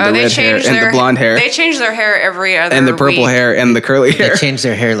hair and the Oh, red hair and the blonde hair They change their hair every other and the purple week. hair and the curly They hair. change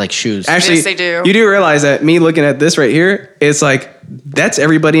their hair like shoes. Actually, Yes, they do. You do realize that me looking at this right here, it's like that's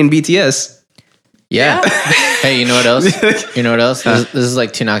everybody in BTS. Yeah. Hey, you know what else? You know what else? This is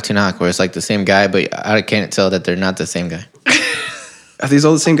like Tunak, where it's like the same guy, but I can't tell that they're not the same guy. Are these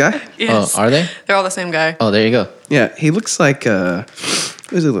all the same guy? Yes. Oh, are they? They're all the same guy. Oh, there you go. Yeah, he looks like. What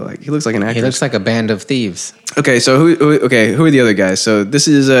does he look like? He looks like an actor. He looks like a band of thieves. Okay, so who are the other guys? So this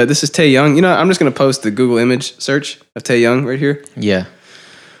is Taeyong. You know, I'm just gonna post the Google image search of Taeyong right here. Yeah.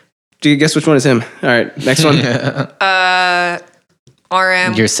 Do you guess which one is him? All right, next one.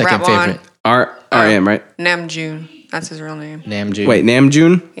 RM. Your second Ratwon, favorite. RM, right? Namjoon. That's his real name. Namjoon. Wait,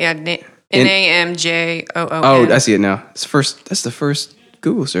 Namjoon. Yeah. Namjoon. Oh, I see it now. It's first. That's the first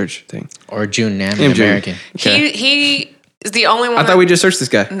Google search thing. Or June Nam, Namjoon. American. Okay. He is the only one. I thought we just searched this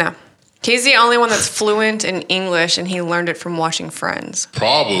guy. No. He's the only one that's fluent in English, and he learned it from watching Friends.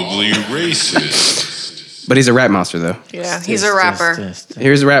 Probably racist. But he's a rap monster though. Yeah, he's a rapper.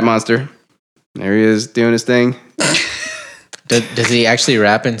 Here's the rap monster. There he is doing his thing. Does he actually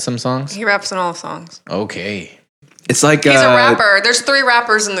rap in some songs? He raps in all songs. Okay. It's like He's a rapper. There's 3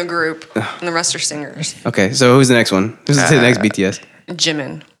 rappers in the group, and the rest are singers. Okay, so who's the next one? Who's the next BTS?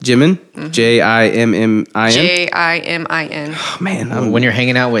 Jimin. Jimin? Jimmin? Jimin. Oh, man, When you're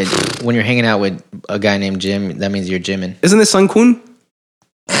hanging out with a guy named Jim, that means you're Jimin. isn't this Sungkoon?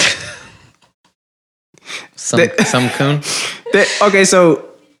 Some coon. Okay, so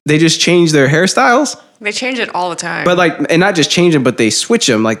they just change their hairstyles, They change it all the time. but and not just change them, but they switch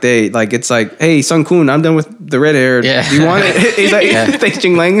them. It's like, hey, Sungkoon, I'm done with the red hair. Yeah. Do you want it? He's like, thanks,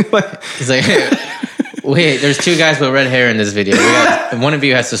 Jing Lang. He's like, wait, there's 2 guys with red hair in this video. One of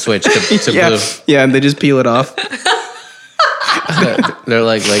you has to switch to yeah, blue. yeah, and they just peel it off. They're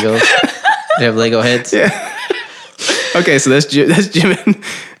like Legos. They have Lego heads. Yeah. Okay, so that's Jimin.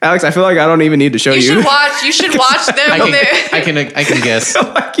 Alex, I feel like I don't even need to show you. you should watch them. I can guess.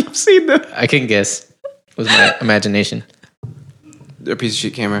 Like you've seen them. I can guess with my imagination. They're a piece of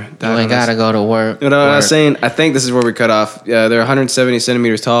shit camera. You ain't gotta go to work. You know what I was Work. saying? I think this is where we cut off. They're 170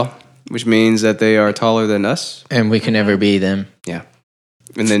 centimeters tall, which means that they are taller than us. And we can never be them Yeah.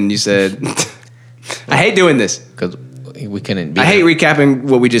 And then you said, I hate doing this. because we couldn't be. I hate them. recapping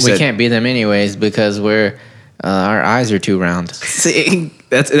what we just We said. can't be them anyways because our eyes are too round. See,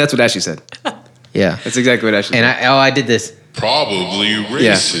 that's what Ashley said. Yeah. That's exactly what Ashley And said. I did this. Probably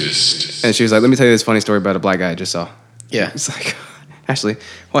racist. And she was like, let me tell you this funny story about a black guy I just saw. Yeah. It's like, Ashley,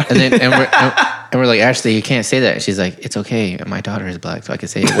 what? And then and we're like, Ashley, you can't say that. She's like, it's okay. My daughter is black, so I can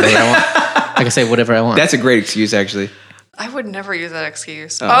say whatever I want. I can say whatever I want. That's a great excuse, actually. I would never use that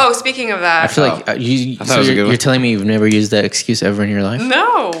excuse. Oh, speaking of that. I feel like you. thought it So was a good one. you're telling me you've never used that excuse ever in your life?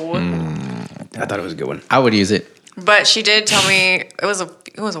 No. I thought it was a good one. I would use it. But she did tell me it was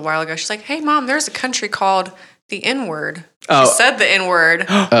a while ago. She's like, "Hey, Mom, there's a country called the N-word." Oh. She said the N-word,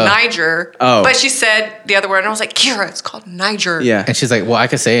 Niger. Oh. But she said the other word, and I was like, "Kira, it's called Niger." Yeah. And she's like, well, I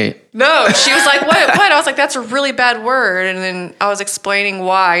could say it. No, she was like, "What? I was like, "That's a really bad word." And then I was explaining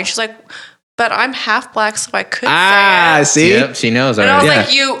why, and she's like, "But I'm half black, so I could say it." See? Yep, she knows And I already.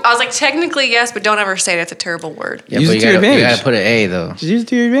 was like, I was like, technically yes, but don't ever say it. It's a terrible word. Yeah, Use but it to your you advantage. gotta put an A though. Just use it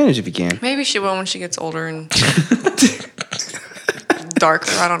to your advantage if you can. Is Maybe she will when she gets older and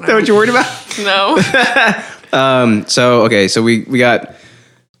darker. I don't know. that what you're worried about? No. So, okay, so we got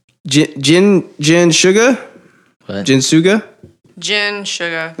Jin Sugar? What? Jin Suga? Jin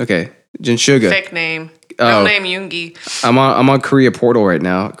Sugar. Okay, Jin Suga. Fake name. Oh. Real name Yoongi. I'm on Korea Portal right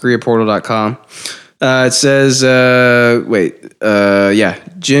now, koreaportal.com. It says,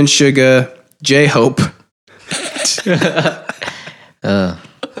 Jin Suga, J Hope.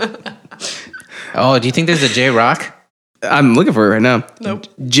 Oh, do you think there's a J Rock? I'm looking for it right now. Nope.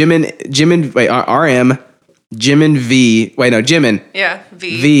 Jimin, wait, RM, Jimin V, wait, no, Jimin Yeah.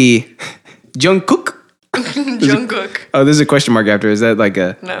 V. V, Jungkook. Jungkook. Oh, there's a question mark after. Is that like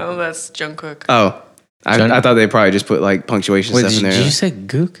a, No, that's Jungkook. oh, I thought they probably just put like punctuation Wait, stuff in did there. you say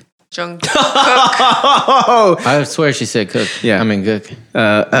Gook? Jungkook. Oh, I swear she said Cook. Yeah. I mean Gook.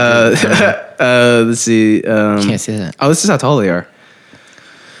 let's see. Can't say that. Oh, this is how tall they are.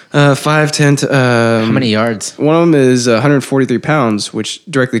 5'10". How many yards? One of them is 143 pounds, which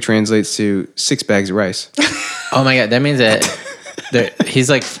directly translates to 6 bags of rice. Oh my god, that means that he's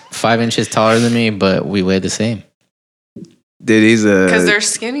like 5 inches taller than me, but we weigh the same. Dude, he's a. Because they're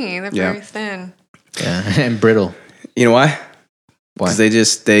skinny. They're yeah. very thin. Yeah, and brittle. You know why? Why?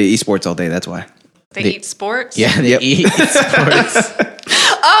 Because they eat sports all day. That's why. They They- eat sports? Yeah, they Yep. eat sports.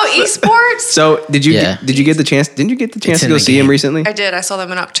 Oh, esports? So did you Yeah. did you get the chance? Didn't you get the chance It's to in go the see him game. recently I did. I saw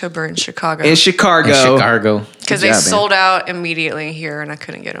them in October in Chicago. in Chicago? In Chicago. Because Good they job, man. sold out immediately here and I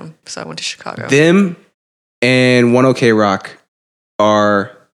couldn't get them. So I went to Chicago. Them and 1OK Rock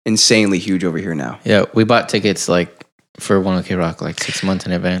are insanely huge over here now. Yeah, we bought tickets like for 1OK Rock like 6 months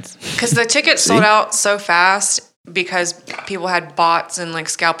in advance. Because the tickets sold out so fast because people had bots and like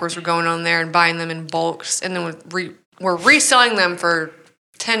scalpers were going on there and buying them in bulks and then were reselling them for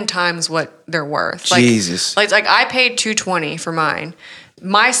 10 times what they're worth. Jesus. Like I paid $220 for mine.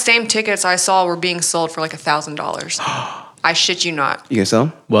 My same tickets I saw were being sold for like $1,000. I shit you not. You gonna sell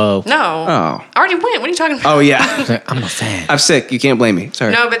them? Whoa. No. Oh. I already went. What are you talking about? Oh yeah. I'm a fan. I'm sick. You can't blame me.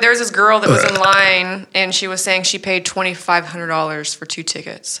 Sorry. No, but there was this girl that was in line and she was saying she paid $2,500 for 2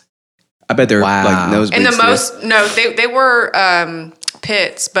 tickets. I bet they're Wow. like nosebleeds. And the too. most, no, they were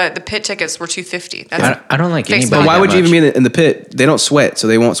pits, but the pit tickets were $250. That's I don't like Facebook. anybody. But why that would you even much. be in the pit? They don't sweat, so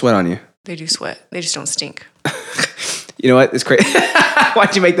they won't sweat on you. They do sweat. They just don't stink. You know what? It's crazy.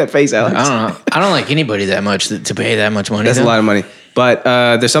 Why'd you make that face, Alex? I don't know. I don't like anybody that much to pay that much money. That's a though. lot of money. But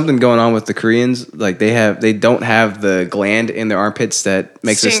there's something going on with the Koreans. Like they don't have the gland in their armpits that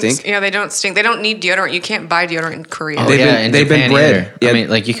makes it Stinks. stink. Yeah, they don't stink. They don't need deodorant. You can't buy deodorant in Korea. Oh, They've yeah, been- in they've been Japan bred. either. Yeah. I mean,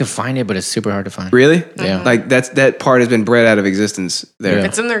 like you can find it, but it's super hard to find. Really? Yeah. Like that part has been bred out of existence there. Yeah.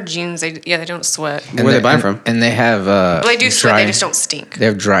 It's in their genes. They don't sweat. Where are they buying from? And they have Well, they do sweat. They just don't stink. They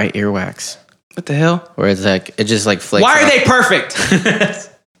have dry earwax, What the hell? where it's like it just like flakes. Why are off. they perfect?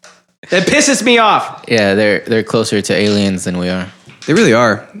 That pisses me off. Yeah, they're closer to aliens than we are. They really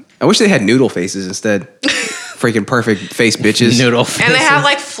are. I wish they had noodle faces instead. Freaking perfect face bitches. Noodle. And they have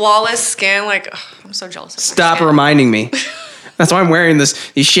like flawless skin. Like, ugh, I'm so jealous. Of their Stop skin. reminding me. That's why I'm wearing these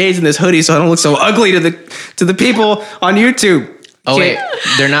shades and this hoodie so I don't look so ugly to the people on YouTube. Oh wait,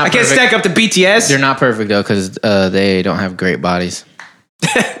 they're not. I can't perfect. stack up to BTS. They're not perfect though, because they don't have great bodies.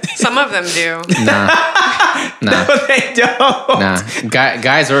 Some of them do. Nah, No, they don't. nah.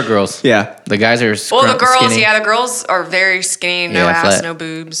 Guys or girls. Yeah. The guys are. Well, the girls, skinny. yeah, the girls are very skinny. No Yeah, ass, flat. no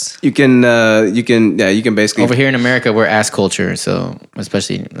boobs. You can basically Over here in America, we're ass culture, so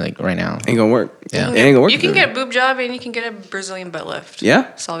especially like right now. ain't gonna work. Yeah. It ain't gonna work. You can for get them. a boob job and you can get a Brazilian butt lift.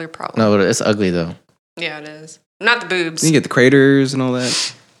 Yeah? Solve your problem. No, but it's ugly though. Yeah, it is. Not the boobs. You can get the craters and all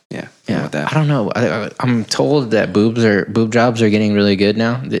that. Yeah. Yeah, With that. I don't know. I'm told that boob jobs are getting really good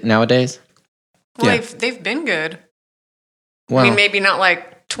nowadays. Well, yeah. they've been good. Well, I mean, maybe not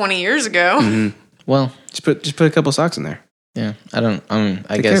like 20 years ago. Mhm. well, Just put a couple socks in there. yeah. I don't. I Take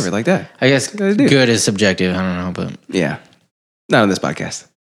care guess. of it like that. I guess That's what they do. good is subjective. I don't know, but Yeah. Not on this podcast.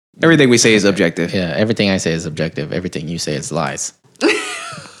 Everything we say is objective. yeah, everything I say is objective. Everything you say is lies.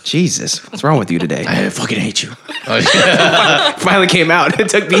 Jesus, what's wrong with you today? I fucking hate you. Finally came out. It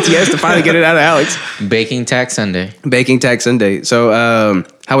took BTS to finally get it out of Alex. Baking Tax Sunday. Baking Tag Sunday. So,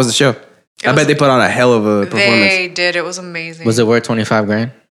 how was the show? I was- bet they put on a hell of a performance. They did. It was amazing. Was it worth 25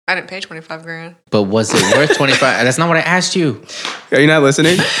 grand? I didn't pay 25 grand. But was it worth 25? That's not what I asked you. Are you not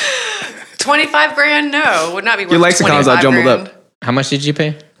listening? 25 grand? No, would not be worth Your lexicon's all 25 jumbled grand. up. How much did you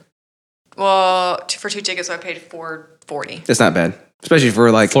pay? Well, for 2 tickets, I paid $440. That's not bad, especially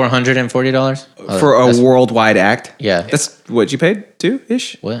for like $440. for a That's- worldwide act. Yeah. That's what you paid too,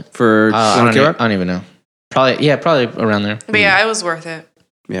 ish. What? For I One don't, Ok e- Rock? I don't even know. Probably around there. But yeah, it was worth it.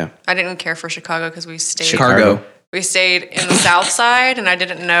 Yeah, I didn't care for Chicago because we stayed. Chicago. We stayed in the South Side, and I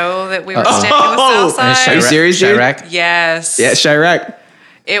didn't know that we were Uh-oh. staying in the South And Side. Are you serious, dude? Chirac? Yes. Yeah, Chirac.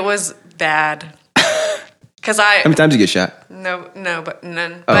 It was bad. Because I How many times did you get shot? no, but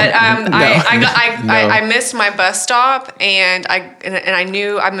none. Oh, But no. I missed my bus stop, and I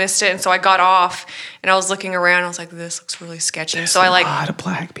knew I missed it, and so I got off, and I was looking around. I was like, this looks really sketchy. And so I a like lot of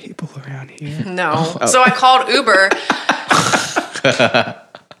black people around here. no. So I called Uber.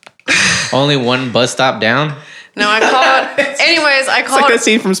 Only one bus stop down? No, I called. Anyways, I It's like called. that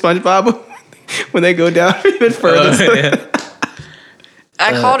scene from SpongeBob when they go down even further.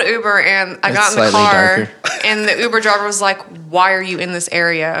 I called Uber and I got It's in the slightly car darker. and the Uber driver was like, "Why are you in this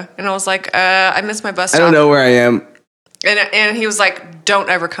area?" And I was like, "I missed my bus I stop." don't know where I am. And he was like, "Don't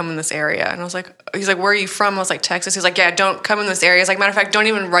ever come in this area." And I was like, "He's like, where are you from?" I was like, "Texas." He's like, "Yeah, don't come in this area." He's like, "Matter of fact, don't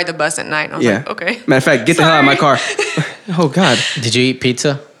even ride the bus at night." And I was Yeah. like, "Okay." Matter of fact, get the hell out of my car. Oh God, Did you eat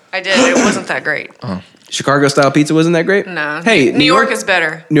pizza? I did. It wasn't that great. Chicago style pizza wasn't that great. No. Hey, New York is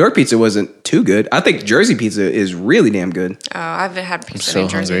better. New York pizza wasn't too good. I think Jersey pizza is really damn good. Oh, I haven't had pizza So in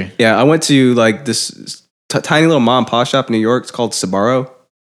New Jersey. hungry. Yeah, I went to like this tiny little mom and pop shop in New York. It's called Sbarro.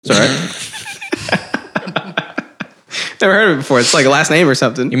 It's all right. Never heard of it before. It's like a last name or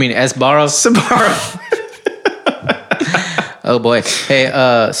something. You mean S Barros? Sbarro. Oh boy. Hey,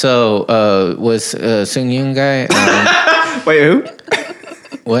 was Sung Yoon guy? Wait, who?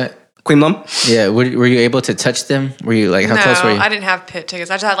 What? Queen Mum? Yeah. Were you able to touch them? Were you like how No, close were you? I didn't have pit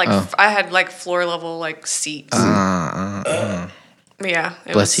tickets. I just had like Oh. I had like floor level like seats. Yeah,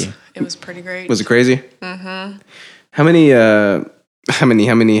 it Bless was, you. It was pretty great. Was it crazy? Mm-hmm. How many They are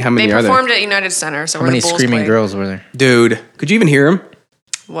there? performed at United Center, so How where many the Bulls screaming played. girls were there? Dude, could you even hear him?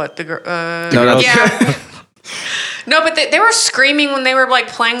 What the girl? No, no. Yeah. No, but they were screaming when they were like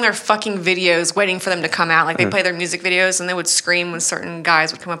playing their fucking videos, waiting for them to come out. Like they play their music videos, and they would scream when certain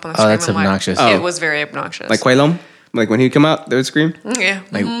guys would come up on the Oh, screen. that's I'm like, obnoxious. Oh. It was very obnoxious. Like Quaylon? Like when he'd come out, they would scream? Yeah.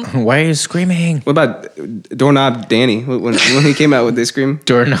 Like, why are you screaming? What about Doorknob Danny? When he came out, would they scream?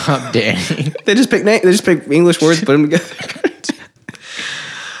 Doorknob Danny. They just pick English words, put them together.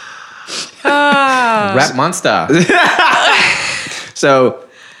 Rap monster. So,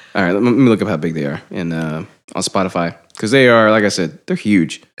 all right, let me look up how big they are on Spotify because they are, like I said, they're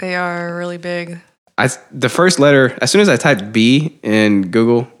huge. They are really big. The first letter, as soon as I typed B in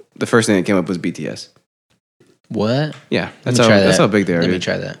Google, the first thing that came up was BTS. What? Yeah, Let that's me how try that. that's how big they are. Let me Dude.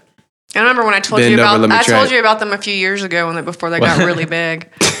 try that. I remember when I told Bend you over, about let me I try told it. you about them a few years ago when before they got really big.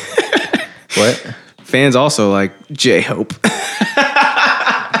 What? Fans also like J-Hope.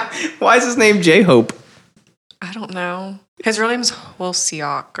 Why is his name J-Hope? I don't know. His real name's Hol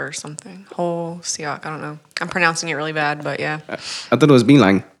Siok or something. Hol Siok. I don't know. I'm pronouncing it really bad, but yeah. I thought it was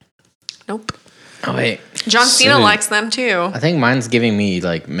Beeline. Nope. Oh wait. John Cena Sick. likes them too. I think mine's giving me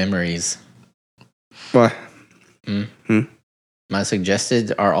like memories. What? My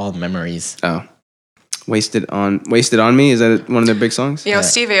suggested are all memories. Oh, Wasted on Me. Is that one of their big songs? You know, Yeah.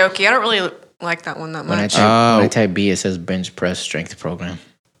 Steve Aoki. I don't really like that one that When I much. type B, it says bench press strength program.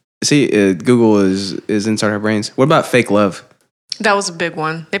 See, Google is inside our brains. What about Fake Love That was a big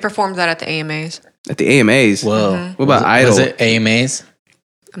one. They performed that at the AMAs, at the AMAs? Whoa. What about Idol? Was it AMAs?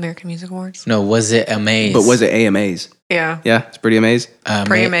 American Music Awards. No, was it Amaze? But was it AMAs? Yeah. Yeah, it's pretty amazing.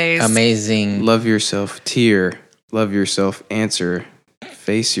 Pretty amazed. Amazing. Love yourself, tear. Love yourself, answer.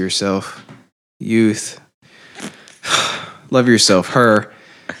 Face yourself, youth. Love yourself, her.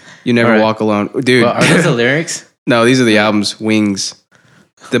 You never All right. walk alone, dude. Well, are those the lyrics? No, these are the albums. Wings,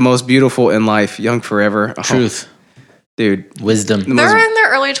 the most beautiful in life, young forever. Oh, Truth. dude. Wisdom. They're in their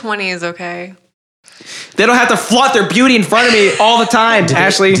early 20s, okay? They don't have to flaunt their beauty in front of me all the time,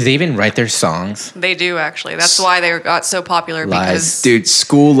 Ashley. Do they even write their songs? They do, actually. That's why they got so popular. Lies. Because Dude,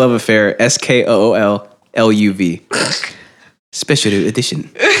 School Love Affair, SKOOLLUV. Special edition.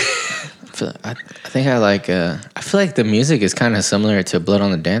 I think I like. I feel like the music is kind of similar to Blood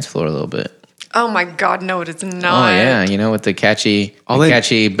on the Dance Floor a little bit. oh my God, no, it is not. Oh yeah, you know, with the catchy,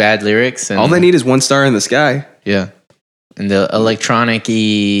 catchy bad lyrics. And, All they need is one star in the sky. yeah, and the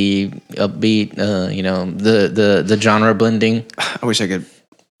electronic-y, upbeat. You know, the genre blending. I wish I could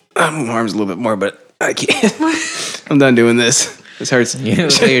move my arms a little bit more, but I can't. I'm done doing this. This hurts. You know,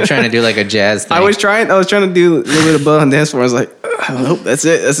 so you're trying to do like a jazz thing. I was trying to do a little bit of Blood on Dance Floor. I was like, nope, that's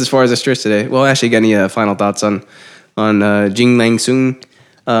it. That's as far as I stretch today. Well, Ashley, got any final thoughts on Jing Lang Sung,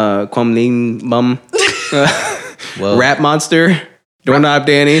 Kwam Ling Bum, Well, Rap Monster, Doorknob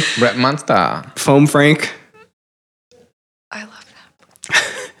Danny, Rap Monster. Foam Frank, I love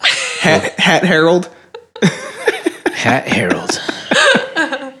that. Hat Harold. Hat Harold.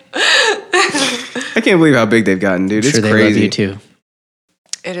 I can't believe how big they've gotten, dude. It's Sure, they crazy. love you too.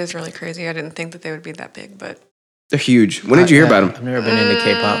 It is really crazy. I didn't think that they would be that big, but They're huge. When did you hear about them? I've never been into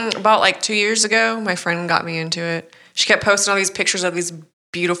K-pop. about like 2 years ago, my friend got me into it. She kept posting all these pictures of these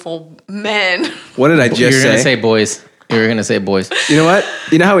beautiful men. What did I just You're gonna say? say boys. You're gonna say boys. You know what?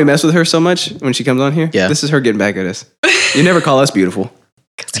 You know how we mess with her so much when she comes on here? Yeah. This is her getting back at us. You never call us beautiful.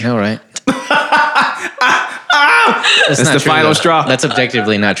 I know, right? That's not the true, final though. straw. That's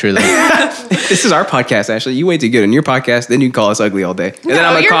objectively not true, though. This is our podcast, Ashley. You wait too good on your podcast, then you call us ugly all day. And then No,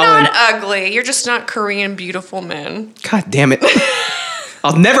 I'm gonna you're call not in. ugly. You're just not Korean beautiful men. God damn it.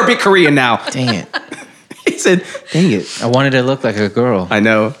 I'll never be Korean now. Dang it! He said, dang it. I wanted to look like a girl. I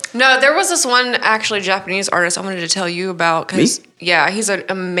know. No, there was this one actually Japanese artist I wanted to tell you about because yeah, he's an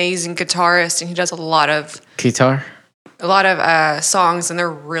amazing guitarist and he does a lot of Guitar. songs and they're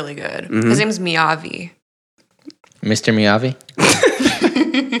really good. Mm-hmm. His name's Miyavi. Mr. Miyavi.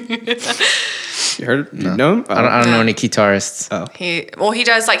 You heard it? You know him? I don't know any guitarists. He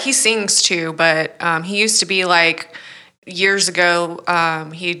does like he sings too, but he used to be like years ago.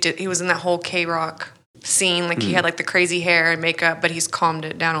 He was in that whole K-rock scene. Like he had like the crazy hair and makeup, but he's calmed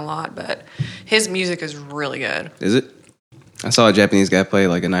it down a lot. But his music is really good. Is it? I saw a Japanese guy play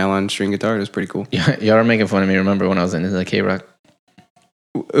like a nylon string guitar. It was pretty cool. Y'all are making fun of me. Remember when I was into the K-rock?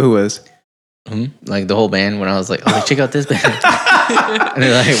 Who was? Like the whole band. When I was like, "Oh, check out this band," and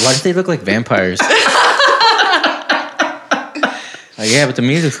they're like, "Why do they look like vampires?" Like, yeah, but the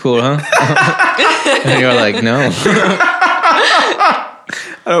music's cool, huh? And you're like, "No."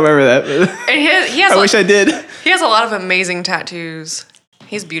 I don't remember that. And he has I wish I did. he has a lot of amazing tattoos.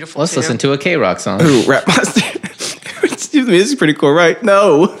 He's beautiful. Let's too. listen to a K-rock song. Ooh, Rap Monster. Excuse me, this is pretty cool, right?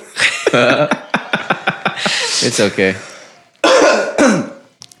 No. It's okay.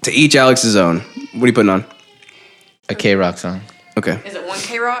 To each Alex's own. What are you putting on? A K-rock song. Okay. Is it one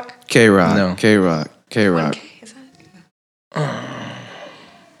K-rock? K-Rock. No. K-Rock. K-Rock. K, is that?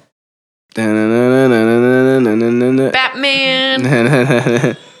 Batman.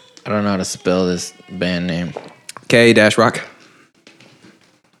 I don't know how to spell this band name. K-Rock.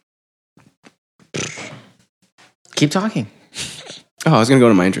 Keep talking. Oh, I was going to go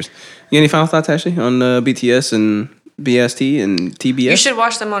to my interest. You got any final thoughts, Ashley, on BTS and BST and TBS? You should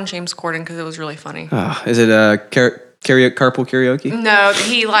watch them on James Corden because it was really funny. Is it Carpool karaoke? No,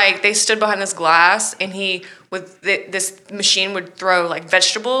 they stood behind this glass, and this machine would throw like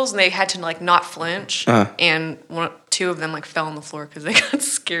vegetables, and they had to like not flinch. And two of them like fell on the floor because they got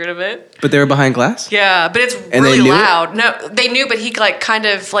scared of it. But they were behind glass? Yeah, but it's And they really knew it? loud. No, they knew, but he like kind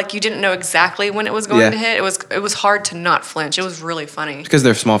of like you didn't know exactly when it was going to hit. It was hard to not flinch. It was really funny. Because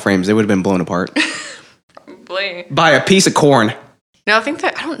they're small frames, they would have been blown apart. Probably. By a piece of corn. No, I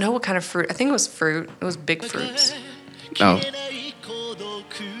don't know what kind of fruit. I think it was fruit. It was big fruits. Oh.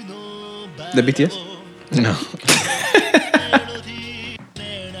 The BTS? No.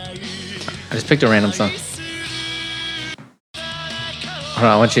 I just picked a random song. Hold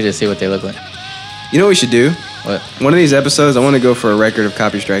on, I want you to see what they look like. You know what we should do? What? One of these episodes, I want to go for a record of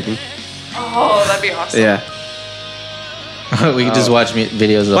copy striking. Oh, that'd be awesome. Yeah. We could just watch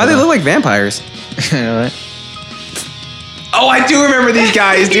videos of Why they them. look like vampires? You know what? Oh, I do remember these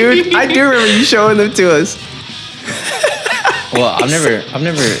guys, dude. I do remember you showing them to us. Well, I've never.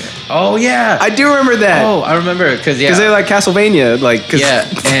 Oh yeah. I do remember that. Oh, I remember because they're like Castlevania, like. Yeah,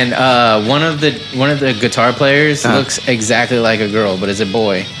 and one of the guitar players looks exactly like a girl, but it's a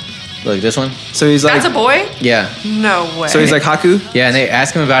boy. Look, this one. So he's like. That's a boy? Yeah. No way. So he's like Haku? Yeah, and they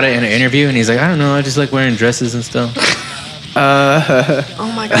ask him about it in an interview, and he's like, I don't know, I just like wearing dresses and stuff.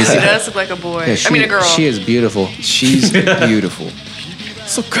 Oh my god, he does look like a boy. Yeah, I mean a girl. She is beautiful. She's beautiful.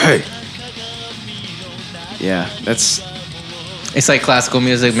 It's okay. Yeah, that's. It's like classical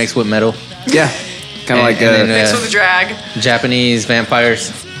music mixed with metal. Yeah, kind of like. Mixed with a drag. Japanese vampires.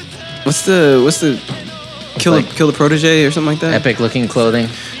 What's the kill the protege or something like that? Epic looking clothing.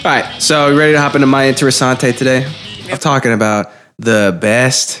 All right, so you ready to hop into my interessante today? I'm talking about the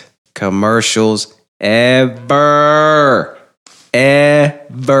best commercials ever.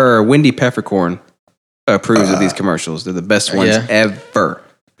 Wendy Peppercorn approves of these commercials. They're the best ones ever.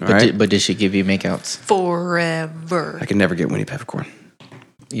 All right? But did she give you makeouts? Forever. I can never get Wendy Peppercorn.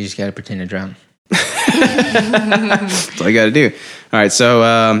 You just gotta pretend to drown. That's all you gotta do. All right, so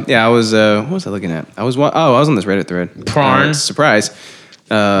I was what was I looking at? I was on this Reddit thread. Prawn. Surprise.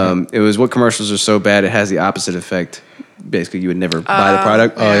 It was what commercials are so bad it has the opposite effect. Basically, you would never buy the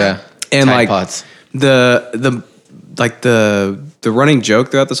product. Oh yeah. And Tide like Pods. the running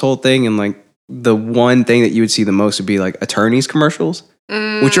joke throughout this whole thing, and like the one thing that you would see the most would be like attorneys commercials,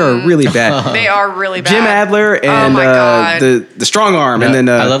 which are really bad. They are really bad. Jim Adler and my God. the strong arm, and then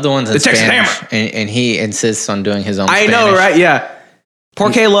I love the ones in the Texas Spanish, Hammer. and he insists on doing his own. I Spanish. know, right? Yeah.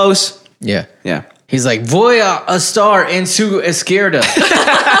 Porque los. Yeah. Yeah. He's like, voy a estar en su izquierda.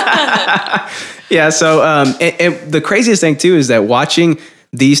 Yeah. So, and the craziest thing too is that watching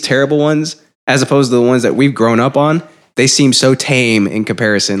these terrible ones, as opposed to the ones that we've grown up on, they seem so tame in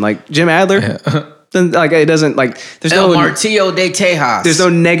comparison. Like Jim Adler, like it doesn't like. There's El no Martillo de Tejas. There's no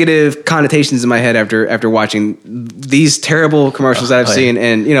negative connotations in my head after watching these terrible commercials that I've seen,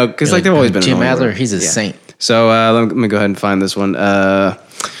 and you know, because like they've always been Jim annoying. Adler. He's a saint. So let me go ahead and find this one. I'm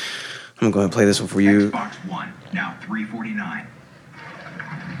gonna go ahead and play this one for you. Xbox One, now $349.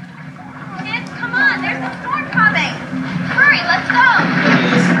 Kids, come on, there's a storm coming. Hurry, let's go.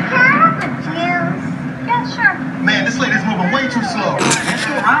 Can I have the juice? Yeah, sure. Man, this lady's moving way too slow. Let's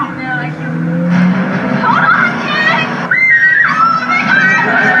go around. No, I can't. Hold on, kid. Oh my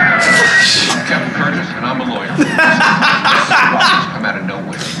God. I'm Kevin Curtis, and I'm a lawyer. Problems come out of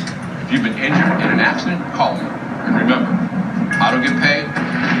nowhere. If you've been injured in an accident, call me. And remember, I don't get paid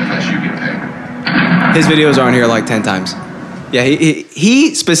unless you get paid. His videos are on here like 10 times. Yeah,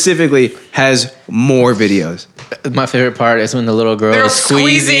 he specifically has more videos. My favorite part is when the little girl They're is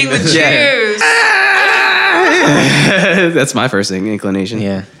squeezing the juice. That's my first inclination.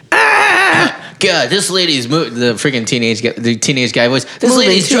 Yeah. God, this lady's the freaking teenage guy voice. This Moving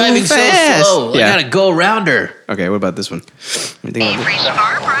lady's too driving fast. so slow. Yeah. I gotta go around her. Okay, what about this one? What do you think about this?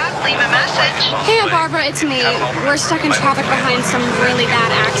 Barbara, leave a message. Hey, Aunt Barbara, it's me. We're stuck in traffic behind some really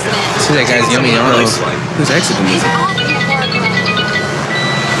bad accident. See that guy's yummy yummies. Whose accident is it?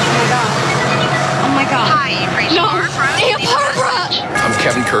 Oh my God. Hi, you've reached No, Barbara. Aunt Barbara! I'm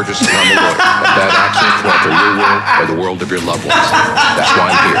Kevin Curtis, and I'm a lawyer. A bad accident can alter your world or the world of your loved ones. That's why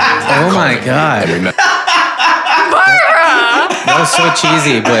I'm here. Oh my God. And remember, That was so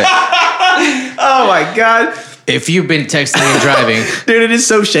cheesy, but Oh my God. if you've been texting and driving, Dude, it is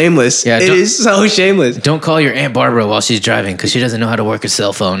so shameless. Yeah, it don't- is so shameless. don't call your Aunt Barbara while she's driving because she doesn't know how to work a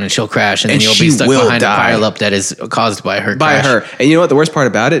cell phone and she'll crash and then And you'll she be stuck will behind die. a pileup that is caused by her By crash. her. And you know what? The worst part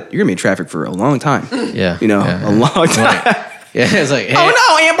about it, you're going to be in traffic for a long time. Yeah. You know, yeah. a long time. Yeah, it's like, hey, Oh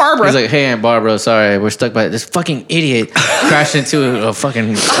no, Aunt Barbara. He's like, hey, Aunt Barbara, sorry, we're stuck by this fucking idiot crashed into a fucking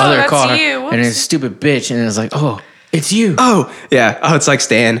other that's car you. and this stupid bitch. And it's like, oh, It's you. Oh, yeah. Oh, it's like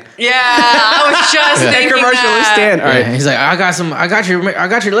Stan. Yeah, I was just That thinking commercial is that. Stan. All right. Yeah, he's like, I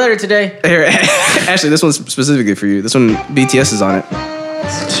got your letter today. Here, Ashley, this one's specifically for you. This one, BTS is on it.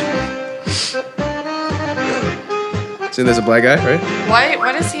 See, there's a black guy, right?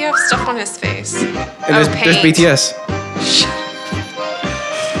 Why does he have stuff on his face? And Oh, there's paint. BTS.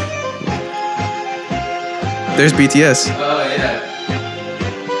 There's BTS. Oh yeah.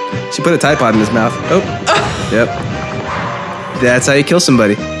 She put a Tide Pod in his mouth. Oh. Yep. That's how you kill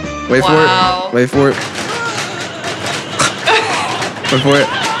somebody. Wait Wow. for it. Wait for it. Wait for it.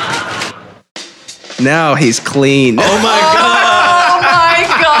 Now he's clean. Oh my god. Oh my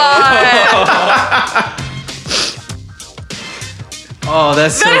god! Oh,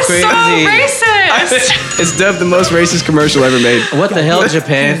 that's so That's crazy. so racist. It's dubbed the most racist commercial ever made. What the hell,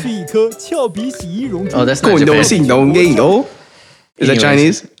 Japan? Oh, that's not Japan. Is that Anyways.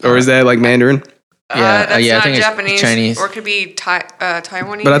 Chinese? Or is that like Mandarin? That's yeah, I not think it's Japanese. Chinese. Or it could be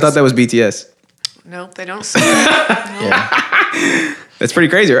Taiwanese. But I thought that was BTS. Nope, they don't. Yeah. That's pretty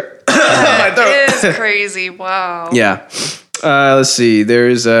crazy, right? It is crazy. Wow. Yeah. Let's see.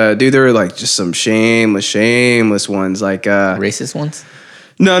 There's there are like just some shameless ones. Like Racist ones?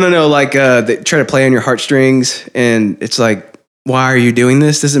 No. Like they try to play on your heartstrings, and it's like, why are you doing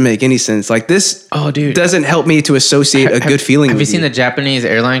this? Doesn't make any sense. Like this. Oh, dude. Doesn't help me to associate a good feeling. Have you with seen the Japanese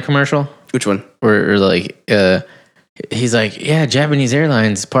airline commercial? Which one? Or like, he's like, yeah, Japanese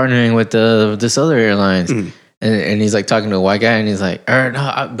Airlines partnering with this other airlines. And he's like talking to a white guy, and he's like,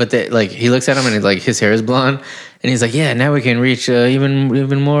 no, but like he looks at him, and he's like, his hair is blonde, and he's like, yeah, now we can reach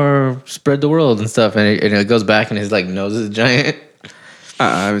even more, spread the world and stuff, and it goes back, and his like nose is giant.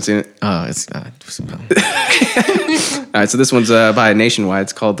 I haven't seen it. Oh, it's not. All right, so this one's by Nationwide.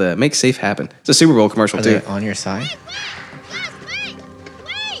 It's called "Make Safe Happen." It's a Super Bowl commercial Are too. they on your side?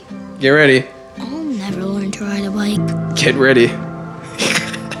 Get ready. I'll never learn to ride a bike Get ready.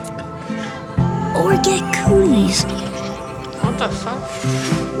 or get cooties. What the fuck?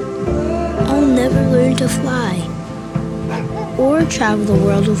 I'll never learn to fly or travel the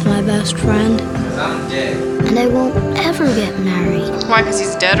world with my best friend. I'm dead. And I won't ever get married. Why? Because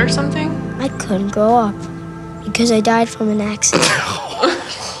he's dead or something? I couldn't grow up because I died from an accident.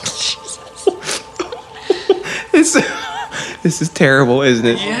 This is terrible, isn't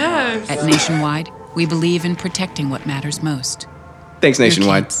it? Yes. At Nationwide, we believe in protecting what matters most. Thanks, Your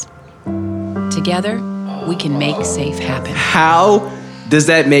Nationwide. kids. Together, we can make safe happen. How does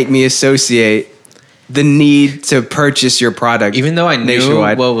that make me associate the need to purchase your product? Even though I knew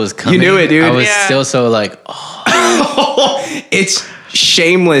Nationwide? what was coming, You knew it, dude. I was Yeah. still so like, It's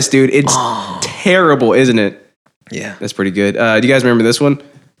shameless, dude. It's terrible, isn't it? yeah. That's pretty good. Do you guys remember this one?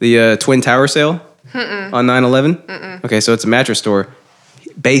 The Twin Tower sale on 9/11? Okay, so it's a mattress store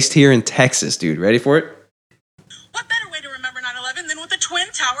based here in Texas, dude. Ready for it? What better way to remember 9/11 than with a Twin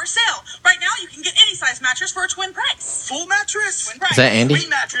Tower sale? Right now, you can get any size mattress for a twin price. Full mattress? Twin price. Is that Andy? Queen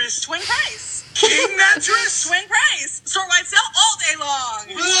mattress? Twin price. King mattress? Twin price. Store-wide sale all day long.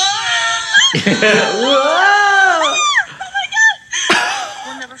 Whoa! Oh my god!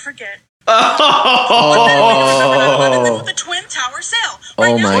 We'll never forget. What better way to remember 9/11 than with a Twin Tower sale?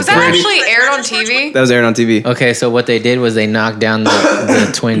 Oh my Was that god. actually aired on TV? That was aired on TV. Okay, so what they did was they knocked down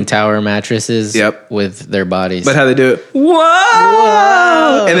the twin tower mattresses with their bodies. But how they do it?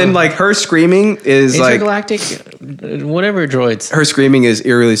 Whoa! And then like her screaming is like intergalactic, whatever droids. her screaming is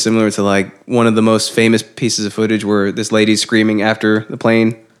eerily similar to like one of the most famous pieces of footage where this lady's screaming after the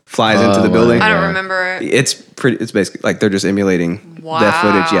plane flies into the wow. building. I don't remember it. It's pretty. It's basically like they're just emulating Wow. that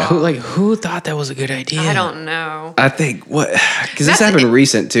footage. Yeah. Who thought that was a good idea? I don't know. I think what because this That's- happened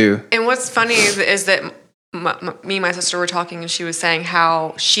recent too. And what's funny is that me and my sister were talking, and she was saying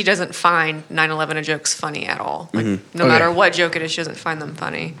how she doesn't find 9/11 jokes funny at all. Like, no Okay. matter what joke it is, she doesn't find them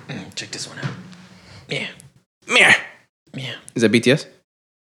funny. Check this one out. Yeah. Meh. Yeah. Is that BTS?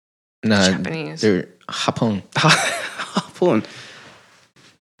 No, Japanese. they're Hapon. Hop on.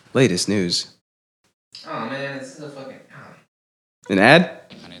 Latest news. Oh man, this is a fucking. An ad?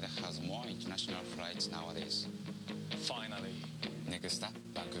 Canada has more international flights nowadays. Finally. Next stop,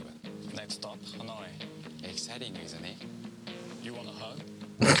 Vancouver. Next stop, Hanoi. Exciting, isn't it? You want a hug?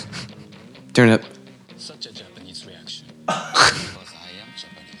 Turn it up. Such a Japanese reaction. Because I am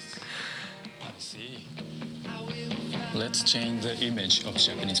Japanese. I see. Let's change the image of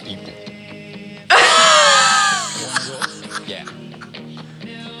Japanese people. Yeah.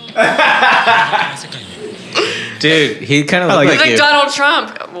 Dude, he kind of I looked like like, Like you. Donald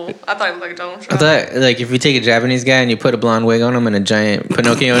Trump. Well, I thought he looked like Donald I Trump. thought, like, if you take a Japanese guy and you put a blonde wig on him and a giant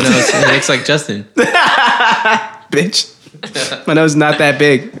Pinocchio nose, he looks like Justin. Bitch. My nose is not that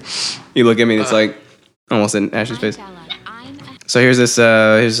big. You look at me and it's like, Almost in Ashley's face. So here's this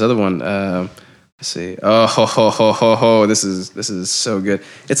other one. Let's see. Oh, this is so good.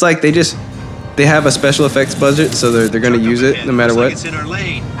 It's like they have a special effects budget, so they're gonna use it no matter what. It's in our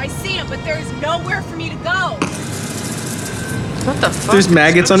lane. I see him, but there's nowhere for me to go. What the fuck? There's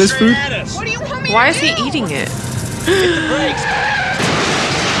maggots on his food. What do you want me Why to is he do? eating it?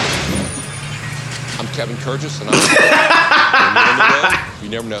 I'm Kevin Kurgis, and I'm when you're on the road, you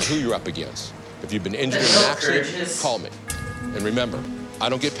never know who you're up against. If you've been injured in an accident, call me. And remember, I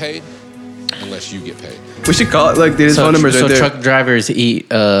don't get paid unless you get paid. We should call it like his phone number's right there. So truck drivers eat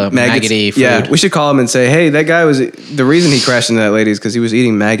maggoty food. Yeah, we should call him and say, hey, that guy was the reason he crashed into that lady is because he was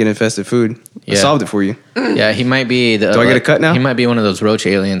eating maggot-infested food. I solved it for you. Yeah, he might be the. Do I get a cut now? He might be one of those roach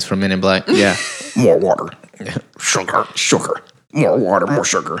aliens from Men in Black. Yeah, more water, sugar, more water, more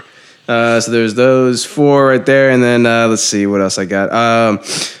sugar. So there's those 4 right there, and then let's see what else I got.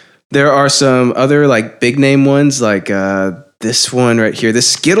 There are some other like big name ones, like this one right here, the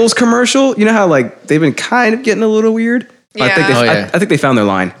Skittles commercial. You know how like they've been kind of getting a little weird. Yeah. I think they found their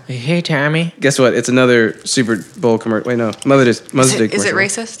line. Hey, Tommy. Guess what? It's another Super Bowl commercial. Wait, no, Mother's Day. Is it commercial.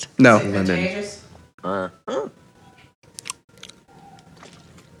 racist? No.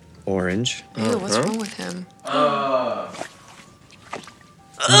 Orange. Ew, what's wrong with him?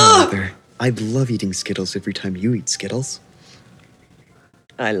 Mother, I love eating Skittles every time you eat Skittles.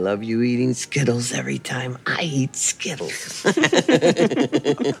 I love you eating Skittles every time I eat Skittles.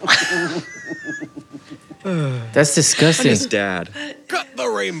 That's disgusting. I miss Dad. Cut the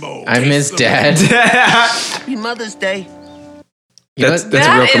rainbow. I miss Dad. Happy Mother's Day. That's a real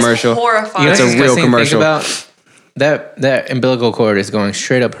That is commercial. horrifying. That's a real Disgusting thing commercial. About that umbilical cord is going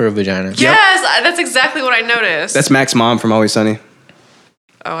straight up her vagina. Yes, that's exactly what I noticed. That's Mac's mom from Always Sunny.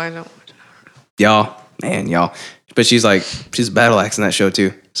 Oh, I don't. Y'all. But she's a battle axe in that show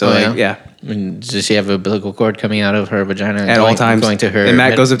too. So yeah. I mean, does she have an umbilical cord coming out of her vagina At all times. going to her? And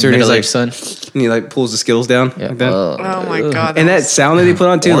Mac goes up to her and he's like, son, and he like pulls the Skittles down like that. Oh my god. And that sound that he put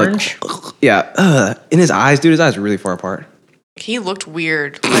on too, Orange? like, yeah. In his eyes, dude, his eyes are really far apart. He looked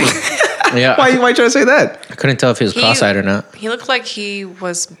weird. Like, yeah. Why you trying to say that? I couldn't tell if he was cross-eyed or not. he looked like he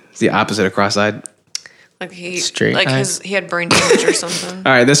was It's the opposite of cross-eyed. like he Straight like eye. he had brain damage or something. All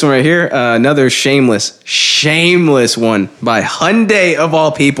right, this one right here, another shameless one by Hyundai of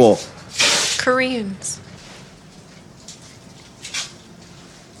all people. Koreans.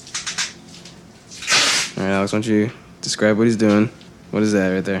 All right, Alex, why don't you describe what he's doing? What is that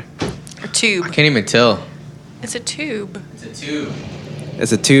right there? A tube. I can't even tell. It's a tube. It's a tube.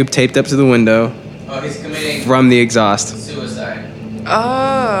 It's a tube taped up to the window Oh, he's committing from the exhaust. suicide.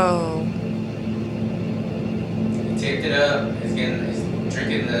 Oh. He taped it up. He's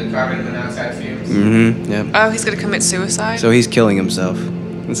drinking the carbon monoxide fumes. Mm-hmm. Yep. Oh, he's gonna commit suicide? So he's killing himself.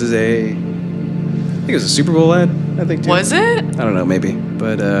 This is I think it was a Super Bowl ad, I think, too. Was it? I don't know, maybe.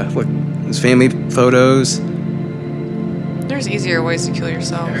 But look, his family photos. There's easier ways to kill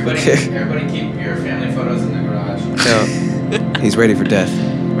yourself. Everybody keep your family photos in the garage. Yeah. He's ready for death.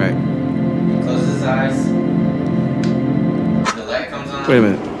 Right. He closes his eyes. The light comes on. Wait a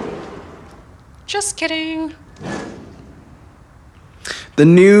minute. Just kidding. The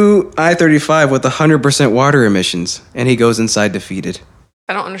new I-35 with 100% water emissions, and he goes inside defeated.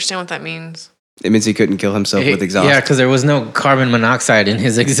 I don't understand what that means. It means he couldn't kill himself with exhaust. Yeah, because there was no carbon monoxide in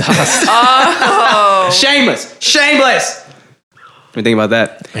his exhaust. Oh. Shameless! What do you think about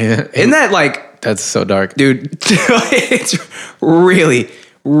that? Yeah. Isn't that like... That's so dark. Dude, it's really,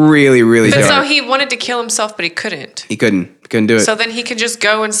 really, really But so dark. he wanted to kill himself, but he couldn't. He couldn't do it. So then he could just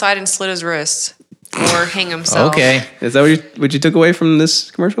go inside and slit his wrists or hang himself. Okay. Is that what you took away from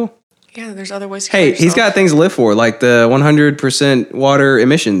this commercial? Yeah, there's other ways to kill Hey, yourself. he's got things to live for, like the 100% water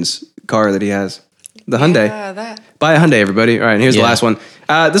emissions car that he has. The Hyundai. Yeah, that. Buy a Hyundai, everybody. All right, and here's the last one.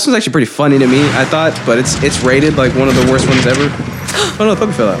 This one's actually pretty funny to me, I thought, but it's rated like one of the worst ones ever. Oh no, the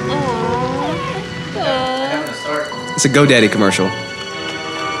puppy fell out. It's a GoDaddy commercial.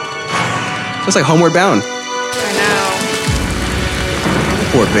 It's like Homeward Bound. I know.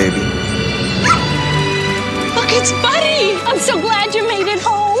 Poor baby. Look, it's Buddy! I'm so glad you made it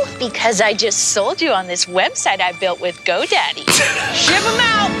home. Because I just sold you on this website I built with GoDaddy. Ship them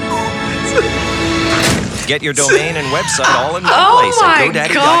out! Get your domain and website all in one Oh place my at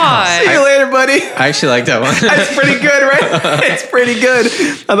GoDaddy.com. God. See you later, buddy. I actually like that one. That's pretty good, right? It's pretty good. I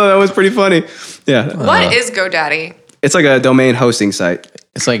thought that was pretty funny. Yeah. What is GoDaddy? It's like a domain hosting site.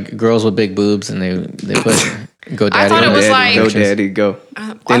 It's like girls with big boobs, and they put GoDaddy. I thought it was like- GoDaddy, go.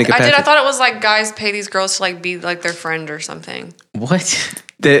 I Danica Patrick. thought it was like guys pay these girls to like be like their friend or something. What?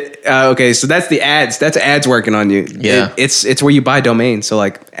 Okay, so that's the ads. That's ads working on you. Yeah. It's where you buy domains. So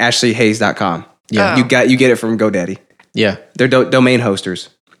like AshleyHayes.com. Yeah. You get it from GoDaddy. Yeah. They're domain hosters.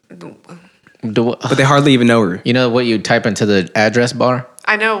 But they hardly even know her. You know what you type into the address bar?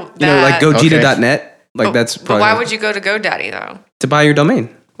 I know that. You know, like Gogeta.net. Like that's But probably why would you go to GoDaddy though? to buy your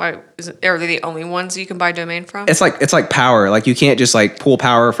domain. Why are they the only ones you can buy domain from? It's like power. Like you can't just like pull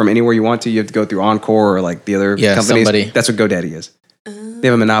power from anywhere you want to. You have to go through Encore or like the other companies. Somebody. That's what GoDaddy is. They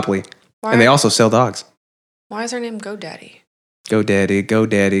have a monopoly. Why- And they also sell dogs. Why is their name GoDaddy? GoDaddy,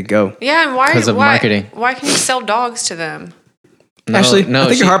 GoDaddy, go. Yeah, and why? 'Cause of marketing. Why can you sell dogs to them? Actually, I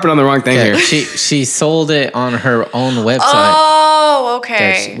think you're harping on the wrong thing here. She sold it on her own website. Oh,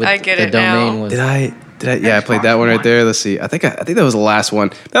 okay. That's with I get the it domain now. was- Did I? Yeah, I played that one right there. Let's see. I think that was the last one.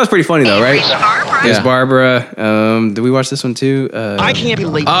 That was pretty funny though, right? There's Barbara. Did we watch this one too? I can't be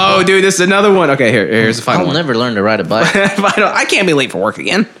late. Oh, dude, this is another one. Okay, here's the final I'll one. never learn to ride a bike. I can't be late for work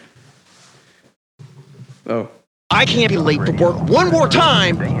again. Oh. I can't be late for work one more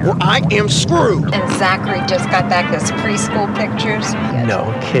time or I am screwed. And Zachary just got back his preschool pictures.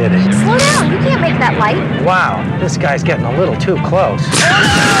 No kidding. Slow down. You can't make that light. Wow, this guy's getting a little too close.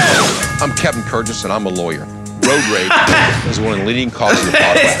 I'm Kevin Curtis, and I'm a lawyer. Road rage is one of the leading causes of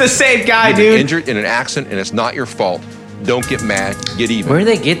auto It's the same guy, You've been dude. injured in an accident, and it's not your fault. Don't get mad. Get even. Where do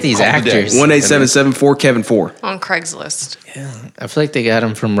they get these Call today. actors? 1-877-4 Kevin 4. On Craigslist. I feel like they got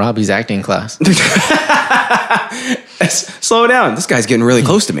him from Robbie's acting class. Slow down. This guy's getting really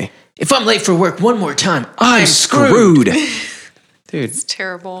close to me. If I'm late for work one more time, I'm screwed. Dude. It's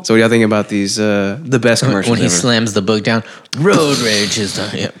terrible. So what do y'all think about these the best commercials when he ever? slams the book down, road rage is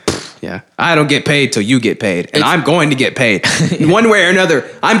the Yeah. I don't get paid till you get paid. And I'm going to get paid. One way or another,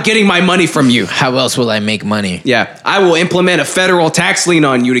 I'm getting my money from you. How else will I make money? Yeah. I will implement a federal tax lien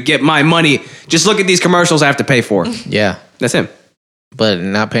on you to get my money. Just look at these commercials I have to pay for. Yeah. That's him. But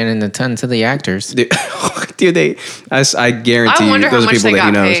not paying a ton to the actors. Dude, I guarantee I wonder you those how are much people they that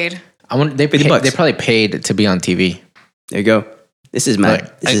he got knows. paid. I wonder they probably paid to be on TV. There you go. This is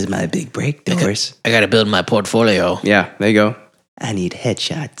my big break, Doris. I got to build my portfolio. Yeah, there you go. I need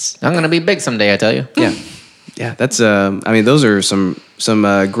headshots. I'm gonna be big someday, I tell you. Yeah. Yeah, that's I mean those are some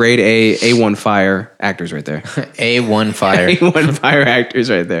grade A1 fire actors right there. A1 fire. A1 fire actors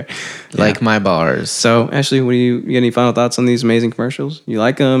right there. Like my bars. So, Ashley, what do you get any final thoughts on these amazing commercials? You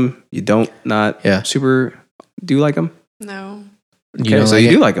like them? You don't super do you like them? No. Okay, don't so like you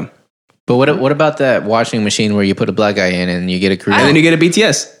it? do like them. But what about that washing machine where you put a black guy in and you get a career? And then you get a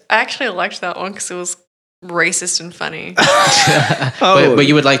BTS. I actually liked that one because it was racist and funny. But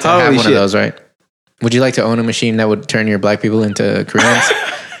you would like to have one of those, right? Would you like to own a machine that would turn your black people into Koreans?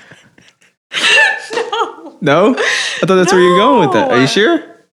 No? I thought that's where you're going with that. Are you sure?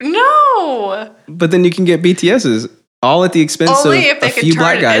 No. But then you can get BTSs all at the expense Only of if they a could few turn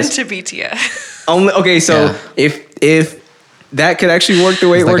black it guys. into BTS. Only okay, so if that could actually work the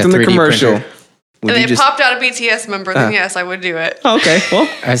way it It's like worked a in the 3D commercial. printer. would And you it just- popped out a BTS member, then yes, I would do it. Oh, okay, well.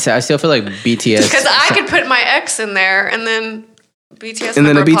 I still feel like BTS. Because I could put my ex in there and then BTS And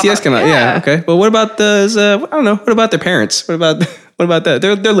then a member pop BTS up. come out. Yeah, okay. Well, what about those? I don't know. What about their parents? What about that?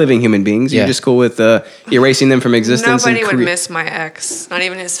 They're living human beings. You're Yeah. just cool with erasing them from existence. Nobody and would miss my ex, not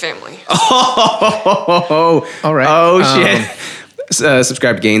even his family. Oh, all right. Oh shit!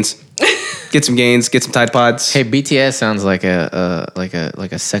 Subscribe to Gains. Get some Gains. Get some Tide Pods. Hey, BTS sounds like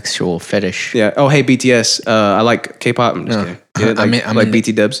a sexual fetish. Yeah. Oh, hey BTS. I like K-pop. I'm just kidding. Yeah, I'm like into-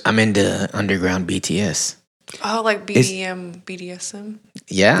 BT Dubs. I'm into underground BTS. Oh, like BDM, BDSM?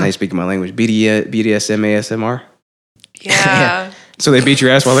 Yeah. Now you speaking my language. BDSM, ASMR. Yeah. So they beat your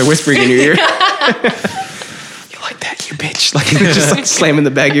ass while they're whispering in your ear. You like that, you bitch? Like just like slamming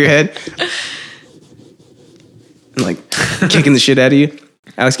the back of your head. And like kicking the shit out of you.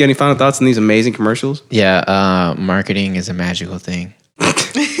 Alex, got any final thoughts on these amazing commercials? Yeah, marketing is a magical thing.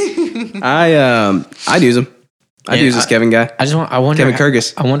 I'd use them. I'd use this Kevin guy. I wonder Kevin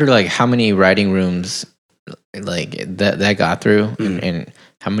Kurgis. I wonder like how many writing rooms like that got through and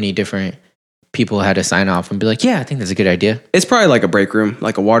how many different people had to sign off and be like, yeah, I think that's a good idea. It's probably like a break room,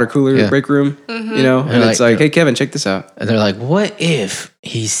 like a water cooler break room, you know? And it's like, hey, Kevin, check this out. And they're like, what if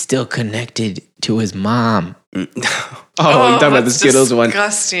he's still connected to his mom? Oh, you're talking about the Skittles one.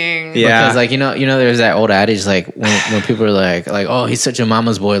 Disgusting. Yeah. Because like, you know, there's that old adage, like when people are like, oh, he's such a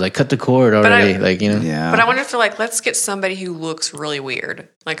mama's boy, like cut the cord already. Like, you know? Yeah. But I wonder if they're like, let's get somebody who looks really weird.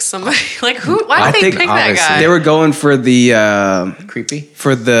 Like somebody, like who, why did they pick that guy? They were going for the creepy,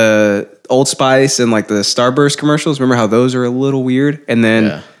 for the Old Spice and like the Starburst commercials. Remember how those are a little weird? And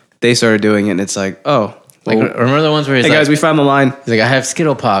then they started doing it and it's like, oh. Like, well, remember the ones where he's hey like, guys, we found the line. He's like, I have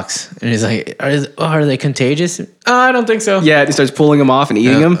Skittle pox. And he's like, are they contagious? Oh, I don't think so. Yeah, he starts pulling them off and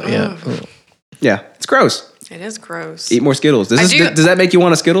eating them. Yeah. Yeah, it's gross. It is gross. Eat more Skittles. Does that make you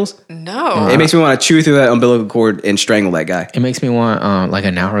want a Skittles? No. It makes me want to chew through that umbilical cord and strangle that guy. It makes me want like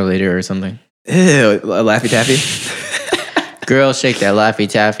an hour later or something. Ew, a Laffy Taffy. Girl, shake that Laffy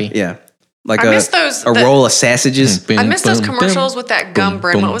Taffy. Yeah. Like I miss those- a roll of sausages. I miss those commercials with that gum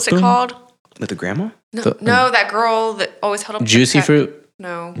brim. What was it called? With the grandma? No, that girl that always held up Juicy the Fruit?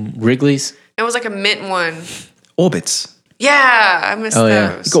 No. Wrigley's? It was like a mint one. Orbits. Yeah, I miss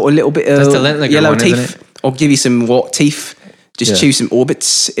those. Got a little bit That's the of Lentliger yellow one, teeth. isn't I'll give you some what teeth. Just Yeah. chew some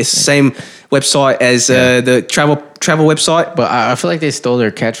Orbits. It's the same website as the travel website. But I feel like they stole their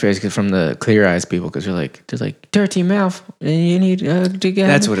catchphrase from the Clear Eyes people because they're like dirty mouth. You need to get.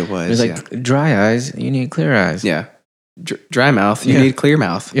 That's what it was, It was like dry eyes. You need clear eyes. Yeah. Dry mouth. You Yeah. need clear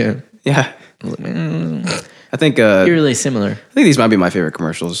mouth. Yeah. Yeah. I think Eerily similar. I think these might be my favorite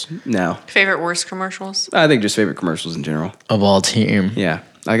commercials now. Favorite worst commercials? I think just favorite commercials in general. Of all time. Yeah.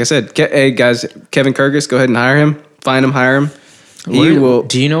 Like I said, hey guys, Kevin Kurgis, go ahead and hire him. Find him, hire him. He will.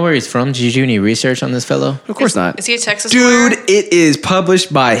 Do you know where he's from? Did you do any research on this fellow? Of course not. Is he a Texas Dude, lawyer? it is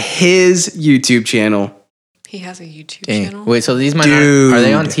published by his YouTube channel. He has a YouTube Dang. channel. Wait, so these might not, Dude. are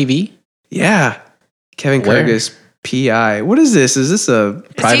they on TV? Yeah. Kevin Where? Kurgis, PI. What is this? Is this a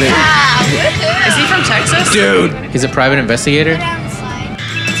private? Is he from Texas? Dude. He's a private investigator? Can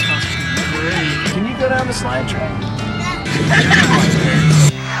you go down the slide track?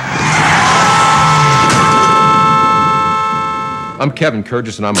 I'm Kevin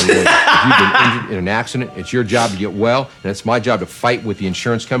Kurgis, and I'm a lawyer. If you've been injured in an accident, it's your job to get well, and it's my job to fight with the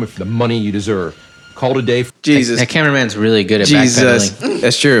insurance company for the money you deserve. Call today. Jesus. That cameraman's really good at Jesus. backpedaling.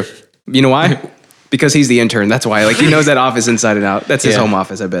 That's true. You know why? Because he's the intern. That's why. Like, he knows that office inside and out. That's his Yeah. home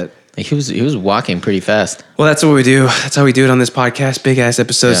office, I bet. Like, he was walking pretty fast. Well, that's what we do. That's how we do it on this podcast. Big ass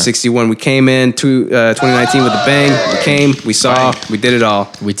episode Yeah. 61. We came in to 2019 with a bang. We came, we saw, we did it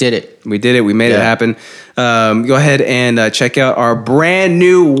all. We did it. We did it. We made it Yeah. happen. Go ahead and check out our brand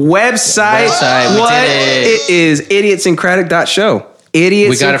new website. We What? did it. It is idiotsyncratic.show.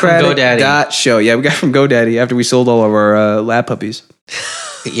 We got it from GoDaddy. Show. Yeah, we got it from GoDaddy after we sold all of our lab puppies.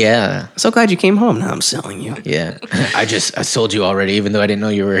 Yeah. So glad you came home. Now I'm selling you. Yeah. I sold you already, even though I didn't know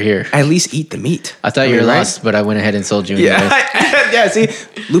you were here. At least eat the meat. I thought you were right? lost, but I went ahead and sold you. Yeah. Anyways. Yeah, see?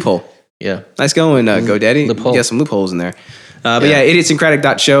 Loophole. Yeah. Nice going, GoDaddy. Loophole. You got some loopholes in there. But yeah,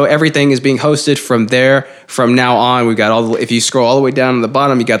 idiotsyncratic.show. Everything is being hosted from there. From now on, we've got all the, if you scroll all the way down to the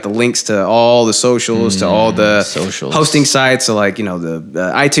bottom, you got the links to all the socials, to all the socials. hosting sites. So like, the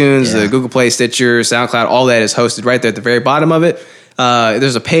iTunes, the Google Play, Stitcher, SoundCloud, all that is hosted right there at the very bottom of it.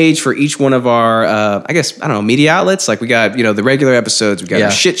 There's a page for each one of our, media outlets. Like we got, the regular episodes. We got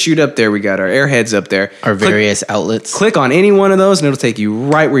our shit shoot up there. We got our airheads up there. Our various outlets. Click on any one of those and it'll take you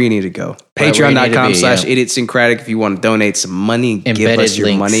right where you need to go. Right where you need to be, Patreon.com/idiotsyncratic if you want to donate some money, give Embedded us your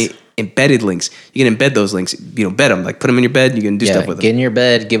links. money. Embedded links. You can embed those links. Bet them. Like put them in your bed. You can do stuff with them. Get in your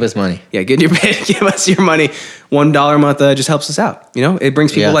bed, give us money. Yeah, get in your bed, give us your money. $1 a month just helps us out. It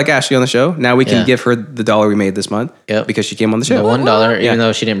brings people like Ashley on the show. Now we can give her the $1 we made this month because she came on the show. The $1, even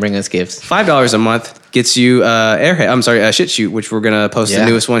though she didn't bring us gifts. $5 a month gets you Shit Shoot, which we're gonna post the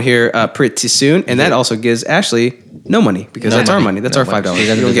newest one here pretty soon, and that also gives Ashley no money because that's our money. That's our $5. She You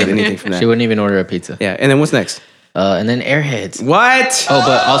doesn't don't get deserve anything it. from that. She wouldn't even order a pizza. Yeah, and then what's next? And then Airheads. What? Oh,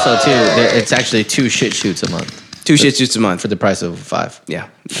 but also too, it's actually 2 shit shoots a month. 2 shit shoots a month for the price of 5. Yeah,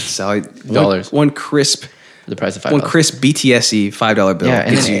 that's how dollars. One crisp. For the price of $5. One crisp BTSE $5 bill. Yeah,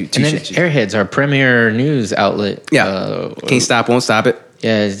 and gets then, you 2 and then shit. Airheads, our premier news outlet. Yeah, can't stop, won't stop it.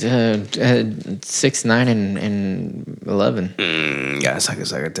 Yeah, 6, 9, and 11. Guys, I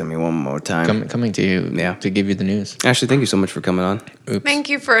guess I gotta tell me one more time. Coming to you. Yeah, to give you the news. Ashley, thank you so much for coming on. Oops. Thank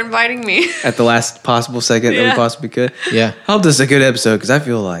you for inviting me. At the last possible second that we Yeah. possibly could. Yeah, hope this is a good episode because I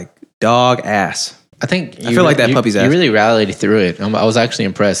feel like dog ass. I think I feel like that puppy's ass. You really rallied through it. I was actually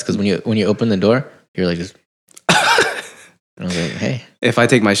impressed because when you opened the door, you're like just. I was like, hey. If I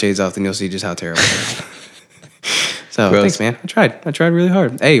take my shades off, then you'll see just how terrible. I am. So Gross. thanks, man. I tried really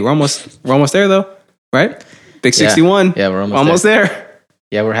hard. Hey, we're almost there though, right? Big 61. Yeah, we're almost there.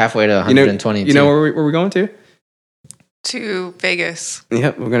 Yeah, we're halfway to 120. You know where we're going to? To Vegas.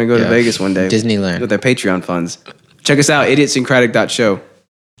 Yep, we're gonna go to Vegas one day. Disneyland with our Patreon funds. Check us out, idiotsyncratic.show.